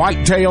 Turkeys,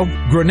 whitetail,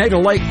 Grenada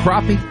Lake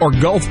crappie, or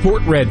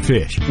Gulfport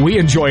redfish. We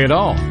enjoy it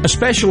all,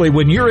 especially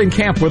when you're in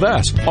camp with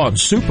us on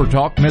Super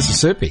Talk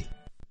Mississippi.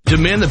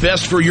 Demand the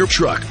best for your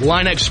truck.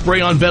 Line-X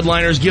spray-on bed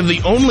liners give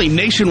the only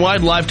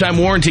nationwide lifetime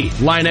warranty.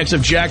 Line-X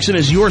of Jackson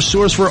is your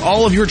source for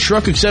all of your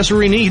truck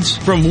accessory needs.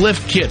 From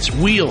lift kits,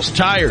 wheels,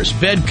 tires,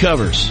 bed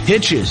covers,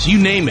 hitches, you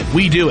name it,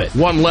 we do it.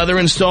 Want leather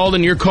installed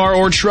in your car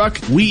or truck?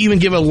 We even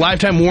give a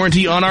lifetime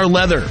warranty on our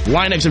leather.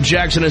 Line-X of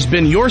Jackson has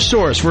been your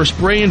source for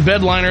spray and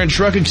bed liner and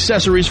truck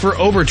accessories for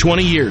over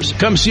 20 years.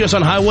 Come see us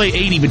on Highway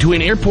 80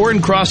 between Airport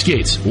and Cross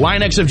Gates.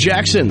 Line-X of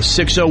Jackson,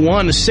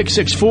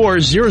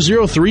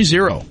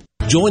 601-664-0030.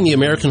 Join the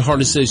American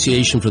Heart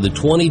Association for the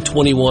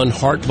 2021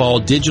 Heart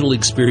Ball Digital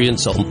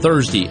Experience on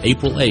Thursday,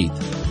 April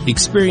 8th.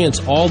 Experience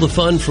all the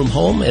fun from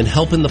home and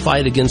help in the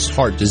fight against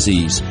heart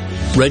disease.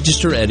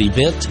 Register at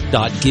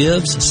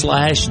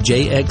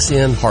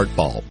event.gives/JXN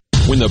Heartball.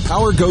 When the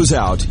power goes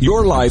out,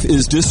 your life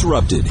is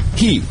disrupted.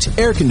 Heat,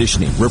 air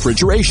conditioning,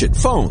 refrigeration,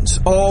 phones,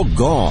 all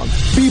gone.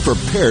 Be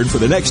prepared for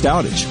the next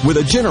outage with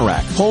a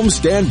Generac home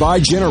standby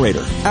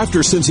generator.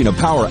 After sensing a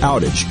power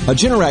outage, a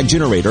Generac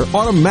generator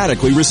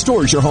automatically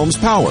restores your home's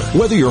power,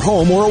 whether you're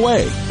home or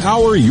away.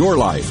 Power your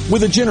life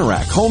with a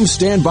Generac home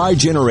standby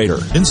generator.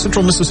 In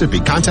Central Mississippi,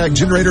 contact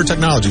Generator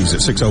Technologies at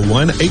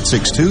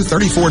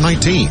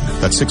 601-862-3419.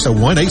 That's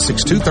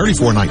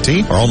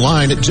 601-862-3419 or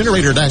online at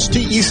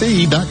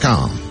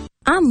generator-tec.com.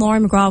 I'm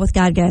Lauren McGraw with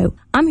GuideGo.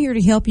 I'm here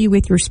to help you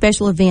with your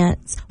special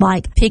events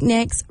like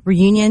picnics,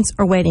 reunions,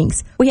 or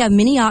weddings. We have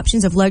many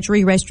options of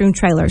luxury restroom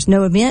trailers.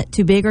 No event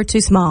too big or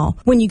too small.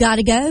 When you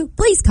gotta go,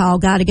 please call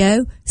Gotta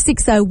Go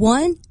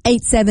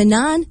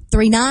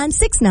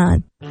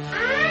 601-879-3969.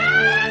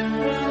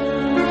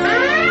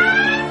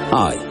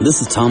 Hi,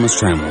 this is Thomas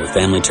Trammell with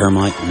Family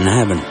Termite, and I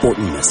have an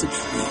important message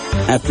for you.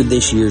 After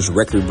this year's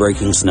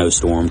record-breaking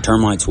snowstorm,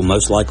 termites will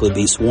most likely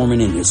be swarming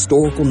in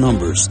historical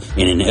numbers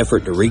in an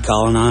effort to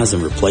recolonize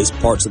and replace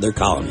parts of their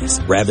colonies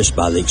ravished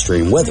by the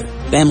extreme weather.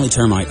 Family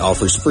Termite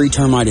offers free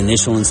termite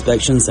initial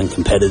inspections and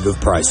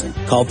competitive pricing.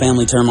 Call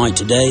Family Termite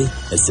today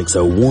at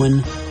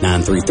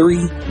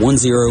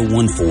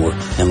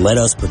 601-933-1014 and let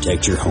us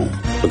protect your home,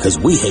 because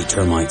we hate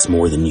termites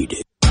more than you do.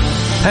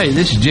 Hey,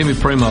 this is Jimmy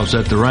Primos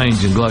at the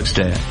range in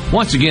Gluckstadt.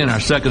 Once again, our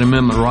Second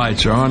Amendment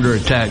rights are under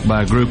attack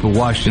by a group of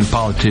Washington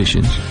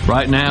politicians.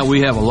 Right now,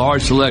 we have a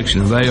large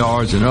selection of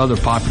ARs and other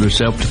popular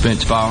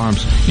self-defense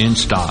firearms in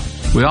stock.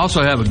 We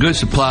also have a good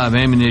supply of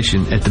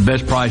ammunition at the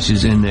best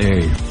prices in the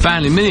area.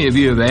 Finally, many of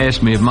you have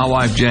asked me if my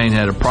wife Jane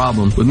had a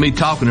problem with me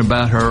talking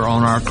about her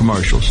on our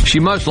commercials. She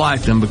must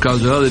like them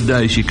because the other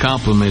day she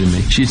complimented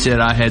me. She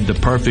said I had the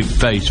perfect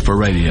face for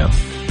radio.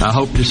 I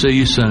hope to see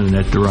you soon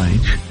at the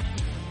range.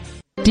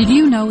 Did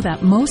you know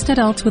that most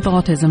adults with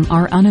autism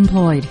are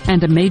unemployed,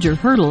 and a major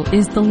hurdle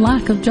is the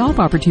lack of job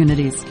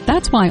opportunities?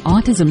 That's why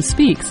Autism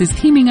Speaks is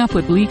teaming up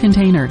with Lee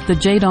Container, the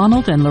J.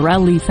 Donald and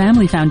Laurel Lee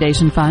Family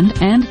Foundation Fund,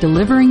 and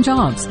Delivering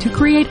Jobs to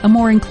create a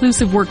more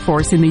inclusive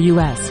workforce in the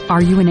U.S.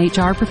 Are you an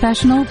HR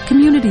professional,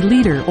 community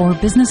leader, or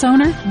business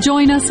owner?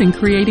 Join us in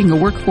creating a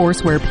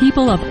workforce where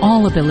people of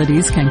all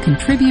abilities can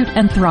contribute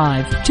and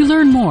thrive. To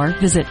learn more,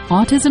 visit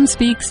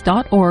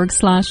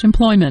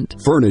autismspeaks.org/employment.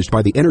 Furnished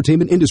by the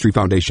Entertainment Industry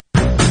Foundation.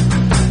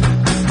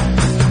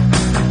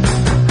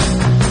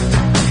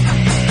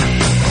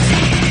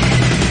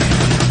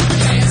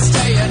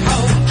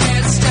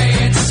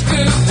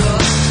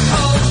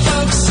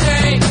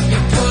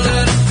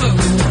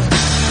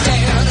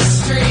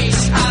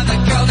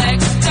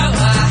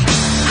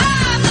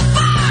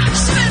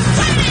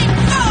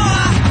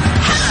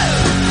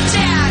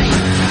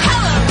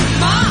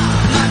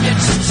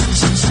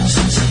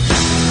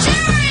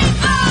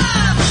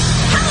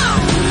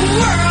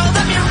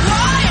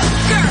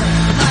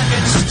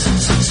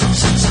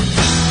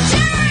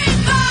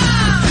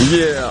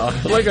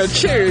 Like a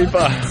cherry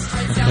bomb.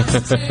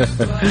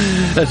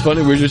 That's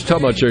funny. We were just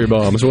talking about cherry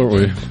bombs, weren't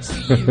we?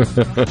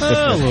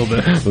 A little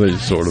bit. Well,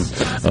 sort of.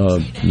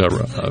 Raleigh and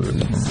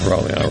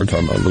I were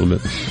talking about a little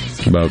bit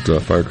about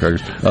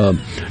firecrackers. A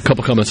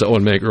couple comments I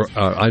want to make.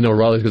 I know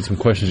Raleigh's got some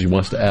questions he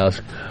wants to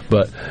ask,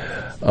 but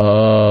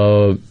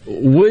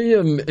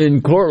William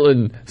in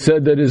Cortland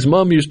said that his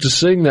mom used to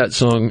sing that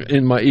song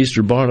in my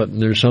Easter bonnet,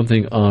 and there's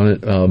something on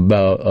it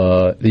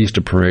about the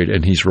Easter parade,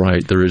 and he's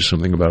right. There is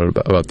something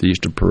about the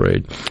Easter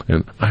parade,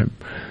 and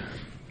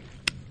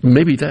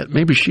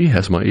maybe she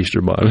has my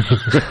Easter bonnet.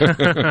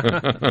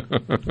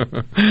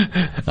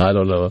 I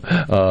don't know.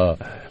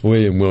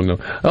 William will know.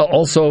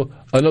 Also,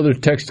 another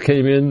text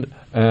came in,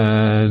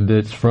 and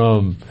it's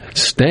from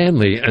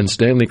Stanley, and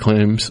Stanley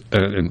claims,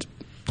 and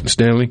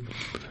Stanley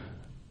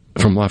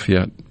from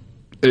Lafayette,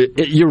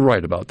 you're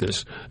right about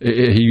this.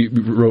 He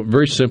wrote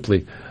very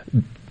simply,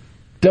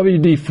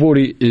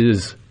 WD-40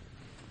 is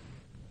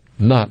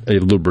not a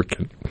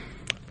lubricant.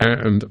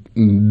 And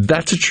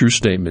that's a true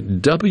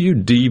statement.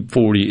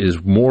 WD-40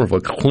 is more of a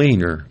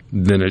cleaner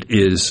than it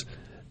is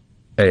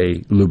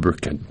a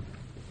lubricant.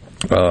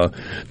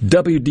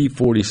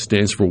 WD-40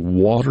 stands for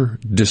water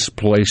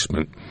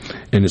displacement,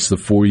 and it's the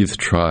 40th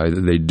try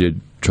that they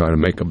did try to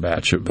make a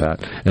batch of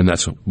that, and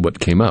that's what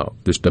came out,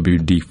 this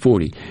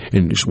WD-40,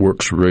 and this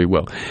works very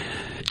well.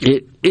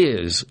 It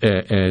is,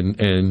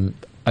 and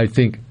I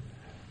think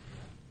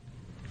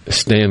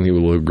Stanley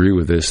will agree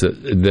with this,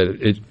 that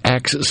it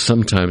acts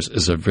sometimes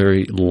as a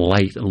very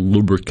light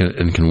lubricant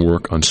and can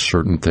work on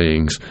certain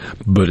things,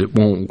 but it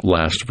won't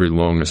last very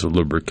long as a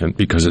lubricant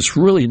because it's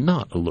really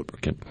not a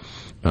lubricant.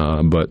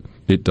 But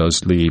it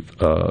does leave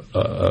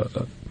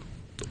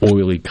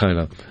oily kind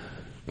of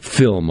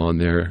film on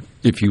there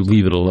if you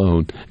leave it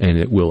alone, and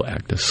it will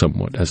act as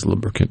somewhat as a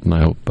lubricant. And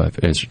I hope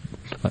I've answered.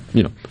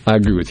 I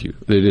agree with you.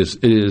 It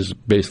is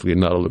basically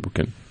not a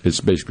lubricant. It's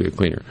basically a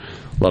cleaner.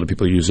 A lot of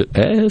people use it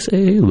as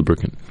a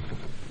lubricant.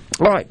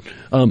 All right.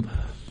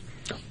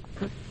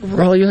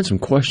 Raleigh, you had some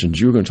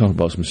questions. You were going to talk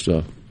about some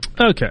stuff.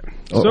 Okay.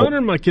 So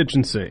under my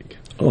kitchen sink.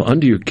 Oh,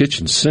 under your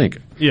kitchen sink.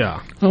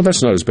 Yeah. Oh,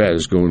 that's not as bad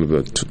as going to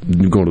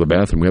the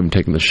bathroom. We haven't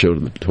taken the show to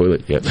the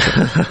toilet yet.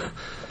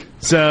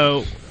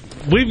 So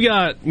we've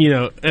got,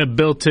 a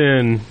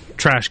built-in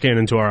trash can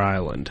into our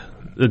island.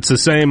 It's the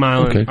same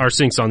island. Okay. Our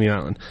sink's on the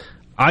island.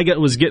 I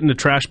was getting the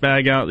trash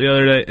bag out the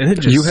other day, and it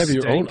just You have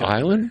your own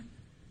island?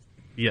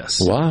 Yes.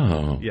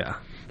 Wow. Yeah.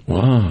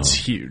 Wow. It's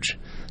huge.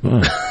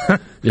 Wow.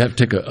 You have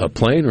to take a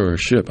plane or a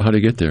ship? How do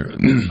you get there?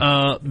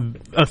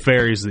 A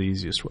ferry is the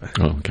easiest way.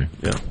 Oh, okay.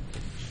 Yeah.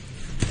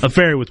 A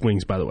ferry with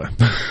wings, by the way.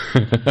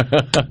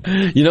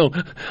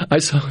 I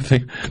saw a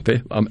thing.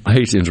 I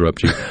hate to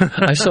interrupt you.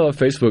 I saw a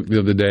Facebook the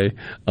other day.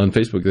 On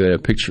Facebook, they had a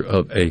picture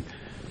of a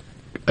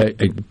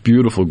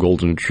beautiful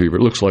golden retriever.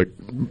 It looks like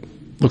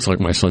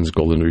my son's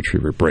golden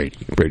retriever, Brady.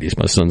 Brady's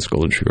my son's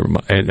golden retriever,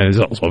 and he's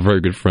also a very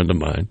good friend of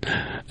mine.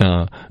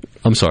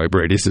 I'm sorry,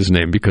 Brady's his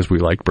name because we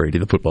like Brady,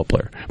 the football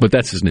player. But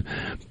that's his name.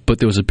 But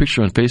there was a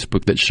picture on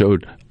Facebook that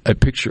showed a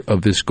picture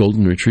of this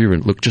golden retriever,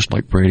 and it looked just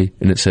like Brady,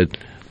 and it said,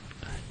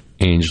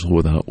 "Angel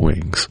without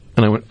wings."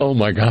 And I went, oh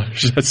my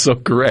gosh, that's so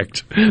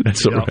correct.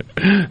 That's so right.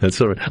 That's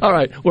so right. All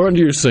right, we're under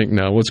your sink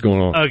now. What's going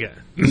on? Okay.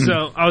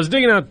 So I was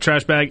digging out the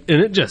trash bag,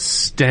 and it just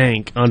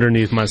stank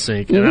underneath my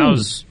sink. And I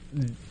was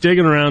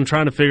digging around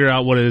trying to figure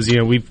out what it is.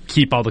 We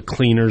keep all the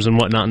cleaners and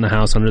whatnot in the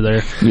house under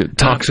there. Yeah,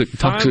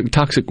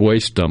 toxic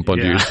waste dump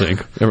under your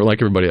sink,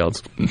 like everybody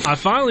else. I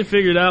finally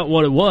figured out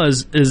what it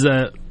was, is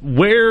that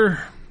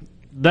where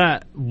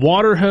that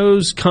water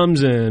hose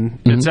comes in,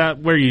 it's at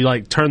where you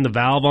turn the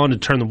valve on to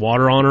turn the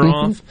water on or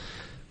off.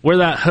 Where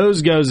that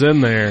hose goes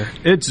in there,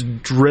 it's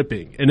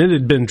dripping. And it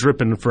had been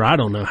dripping for I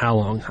don't know how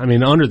long. I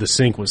mean, under the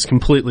sink was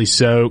completely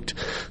soaked.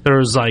 There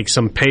was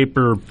some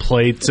paper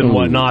plates and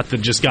whatnot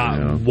that just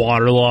got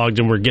waterlogged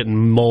and were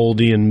getting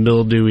moldy and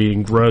mildewy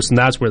and gross. And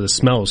that's where the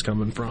smell was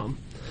coming from.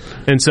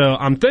 And so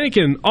I'm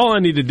thinking all I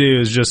need to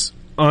do is just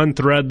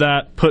unthread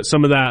that, put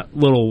some of that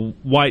little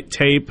white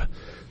tape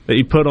that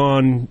you put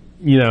on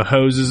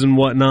hoses and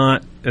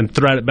whatnot, and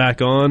thread it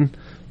back on.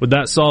 Would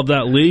that solve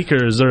that leak,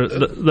 or is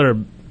there a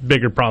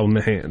bigger problem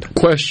at hand?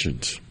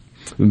 Questions.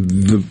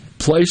 The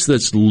place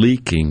that's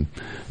leaking,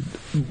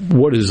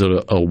 what is it?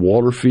 A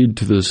water feed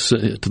to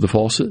the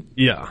faucet?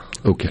 Yeah.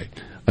 Okay.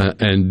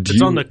 And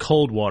it's on the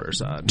cold water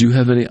side. Do you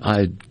have any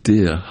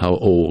idea how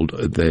old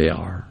they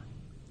are?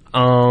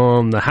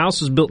 The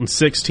house was built in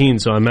 2016,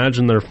 so I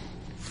imagine they're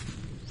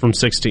from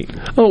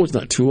 2016. Oh, it's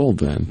not too old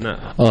then.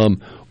 No.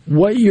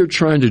 What you're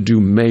trying to do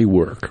may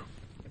work,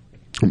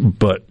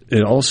 but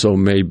it also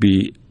may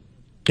be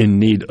in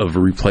need of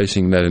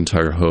replacing that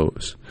entire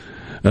hose.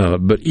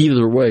 But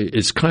either way,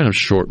 it's kind of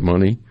short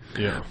money.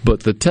 Yeah.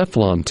 But the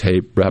Teflon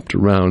tape wrapped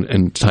around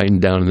and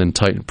tightened down and then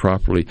tightened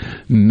properly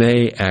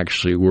may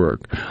actually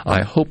work.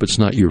 I hope it's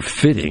not your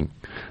fitting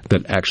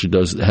that actually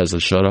has a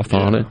shutoff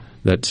on it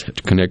that's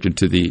connected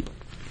to the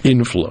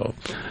inflow.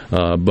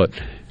 But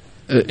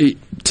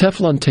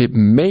Teflon tape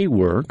may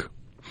work.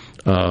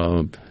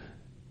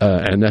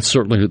 And that's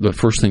certainly the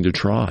first thing to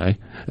try,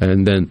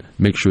 and then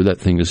make sure that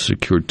thing is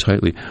secured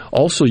tightly.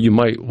 Also, you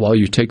might, while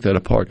you take that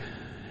apart,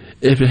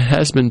 if it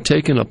has been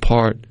taken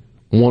apart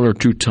one or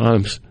two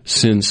times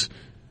since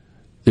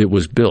it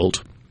was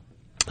built,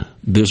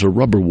 there's a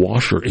rubber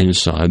washer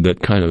inside that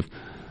kind of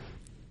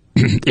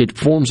it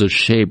forms a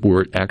shape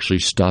where it actually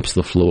stops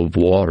the flow of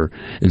water.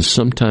 And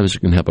sometimes it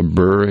can have a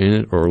burr in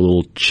it or a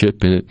little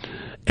chip in it.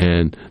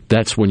 And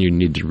that's when you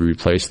need to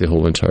replace the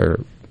whole entire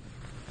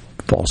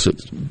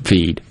faucet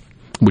feed,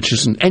 which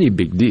isn't any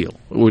big deal.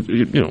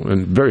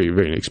 And very,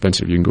 very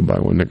inexpensive. You can go buy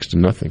one next to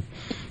nothing.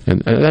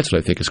 And that's what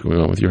I think is going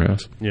on with your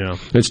house. Yeah.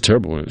 It's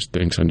terrible when it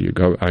stinks under your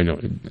garbage. I know.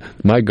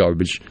 My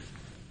garbage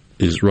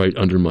is right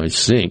under my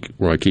sink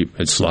where I keep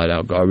a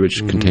slide-out garbage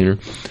container.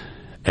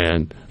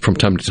 And from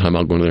time to time,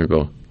 I'll go in there and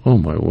go, oh,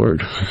 my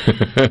word.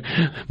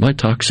 My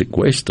toxic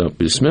waste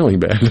dump is smelling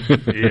bad.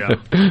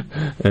 Yeah.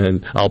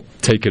 And I'll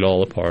take it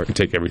all apart and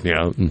take everything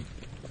out. And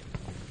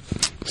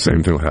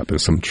same thing will happen.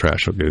 Some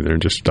trash will get in there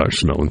and just start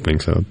smelling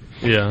things out.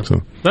 Yeah.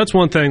 So that's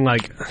one thing,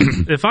 like,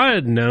 if I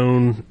had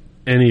known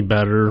any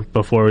better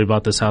before we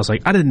bought this house,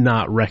 like, I did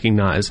not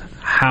recognize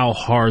how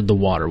hard the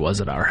water was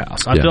at our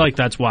house. I feel like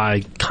that's why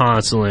I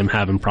constantly am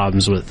having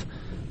problems with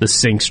the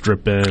sinks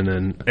dripping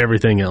and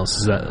everything else,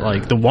 is that,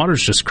 like, the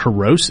water's just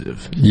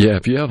corrosive. Yeah,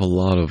 if you have a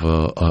lot of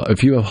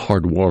if you have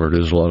hard water,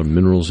 there's a lot of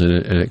minerals in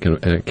it, and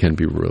it can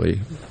be really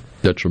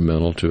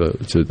detrimental to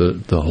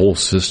the whole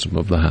system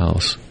of the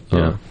house.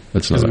 Yeah,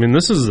 that's not.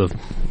 This is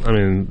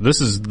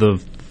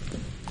the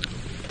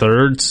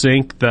third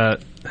sink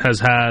that has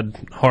had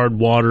hard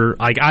water.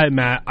 Like, I'm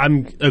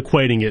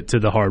equating it to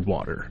the hard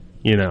water.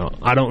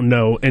 I don't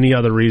know any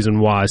other reason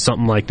why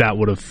something like that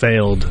would have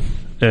failed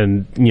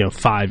in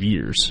 5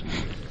 years.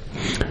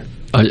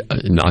 I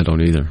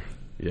don't either.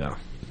 Yeah.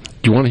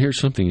 Do you want to hear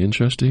something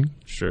interesting?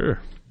 Sure.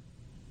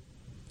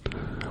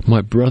 My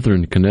brother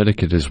in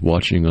Connecticut is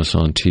watching us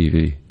on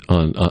TV,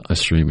 on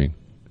streaming.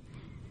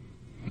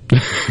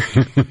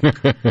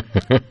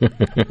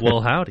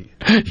 Well, howdy.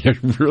 You're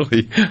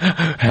really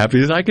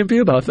happy as I can be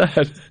about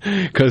that,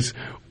 because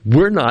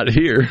we're not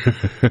here.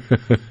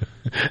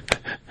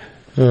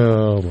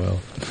 Oh,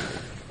 well.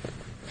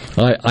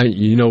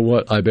 You know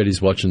what? I bet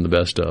he's watching the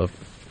best of.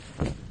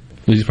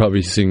 He's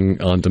probably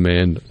seeing on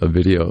demand a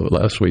video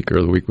last week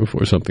or the week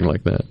before, something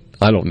like that.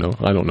 I don't know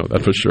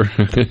that for sure.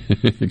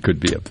 It could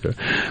be up there.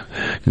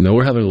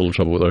 We're having a little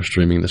trouble with our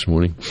streaming this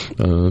morning.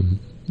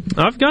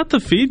 I've got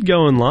the feed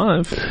going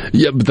live.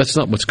 Yeah, but that's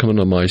not what's coming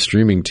on my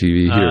streaming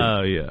TV here.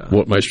 Oh, yeah.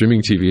 What my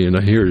streaming TV in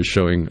here is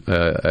showing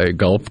a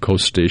Gulf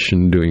Coast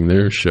station doing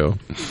their show.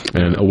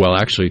 And,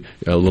 actually,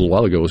 a little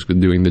while ago was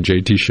doing the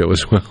JT show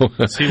as well.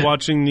 Is he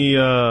watching the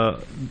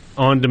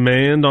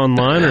on-demand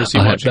online, or is he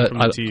watching from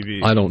the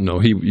TV? I don't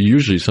know.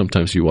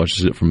 Sometimes he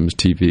watches it from his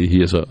TV. He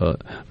has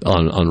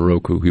on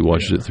Roku. He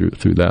watches it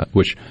through that,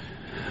 which...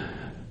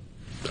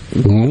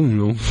 I don't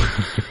know.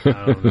 I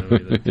don't know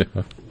either.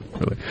 Yeah.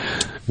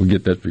 We'll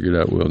get that figured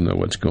out. We'll know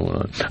what's going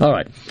on. All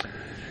right.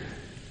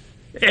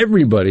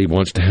 Everybody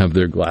wants to have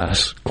their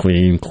glass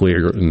clean,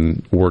 clear,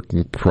 and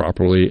working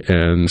properly,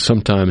 and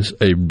sometimes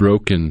a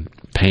broken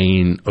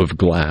pane of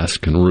glass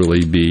can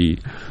really be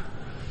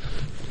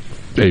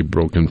a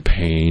broken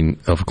pane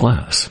of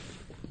glass.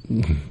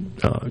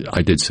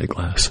 I did say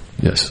glass.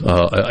 Yes.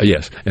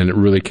 Yes. And it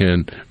really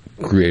can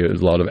create a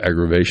lot of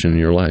aggravation in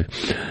your life.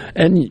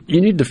 And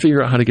you need to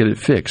figure out how to get it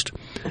fixed.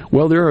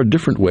 Well, there are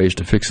different ways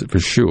to fix it for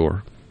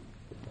sure.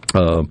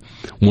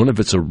 One, if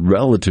it's a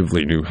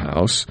relatively new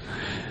house,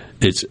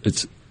 it's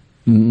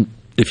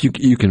if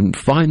you can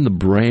find the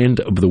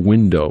brand of the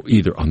window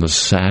either on the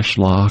sash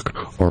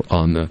lock or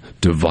on the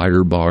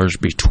divider bars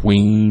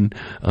between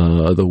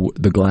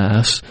the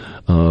glass.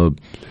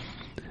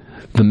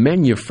 The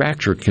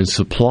manufacturer can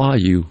supply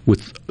you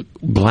with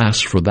glass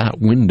for that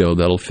window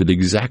that'll fit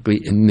exactly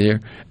in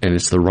there, and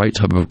it's the right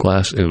type of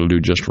glass, and it'll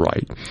do just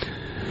right.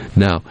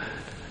 Now,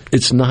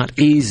 it's not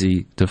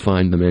easy to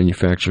find the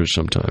manufacturer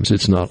sometimes.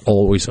 It's not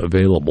always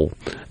available,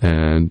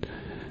 and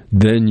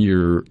then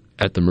you're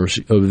at the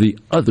mercy of the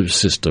other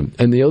system,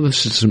 and the other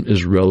system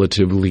is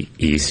relatively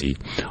easy.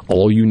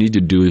 All you need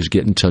to do is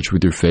get in touch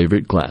with your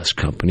favorite glass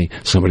company,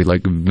 somebody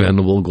like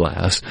Venable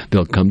Glass.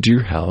 They'll come to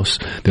your house.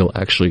 They'll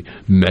actually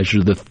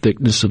measure the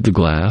thickness of the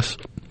glass,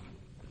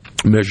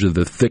 measure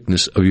the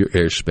thickness of your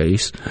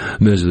airspace,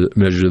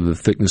 measure the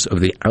thickness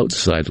of the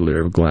outside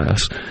layer of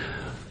glass,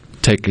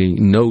 take a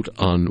note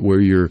on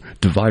where your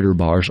divider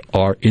bars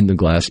are in the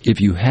glass,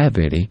 if you have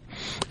any,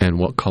 and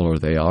what color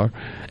they are,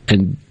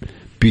 and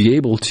be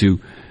able to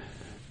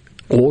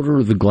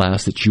order the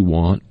glass that you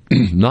want,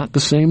 not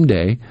the same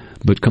day,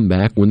 but come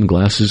back when the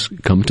glasses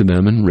come to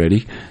them and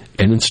ready,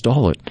 and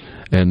install it.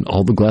 And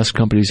all the glass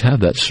companies have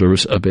that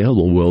service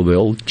available. Well,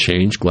 they'll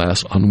change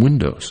glass on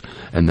windows,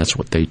 and that's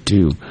what they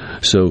do.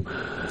 So,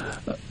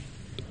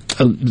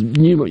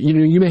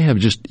 you may have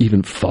just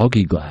even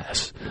foggy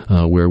glass,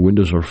 where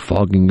windows are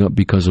fogging up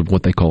because of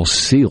what they call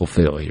seal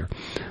failure.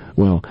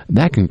 Well,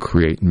 that can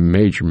create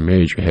major,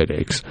 major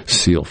headaches.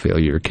 Seal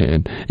failure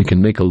can. You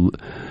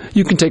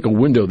can take a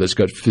window that's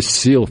got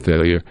seal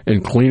failure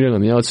and clean it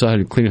on the outside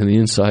and clean it on the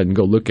inside and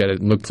go look at it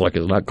and it looks like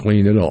it's not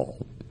clean at all.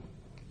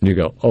 And you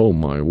go, oh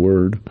my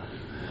word.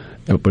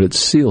 But it's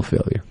seal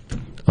failure.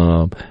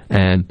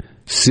 And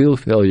seal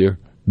failure,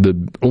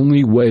 the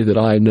only way that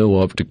I know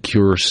of to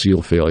cure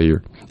seal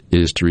failure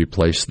is to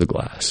replace the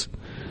glass.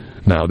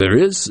 Now,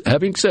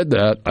 having said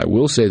that, I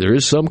will say there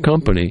is some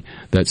company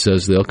that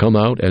says they'll come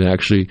out and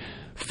actually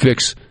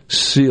fix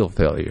seal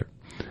failure.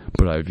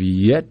 But I've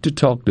yet to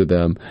talk to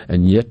them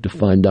and yet to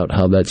find out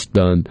how that's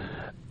done,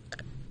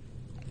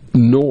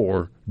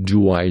 nor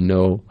do I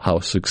know how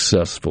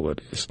successful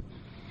it is.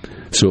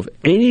 So if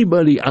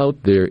anybody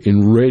out there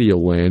in Radio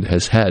Land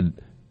has had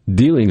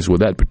dealings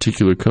with that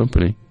particular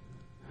company,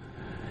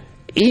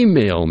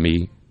 email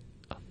me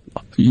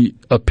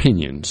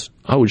opinions.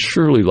 I would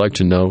surely like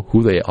to know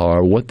who they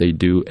are, what they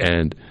do,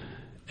 and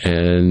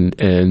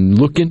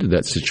look into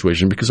that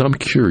situation because I'm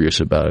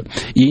curious about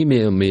it.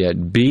 Email me at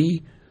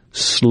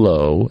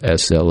bslow,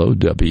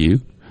 SLOW,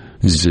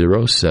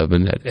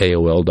 07 at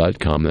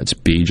AOL.com. That's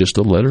B, just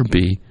the letter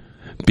B.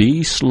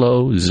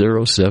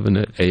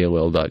 bslow07 at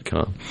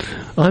AOL.com.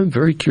 I'm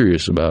very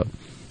curious about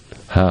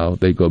how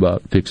they go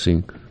about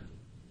fixing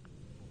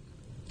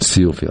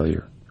seal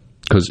failure.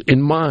 Because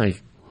in my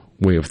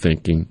way of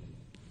thinking,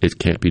 it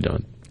can't be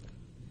done.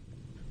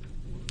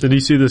 Did you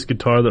see this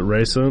guitar that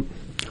Ray sent?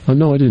 Oh,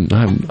 no, I didn't.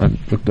 I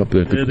looked up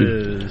there. It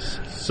is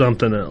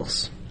something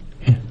else.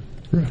 Yeah.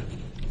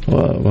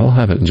 Well, I'll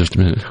have it in just a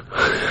minute.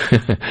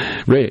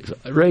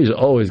 Ray's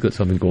always got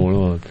something going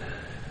on.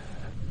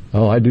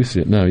 Oh, I do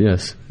see it now,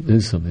 yes. It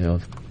is something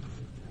else.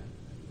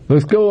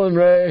 Let's go on,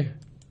 Ray.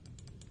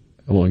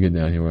 I want to get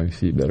down here where I can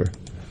see it better.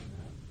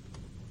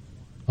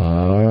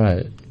 All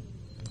right.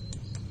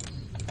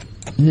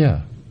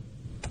 Yeah.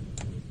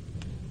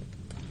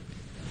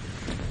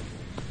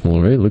 Well,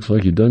 Ray, looks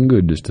like you've done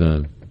good this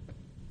time.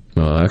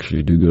 Well, actually,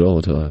 you do good all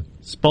the time.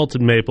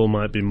 Spalted maple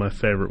might be my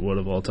favorite wood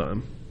of all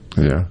time.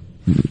 Yeah.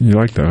 You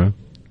like that, huh?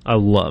 I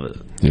love it.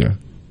 Yeah.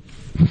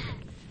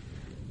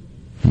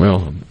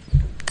 Well,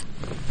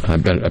 I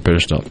better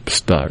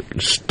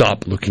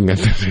stop looking at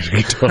the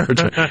guitar,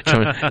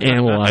 trying to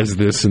analyze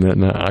this and that.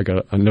 No,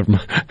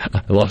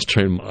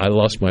 I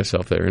lost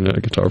myself there in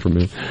that guitar for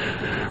me.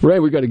 Ray,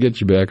 we got to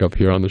get you back up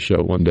here on the show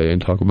one day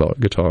and talk about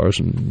guitars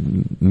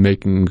and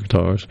making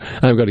guitars.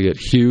 I've got to get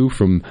Hugh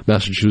from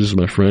Massachusetts,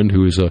 my friend,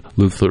 who is a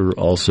luthier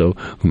also,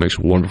 who makes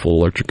wonderful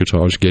electric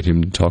guitars. Get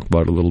him to talk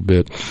about it a little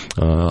bit.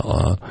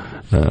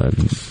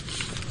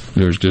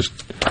 There's just,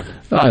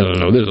 I don't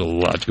know, there's a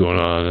lot going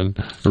on, and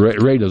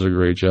Ray does a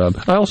great job.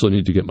 I also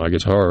need to get my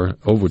guitar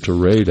over to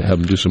Ray to have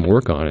him do some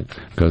work on it,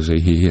 because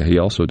he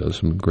also does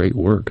some great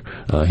work.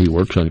 He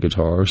works on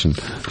guitars and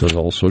does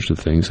all sorts of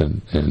things,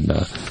 and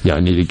I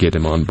need to get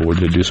him on board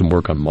to do some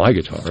work on my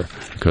guitar,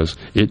 because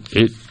it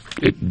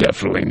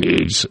definitely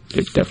needs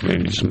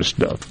some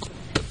stuff.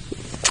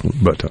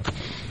 But,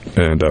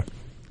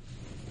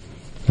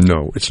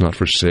 no, it's not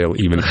for sale,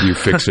 even if you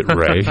fix it,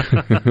 Ray.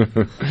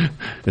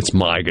 It's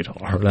my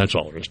guitar. That's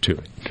all there is to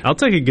it. I'll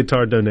take a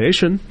guitar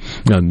donation.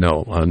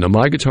 No,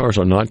 my guitars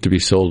are not to be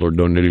sold or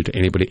donated to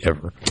anybody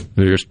ever.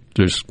 They're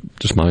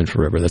just mine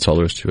forever. That's all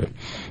there is to it.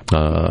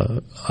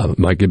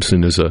 My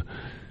Gibson is a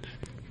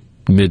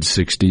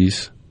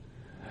mid-60s,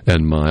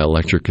 and my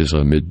electric is a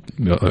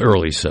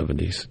early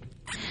 70s.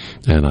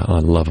 And I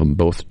love them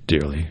both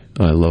dearly.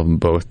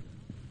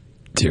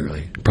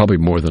 Probably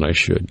more than I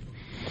should.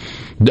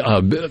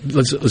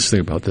 Let's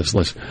think about this.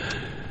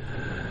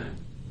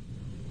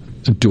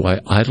 Do I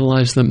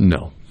idolize them?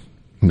 No,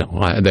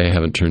 they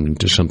haven't turned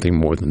into something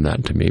more than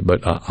that to me.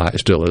 But I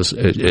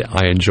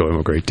enjoy them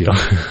a great deal.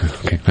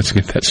 Okay, let's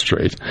get that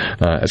straight.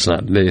 It's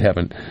not. They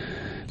haven't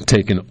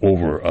taken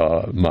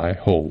over my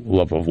whole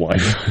love of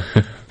life.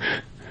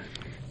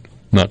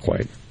 Not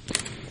quite.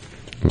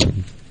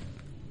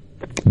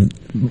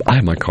 I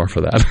have my car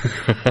for that.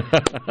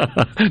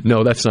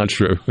 No, that's not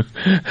true.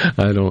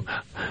 I don't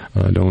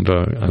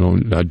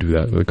do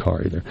that with a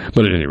car either.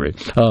 But at any rate,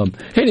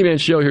 Handyman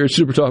Show here at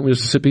Super Talk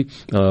Mississippi.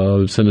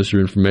 Send us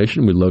your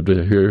information. We'd love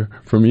to hear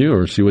from you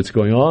or see what's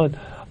going on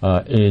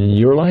in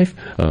your life.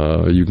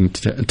 You can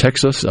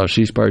text us. Our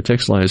C-Spire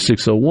text line is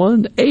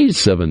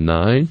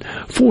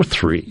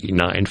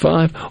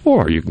 601-879-4395,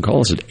 or you can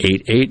call us at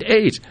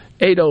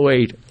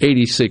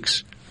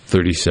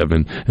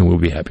 888-808-8637, and we'll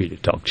be happy to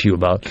talk to you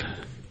about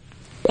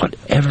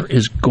whatever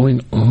is going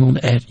on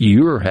at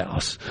your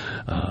house.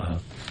 I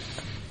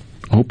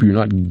hope you're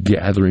not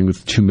gathering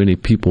with too many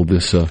people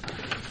this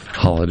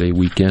holiday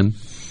weekend,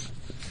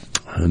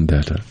 and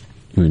that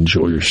you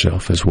enjoy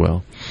yourself as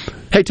well.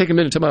 Hey, take a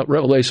minute to talk about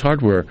Rebel Ace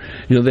Hardware.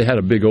 You know, they had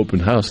a big open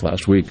house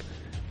last week,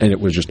 and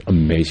it was just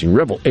amazing.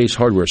 Rebel Ace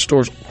Hardware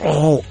stores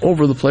all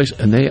over the place,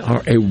 and they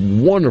are a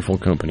wonderful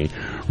company.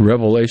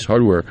 Rebel Ace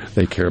Hardware,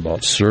 they care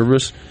about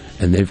service,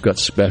 and they've got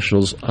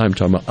specials. I'm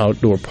talking about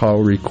outdoor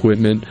power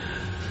equipment,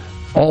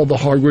 all the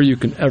hardware you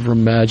can ever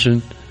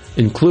imagine,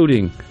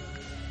 including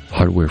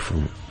hardware for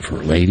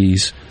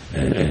ladies,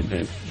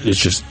 and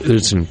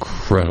it's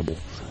incredible.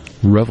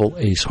 Rebel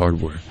Ace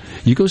Hardware.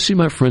 You go see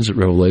my friends at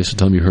Rebel Ace and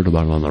tell them you heard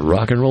about it on the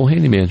Rock and Roll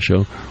Handyman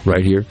Show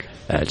right here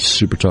at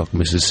Super Talk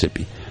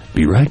Mississippi.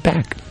 Be right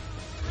back.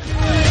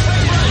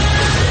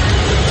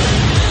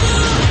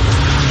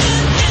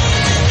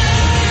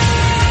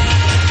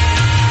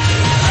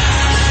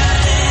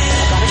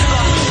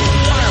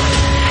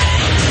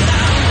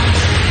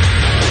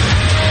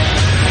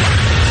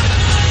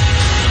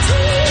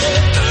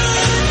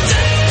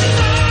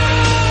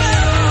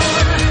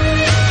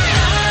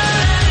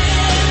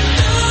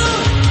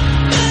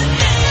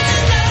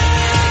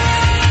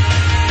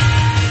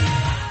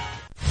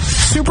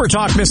 Super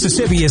Talk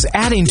Mississippi is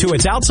adding to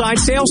its outside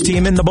sales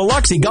team in the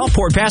Biloxi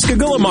Gulfport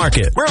Pascagoula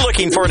market. We're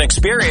looking for an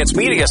experienced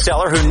media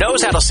seller who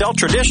knows how to sell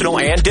traditional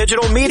and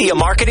digital media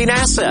marketing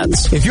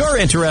assets. If you're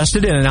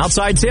interested in an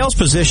outside sales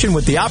position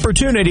with the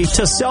opportunity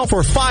to sell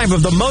for 5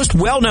 of the most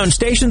well-known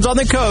stations on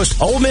the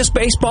coast, Ole Miss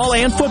baseball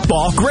and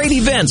football, great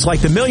events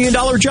like the $1 Million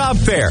Job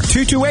Fair,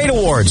 228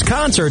 Awards,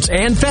 concerts,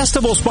 and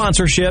festival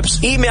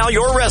sponsorships, email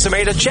your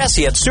resume to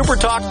Jesse at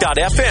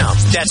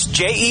supertalk.fm. That's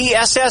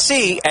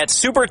JESSE at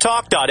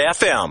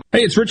supertalk.fm.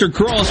 Hey, it's Richard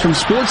Cross from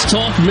Sports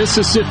Talk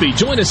Mississippi.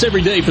 Join us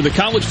every day for the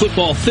college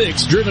football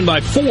fix driven by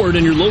Ford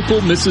and your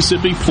local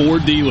Mississippi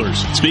Ford dealers.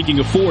 Speaking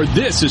of Ford,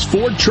 this is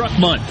Ford Truck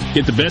Month.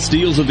 Get the best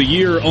deals of the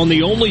year on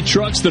the only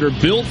trucks that are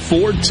built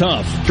Ford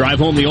tough. Drive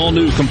home the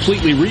all-new,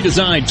 completely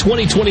redesigned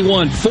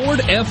 2021 Ford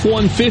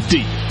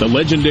F-150, the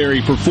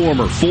legendary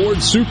performer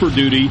Ford Super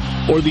Duty,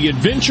 or the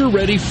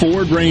adventure-ready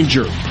Ford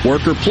Ranger.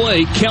 Work or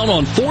play, count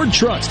on Ford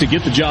trucks to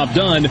get the job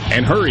done,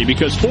 and hurry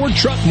because Ford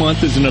Truck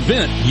Month is an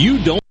event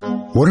you don't.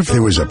 What if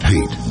there was a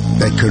paint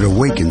that could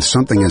awaken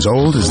something as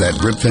old as that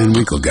Rip Van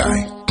Winkle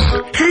guy?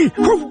 Hey,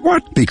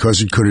 what?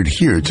 Because it could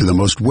adhere to the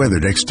most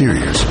weathered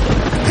exteriors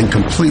and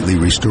completely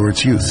restore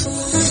its youth.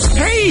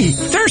 Hey,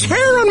 there's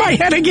hair on my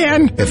head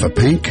again! If a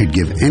paint could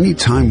give any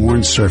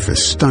time-worn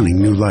surface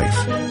stunning new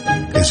life,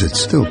 is it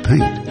still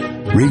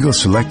paint? Regal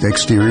Select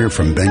Exterior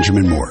from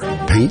Benjamin Moore.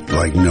 Paint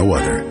like no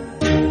other.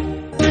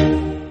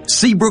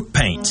 Seabrook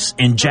Paints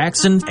in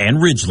Jackson and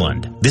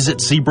Ridgeland. Visit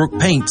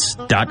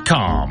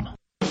SeabrookPaints.com.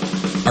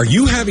 Are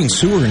you having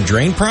sewer and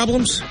drain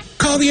problems?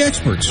 Call the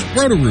experts,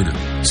 Roto-Rooter.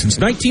 Since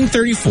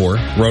 1934,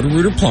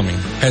 Roto-Rooter Plumbing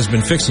has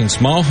been fixing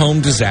small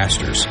home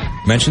disasters.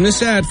 Mention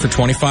this ad for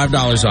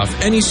 $25 off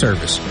any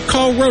service.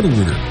 Call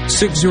Roto-Rooter,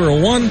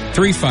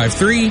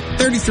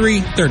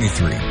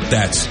 601-353-3333.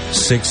 That's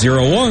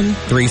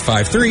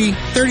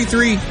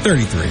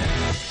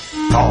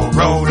 601-353-3333. Call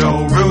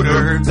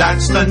Roto-Rooter,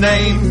 that's the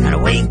name. And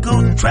away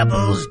go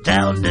troubles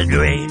down the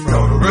drain.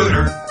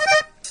 Roto-Rooter.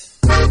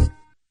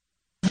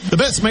 The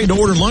best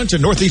made-to-order lunch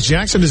in Northeast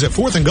Jackson is at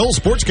 4th and Gold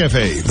Sports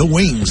Cafe. The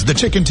wings, the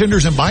chicken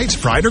tenders and bites,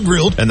 fried or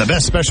grilled, and the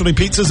best specialty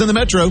pizzas in the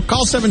metro.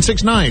 Call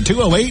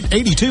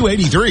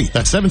 769-208-8283.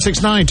 That's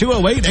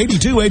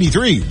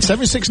 769-208-8283.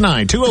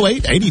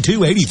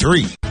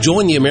 769-208-8283.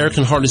 Join the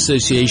American Heart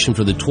Association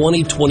for the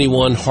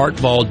 2021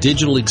 Heart Ball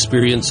Digital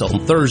Experience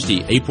on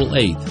Thursday, April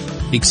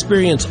 8th.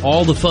 Experience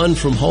all the fun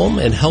from home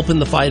and help in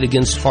the fight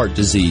against heart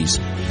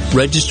disease.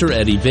 Register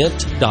at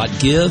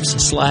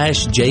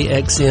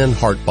event.gives/JXN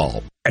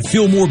Heartball. At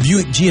Fillmore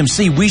Buick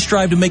GMC, we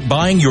strive to make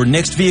buying your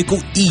next vehicle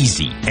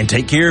easy and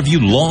take care of you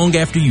long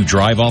after you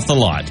drive off the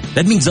lot.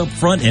 That means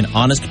upfront and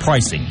honest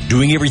pricing,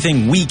 doing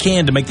everything we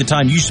can to make the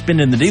time you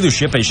spend in the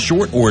dealership as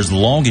short or as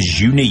long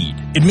as you need.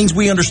 It means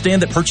we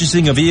understand that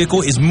purchasing a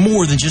vehicle is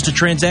more than just a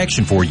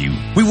transaction for you.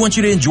 We want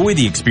you to enjoy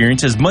the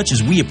experience as much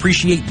as we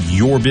appreciate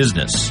your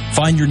business.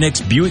 Find your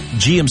next Buick,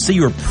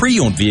 GMC, or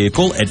pre-owned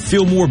vehicle at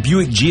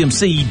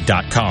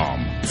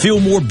FillmoreBuickGMC.com.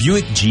 Fillmore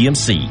Buick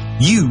GMC.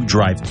 You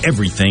drive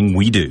everything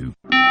we do.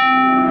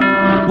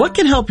 What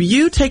can help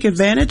you take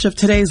advantage of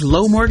today's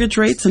low mortgage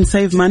rates and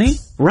save money?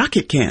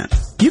 Rocket can.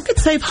 You could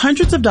save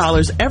hundreds of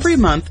dollars every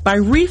month by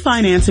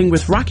refinancing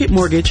with Rocket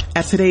Mortgage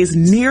at today's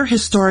near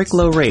historic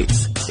low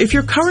rates. If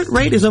your current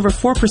rate is over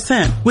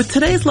 4%, with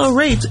today's low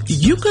rates,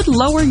 you could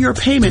lower your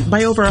payment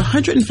by over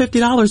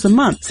 $150 a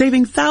month,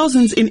 saving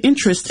thousands in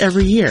interest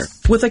every year.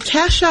 With a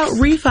cash-out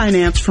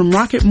refinance from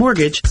Rocket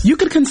Mortgage, you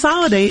could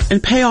consolidate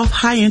and pay off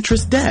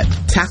high-interest debt,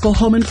 tackle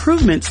home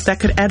improvements that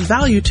could add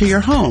value to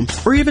your home,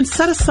 or even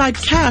set aside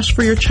cash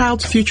for your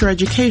child's future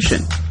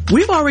education.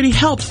 We've already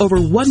helped over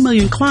 1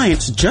 million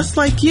clients just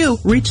like you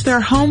reach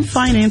their home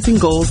financing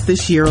goals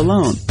this year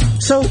alone.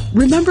 So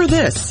remember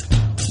this.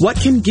 What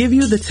can give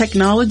you the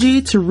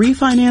technology to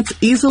refinance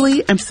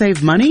easily and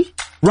save money?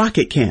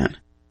 Rocket can.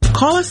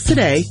 Call us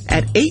today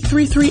at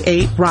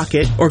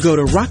 8338-ROCKET or go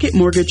to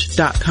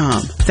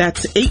rocketmortgage.com.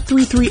 That's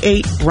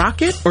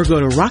 8338-ROCKET or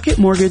go to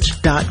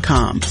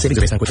rocketmortgage.com. Savings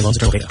are based on quick loans,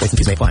 internal data. License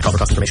fees may apply. Call for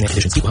cost information and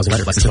conditions. Equal housing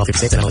letter. Licensed in all 50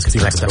 states and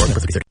NMLS-Consumer.org. Number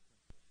 3030.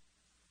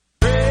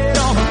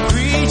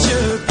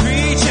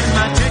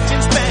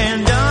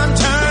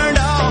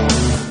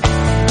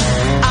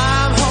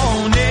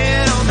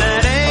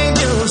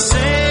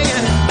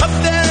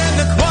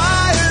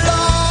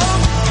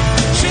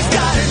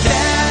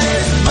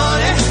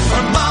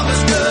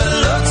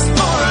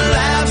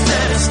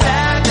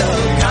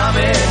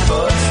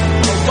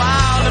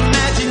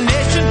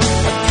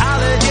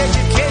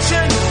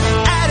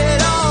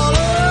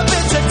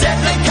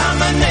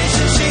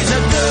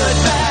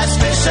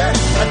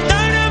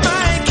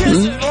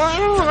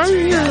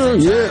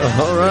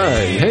 All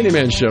right,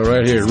 Handyman Show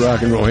right here,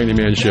 Rock and Roll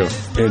Handyman Show.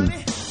 And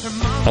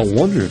I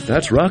wonder if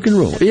that's rock and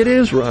roll. It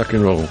is rock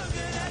and roll. A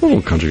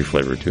little country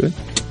flavor to it.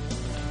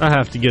 I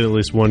have to get at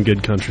least one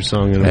good country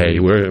song in. Hey,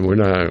 we're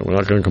not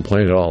going to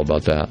complain at all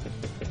about that.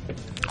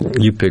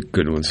 You pick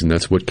good ones, and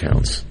that's what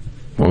counts.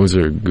 As long as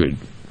they're good,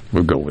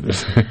 we'll go with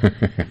it.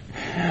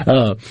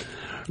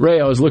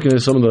 Ray, I was looking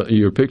at some of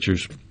your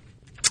pictures.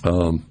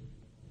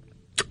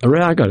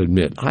 I got to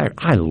admit,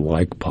 I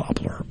like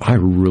poplar. I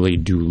really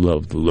do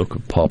love the look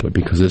of poplar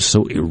because it's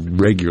so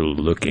irregular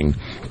looking.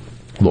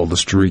 All the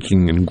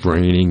streaking and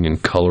graining and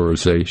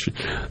colorization.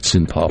 It's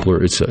in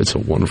poplar. It's a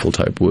wonderful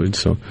type wood.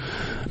 So,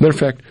 matter of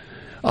fact,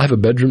 I have a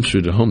bedroom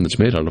suite at home that's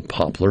made out of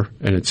poplar,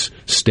 and it's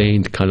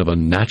stained kind of a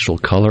natural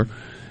color.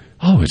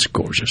 Oh, it's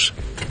gorgeous.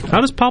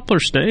 How does poplar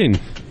stain?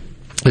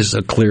 It's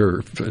a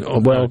clear,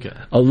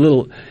 a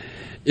little.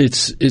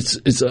 It's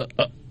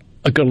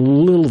got a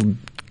little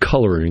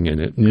coloring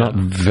in it, not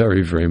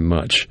very, very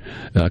much.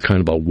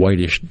 Kind of a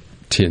whitish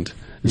tint.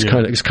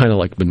 It's kind of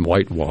like been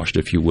whitewashed,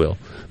 if you will,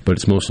 but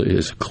it's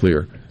mostly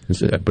clear.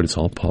 But it's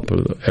all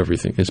poplar,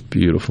 everything. It's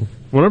beautiful.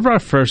 Whenever I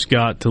first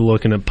got to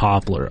looking at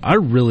poplar, I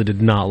really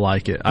did not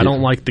like it. I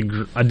didn't like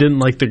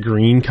the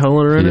green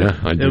color in it.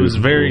 I do. It was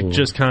very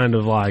just kind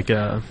of like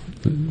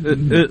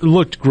it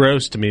looked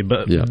gross to me.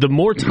 But the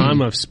more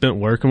time I've spent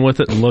working with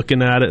it and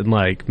looking at it and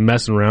like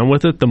messing around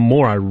with it, the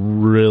more I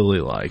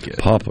really like it.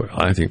 Poplar,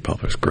 I think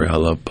poplar's great. I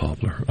love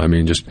poplar. I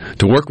mean, just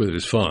to work with it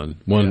is fun.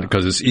 One,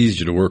 because it's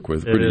easy to work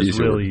with. It is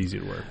really easy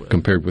to work with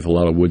compared with a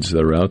lot of woods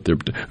that are out there.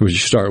 But when you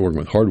start working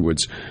with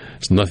hardwoods,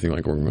 it's nothing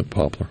like working with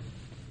poplar.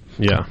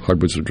 Yeah.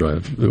 Hardwoods will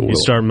drive. You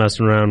start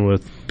messing around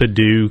with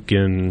Paduke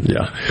and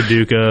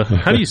Paducah.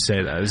 How do you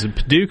say that? Is it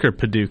Paduke or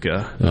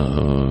Paducah?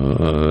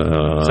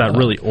 It's that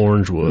really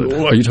orange wood.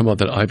 Are you talking about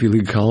that Ivy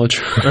League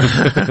college?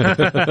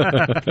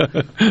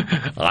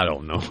 I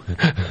don't know.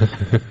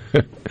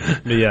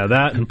 But yeah,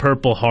 that and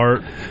Purple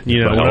Heart.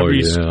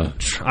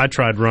 I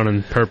tried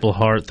running Purple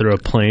Heart through a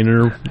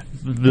planer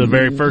the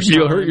very first time.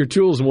 You'll hurt your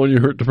tools when you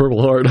hurt the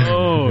Purple Heart.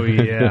 Oh,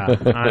 yeah.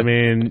 I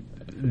mean,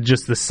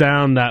 just the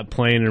sound that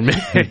planer made.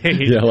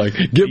 Yeah, like,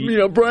 give me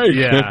a break.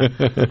 Yeah.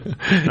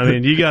 I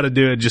mean, you got to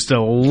do it just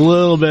a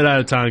little bit at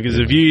a time, because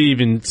if you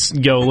even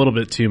go a little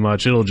bit too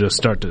much, it'll just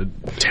start to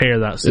tear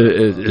that stuff up.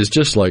 It's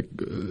just like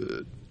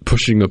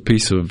pushing a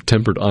piece of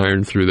tempered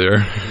iron through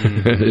there.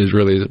 Is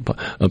really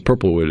a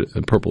purple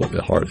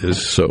heart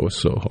is so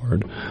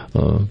hard.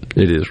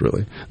 It is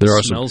really.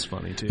 It smells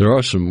funny too. There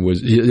are some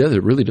woods. Yeah,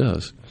 it really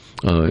does.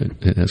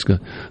 It has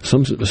got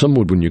some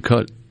wood when you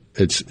cut.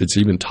 It's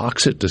even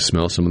toxic to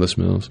smell some of the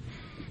smells.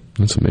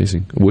 That's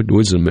amazing.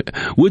 Wood's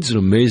an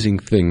amazing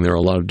thing. There are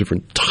a lot of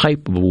different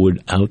type of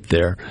wood out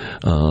there,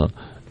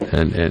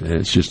 and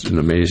it's just an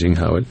amazing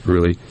how it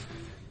really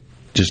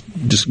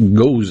just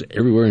goes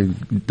everywhere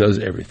and does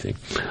everything.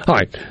 All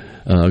right.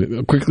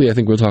 Quickly, I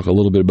think we'll talk a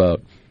little bit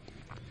about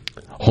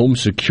home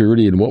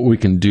security and what we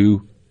can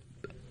do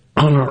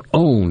on our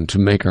own to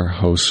make our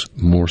house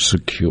more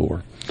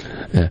secure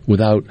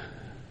without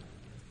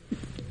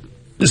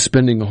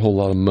spending a whole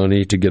lot of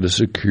money to get a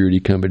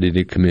security company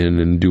to come in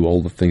and do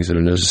all the things that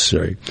are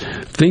necessary.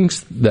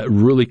 Things that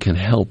really can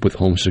help with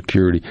home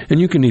security. And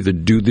you can either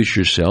do this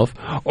yourself,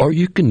 or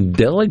you can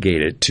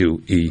delegate it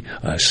to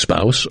a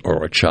spouse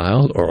or a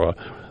child or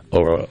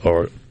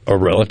a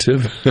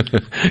relative.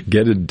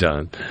 Get it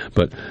done.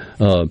 But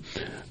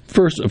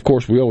first, of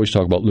course, we always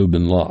talk about lube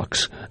and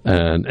locks,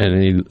 and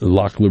any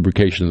lock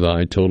lubrication that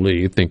I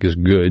totally think is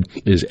good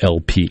is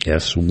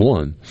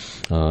LPS1,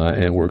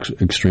 and it works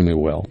extremely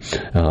well.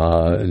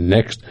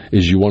 Next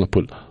is you want to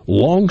put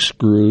long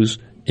screws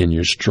in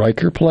your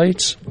striker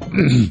plates,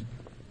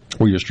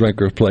 where your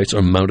striker plates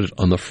are mounted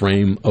on the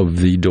frame of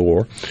the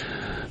door,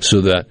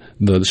 so that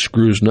the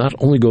screws not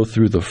only go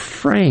through the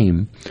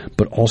frame,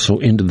 but also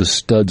into the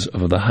studs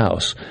of the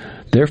house.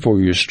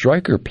 Therefore, your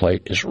striker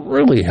plate is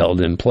really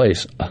held in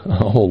place a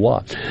whole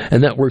lot.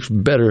 And that works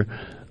better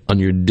on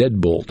your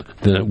deadbolt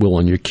than it will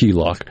on your key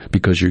lock,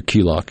 because your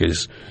key lock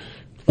is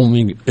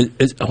only a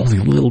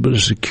little bit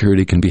of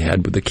security can be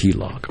had with the key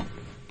lock.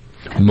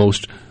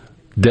 Most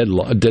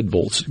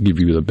deadbolts give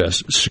you the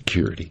best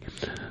security.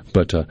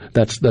 But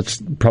that's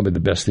probably the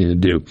best thing to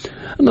do.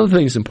 Another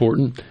thing that's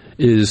important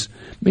is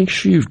make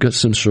sure you've got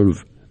some sort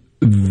of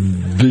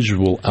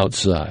visual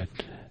outside.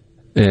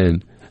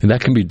 And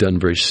that can be done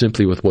very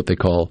simply with what they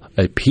call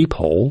a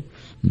peephole,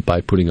 by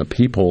putting a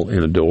peephole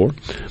in a door.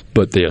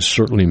 But they are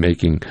certainly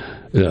making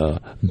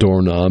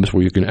doorknobs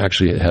where you can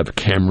actually have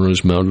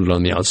cameras mounted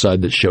on the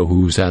outside that show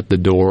who's at the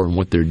door and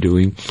what they're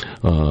doing.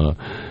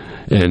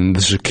 And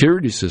the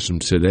security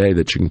systems today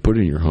that you can put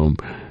in your home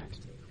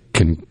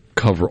can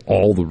cover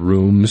all the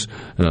rooms.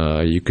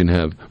 You can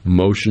have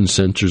motion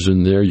sensors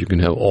in there. You can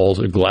have all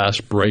the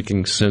glass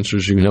breaking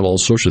sensors. You can have all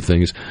sorts of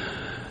things.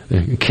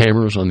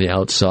 Cameras on the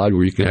outside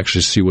where you can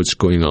actually see what's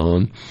going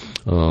on.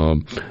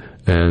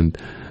 And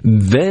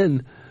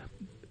then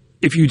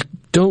if you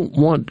don't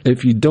want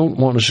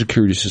a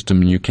security system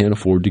and you can't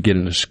afford to get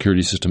a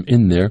security system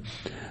in there,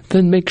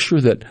 then make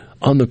sure that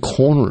on the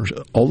corners,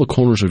 all the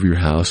corners of your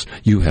house,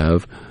 you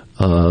have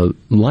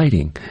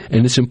lighting.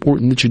 And it's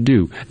important that you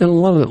do. And a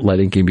lot of that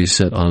lighting can be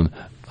set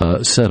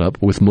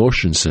up with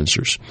motion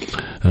sensors.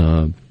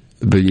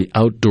 The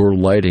outdoor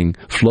lighting,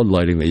 flood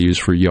lighting they use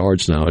for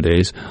yards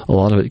nowadays, a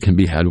lot of it can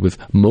be had with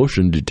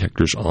motion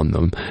detectors on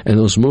them. And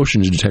those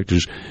motion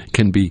detectors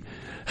can be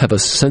have a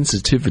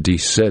sensitivity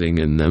setting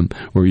in them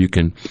where you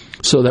can,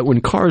 so that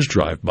when cars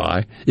drive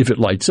by, if it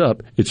lights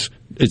up, it's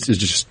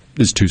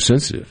too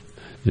sensitive.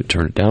 You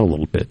turn it down a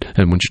little bit,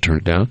 and once you turn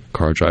it down,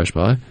 car drives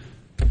by,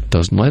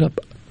 doesn't light up.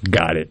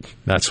 Got it.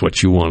 That's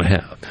what you want to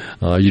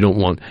have. You don't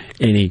want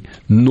any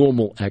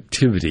normal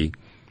activity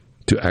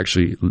to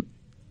actually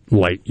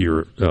light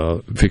your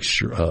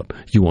fixture up.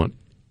 You want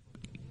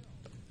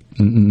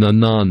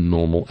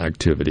non-normal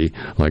activity,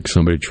 like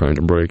somebody trying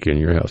to break in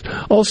your house.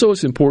 Also,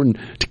 it's important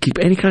to keep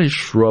any kind of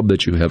shrub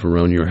that you have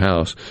around your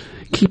house,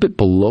 keep it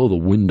below the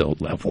window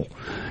level,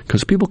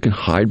 because people can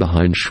hide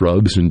behind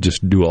shrubs and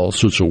just do all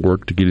sorts of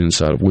work to get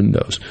inside of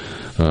windows,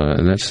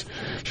 and that's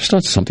just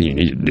not something you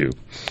need to do.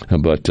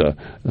 But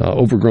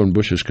overgrown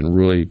bushes can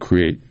really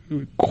create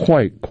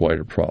quite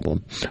a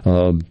problem.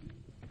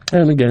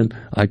 And again,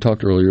 I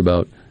talked earlier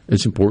about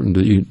it's important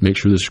that you make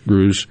sure the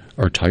screws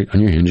are tight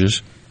on your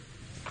hinges.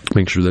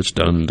 Make sure that's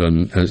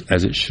done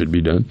as it should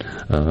be done.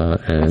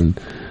 And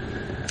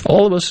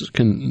all of us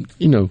can,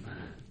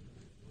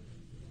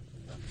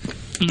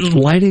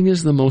 lighting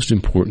is the most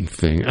important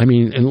thing. I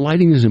mean, and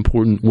lighting is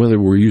important whether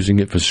we're using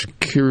it for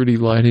security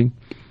lighting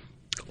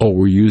or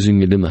we're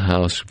using it in the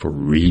house for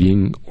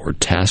reading or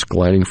task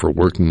lighting for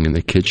working in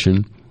the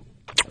kitchen,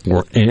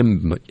 or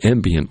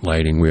ambient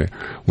lighting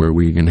where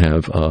we can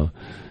have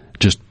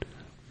just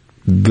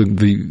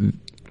the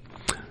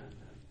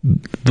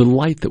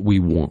light that we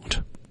want.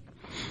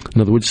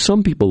 In other words,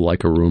 some people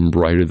like a room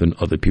brighter than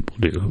other people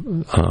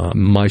do.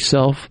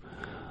 Myself,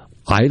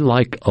 I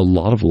like a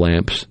lot of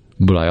lamps,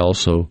 but I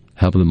also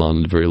have them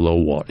on very low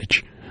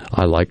wattage.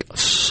 I like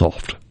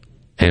soft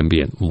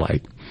ambient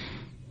light.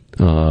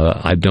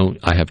 I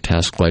have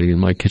task lighting in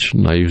my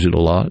kitchen. I use it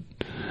a lot.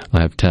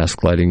 I have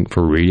task lighting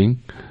for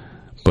reading.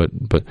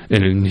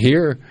 And in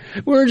here,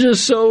 we're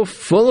just so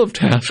full of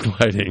task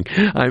lighting.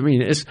 I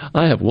mean,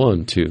 I have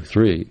 1, 2,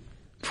 3,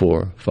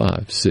 4,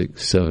 5,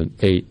 6, 7,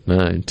 8,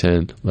 9,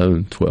 10,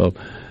 11, 12.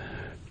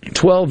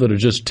 12 that are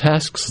just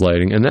task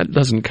lighting, and that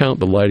doesn't count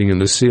the lighting in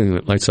the ceiling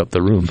that lights up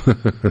the room.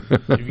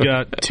 You've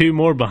got 2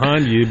 more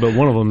behind you, but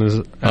one of them is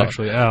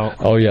actually out.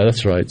 Oh, yeah,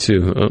 that's right,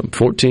 too.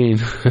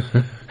 14.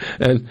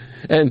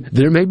 And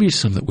there may be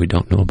some that we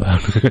don't know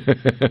about,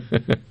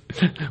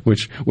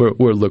 which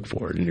we'll look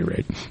for at any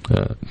rate.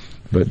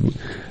 But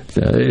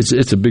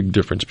it's a big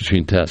difference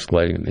between task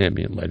lighting and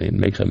ambient lighting. It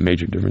makes a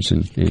major difference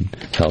in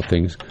how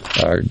things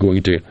are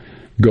going to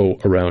go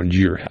around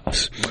your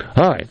house.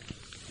 All right.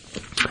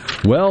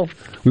 Well,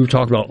 we've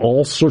talked about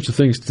all sorts of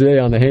things today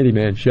on the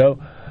Handyman Show.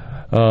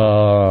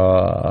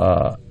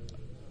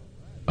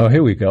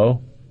 Here we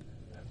go.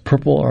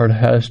 Purple art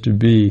has to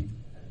be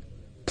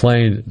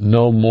planed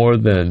no more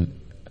than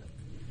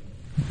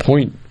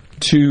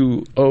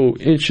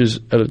 0.20 inches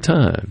at a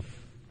time.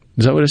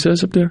 Is that what it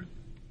says up there?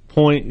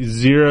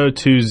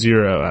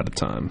 0.020 at a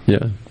time.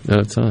 Yeah, at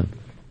a time.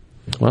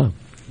 Wow.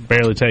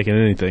 Barely taking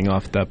anything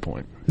off at that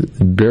point.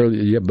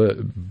 Barely, yeah, but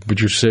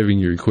you're saving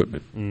your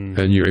equipment,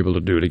 and you're able to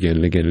do it again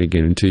and again and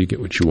again until you get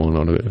what you want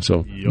out of it.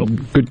 So,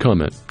 Good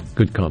comment.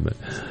 Good comment.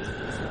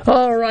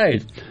 All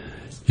right.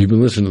 You've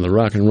been listening to the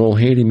Rock and Roll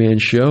Handyman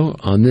Show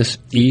on this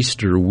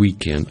Easter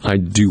weekend. I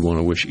do want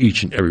to wish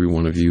each and every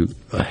one of you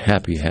a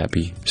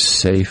happy,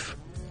 safe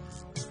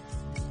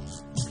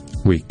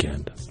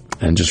weekend.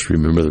 And just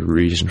remember the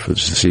reason for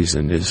this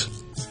season is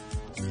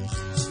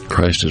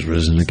Christ has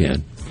risen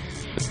again.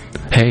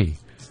 Hey,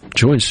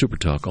 join Super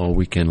Talk all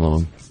weekend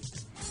long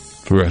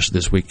for the rest of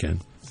this weekend.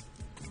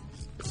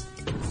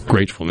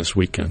 Gratefulness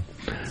weekend.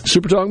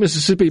 Super Talk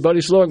Mississippi,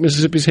 Buddy Slowick,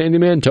 Mississippi's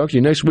Handyman. Talk to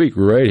you next week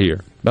right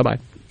here. Bye-bye.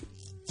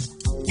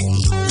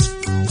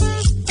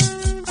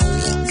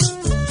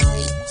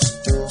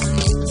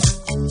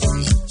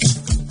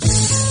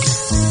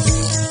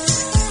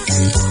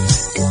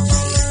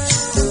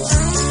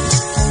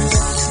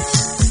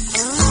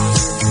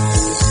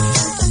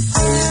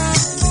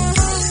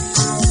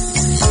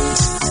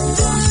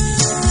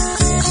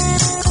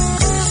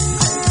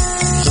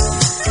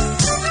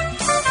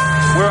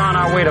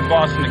 To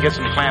Boston to get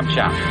some clam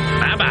chowder.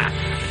 Bye-bye.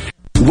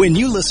 When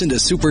you listen to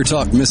Super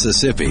Talk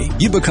Mississippi,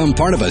 you become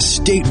part of a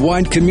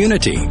statewide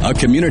community, a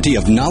community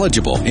of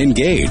knowledgeable,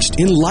 engaged,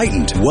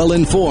 enlightened,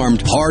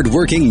 well-informed,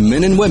 hard-working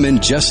men and women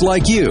just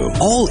like you,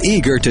 all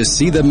eager to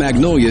see the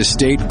Magnolia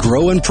State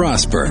grow and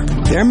prosper.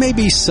 There may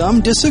be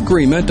some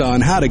disagreement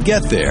on how to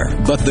get there,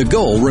 but the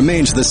goal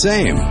remains the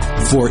same,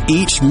 for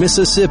each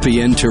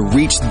Mississippian to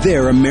reach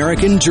their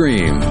American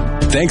dream.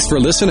 Thanks for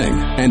listening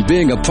and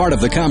being a part of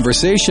the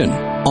conversation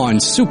on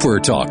Super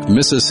Talk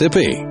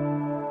Mississippi.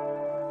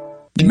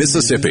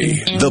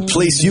 Mississippi, the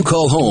place you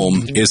call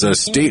home, is a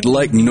state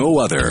like no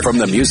other. From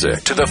the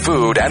music to the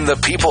food and the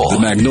people, the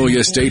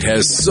Magnolia State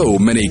has so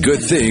many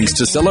good things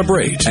to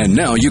celebrate. And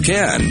now you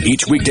can,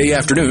 each weekday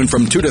afternoon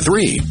from 2 to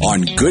 3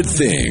 on Good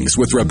Things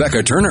with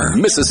Rebecca Turner,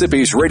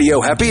 Mississippi's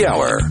Radio Happy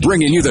Hour,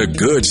 bringing you the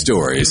good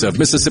stories of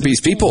Mississippi's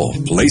people,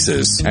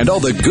 places, and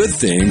all the good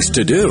things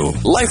to do.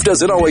 Life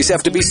doesn't always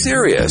have to be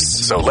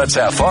serious, so let's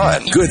have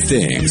fun. Good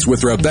Things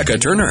with Rebecca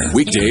Turner,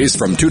 weekdays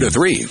from 2 to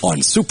 3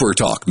 on Super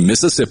Talk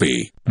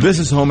Mississippi. Mississippi. This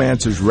is Home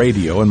Answers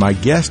Radio, and my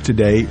guest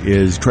today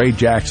is Trey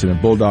Jackson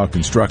of Bulldog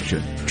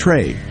Construction.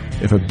 Trey,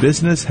 if a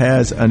business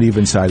has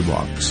uneven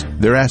sidewalks,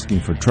 they're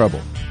asking for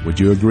trouble. Would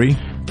you agree?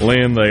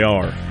 Lynn, they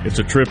are. It's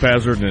a trip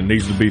hazard and it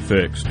needs to be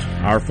fixed.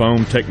 Our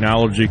foam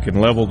technology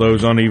can level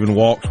those uneven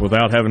walks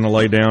without having to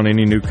lay down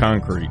any new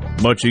concrete.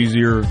 Much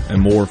easier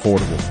and more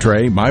affordable.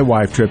 Trey, my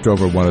wife tripped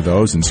over one of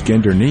those and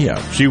skinned her knee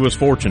up. She was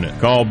fortunate.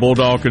 Call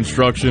Bulldog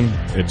Construction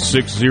at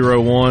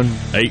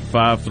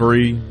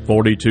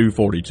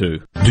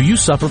 601-853-4242. Do you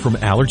suffer from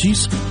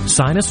allergies,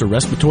 sinus, or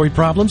respiratory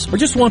problems, or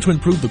just want to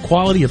improve the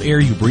quality of air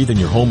you breathe in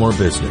your home or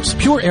business?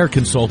 Pure Air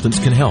Consultants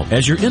can help.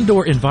 As your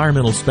indoor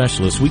environmental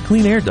specialists, we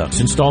clean air ducts,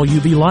 install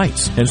UV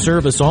lights, and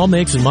service all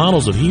makes and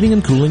models of heating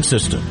and cooling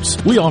systems.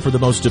 We offer the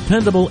most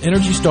dependable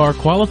Energy Star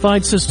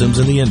qualified systems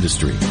in the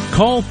industry.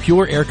 Call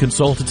Pure Air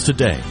Consultants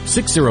today,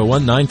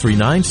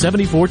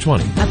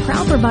 601-939-7420. A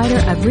proud provider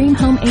of Rheem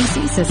Home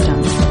AC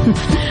systems.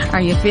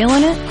 Are you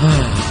feeling it?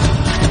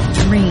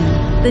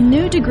 Rheem, the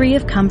new degree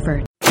of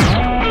comfort.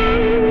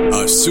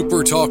 A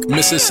SuperTalk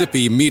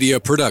Mississippi media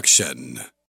production.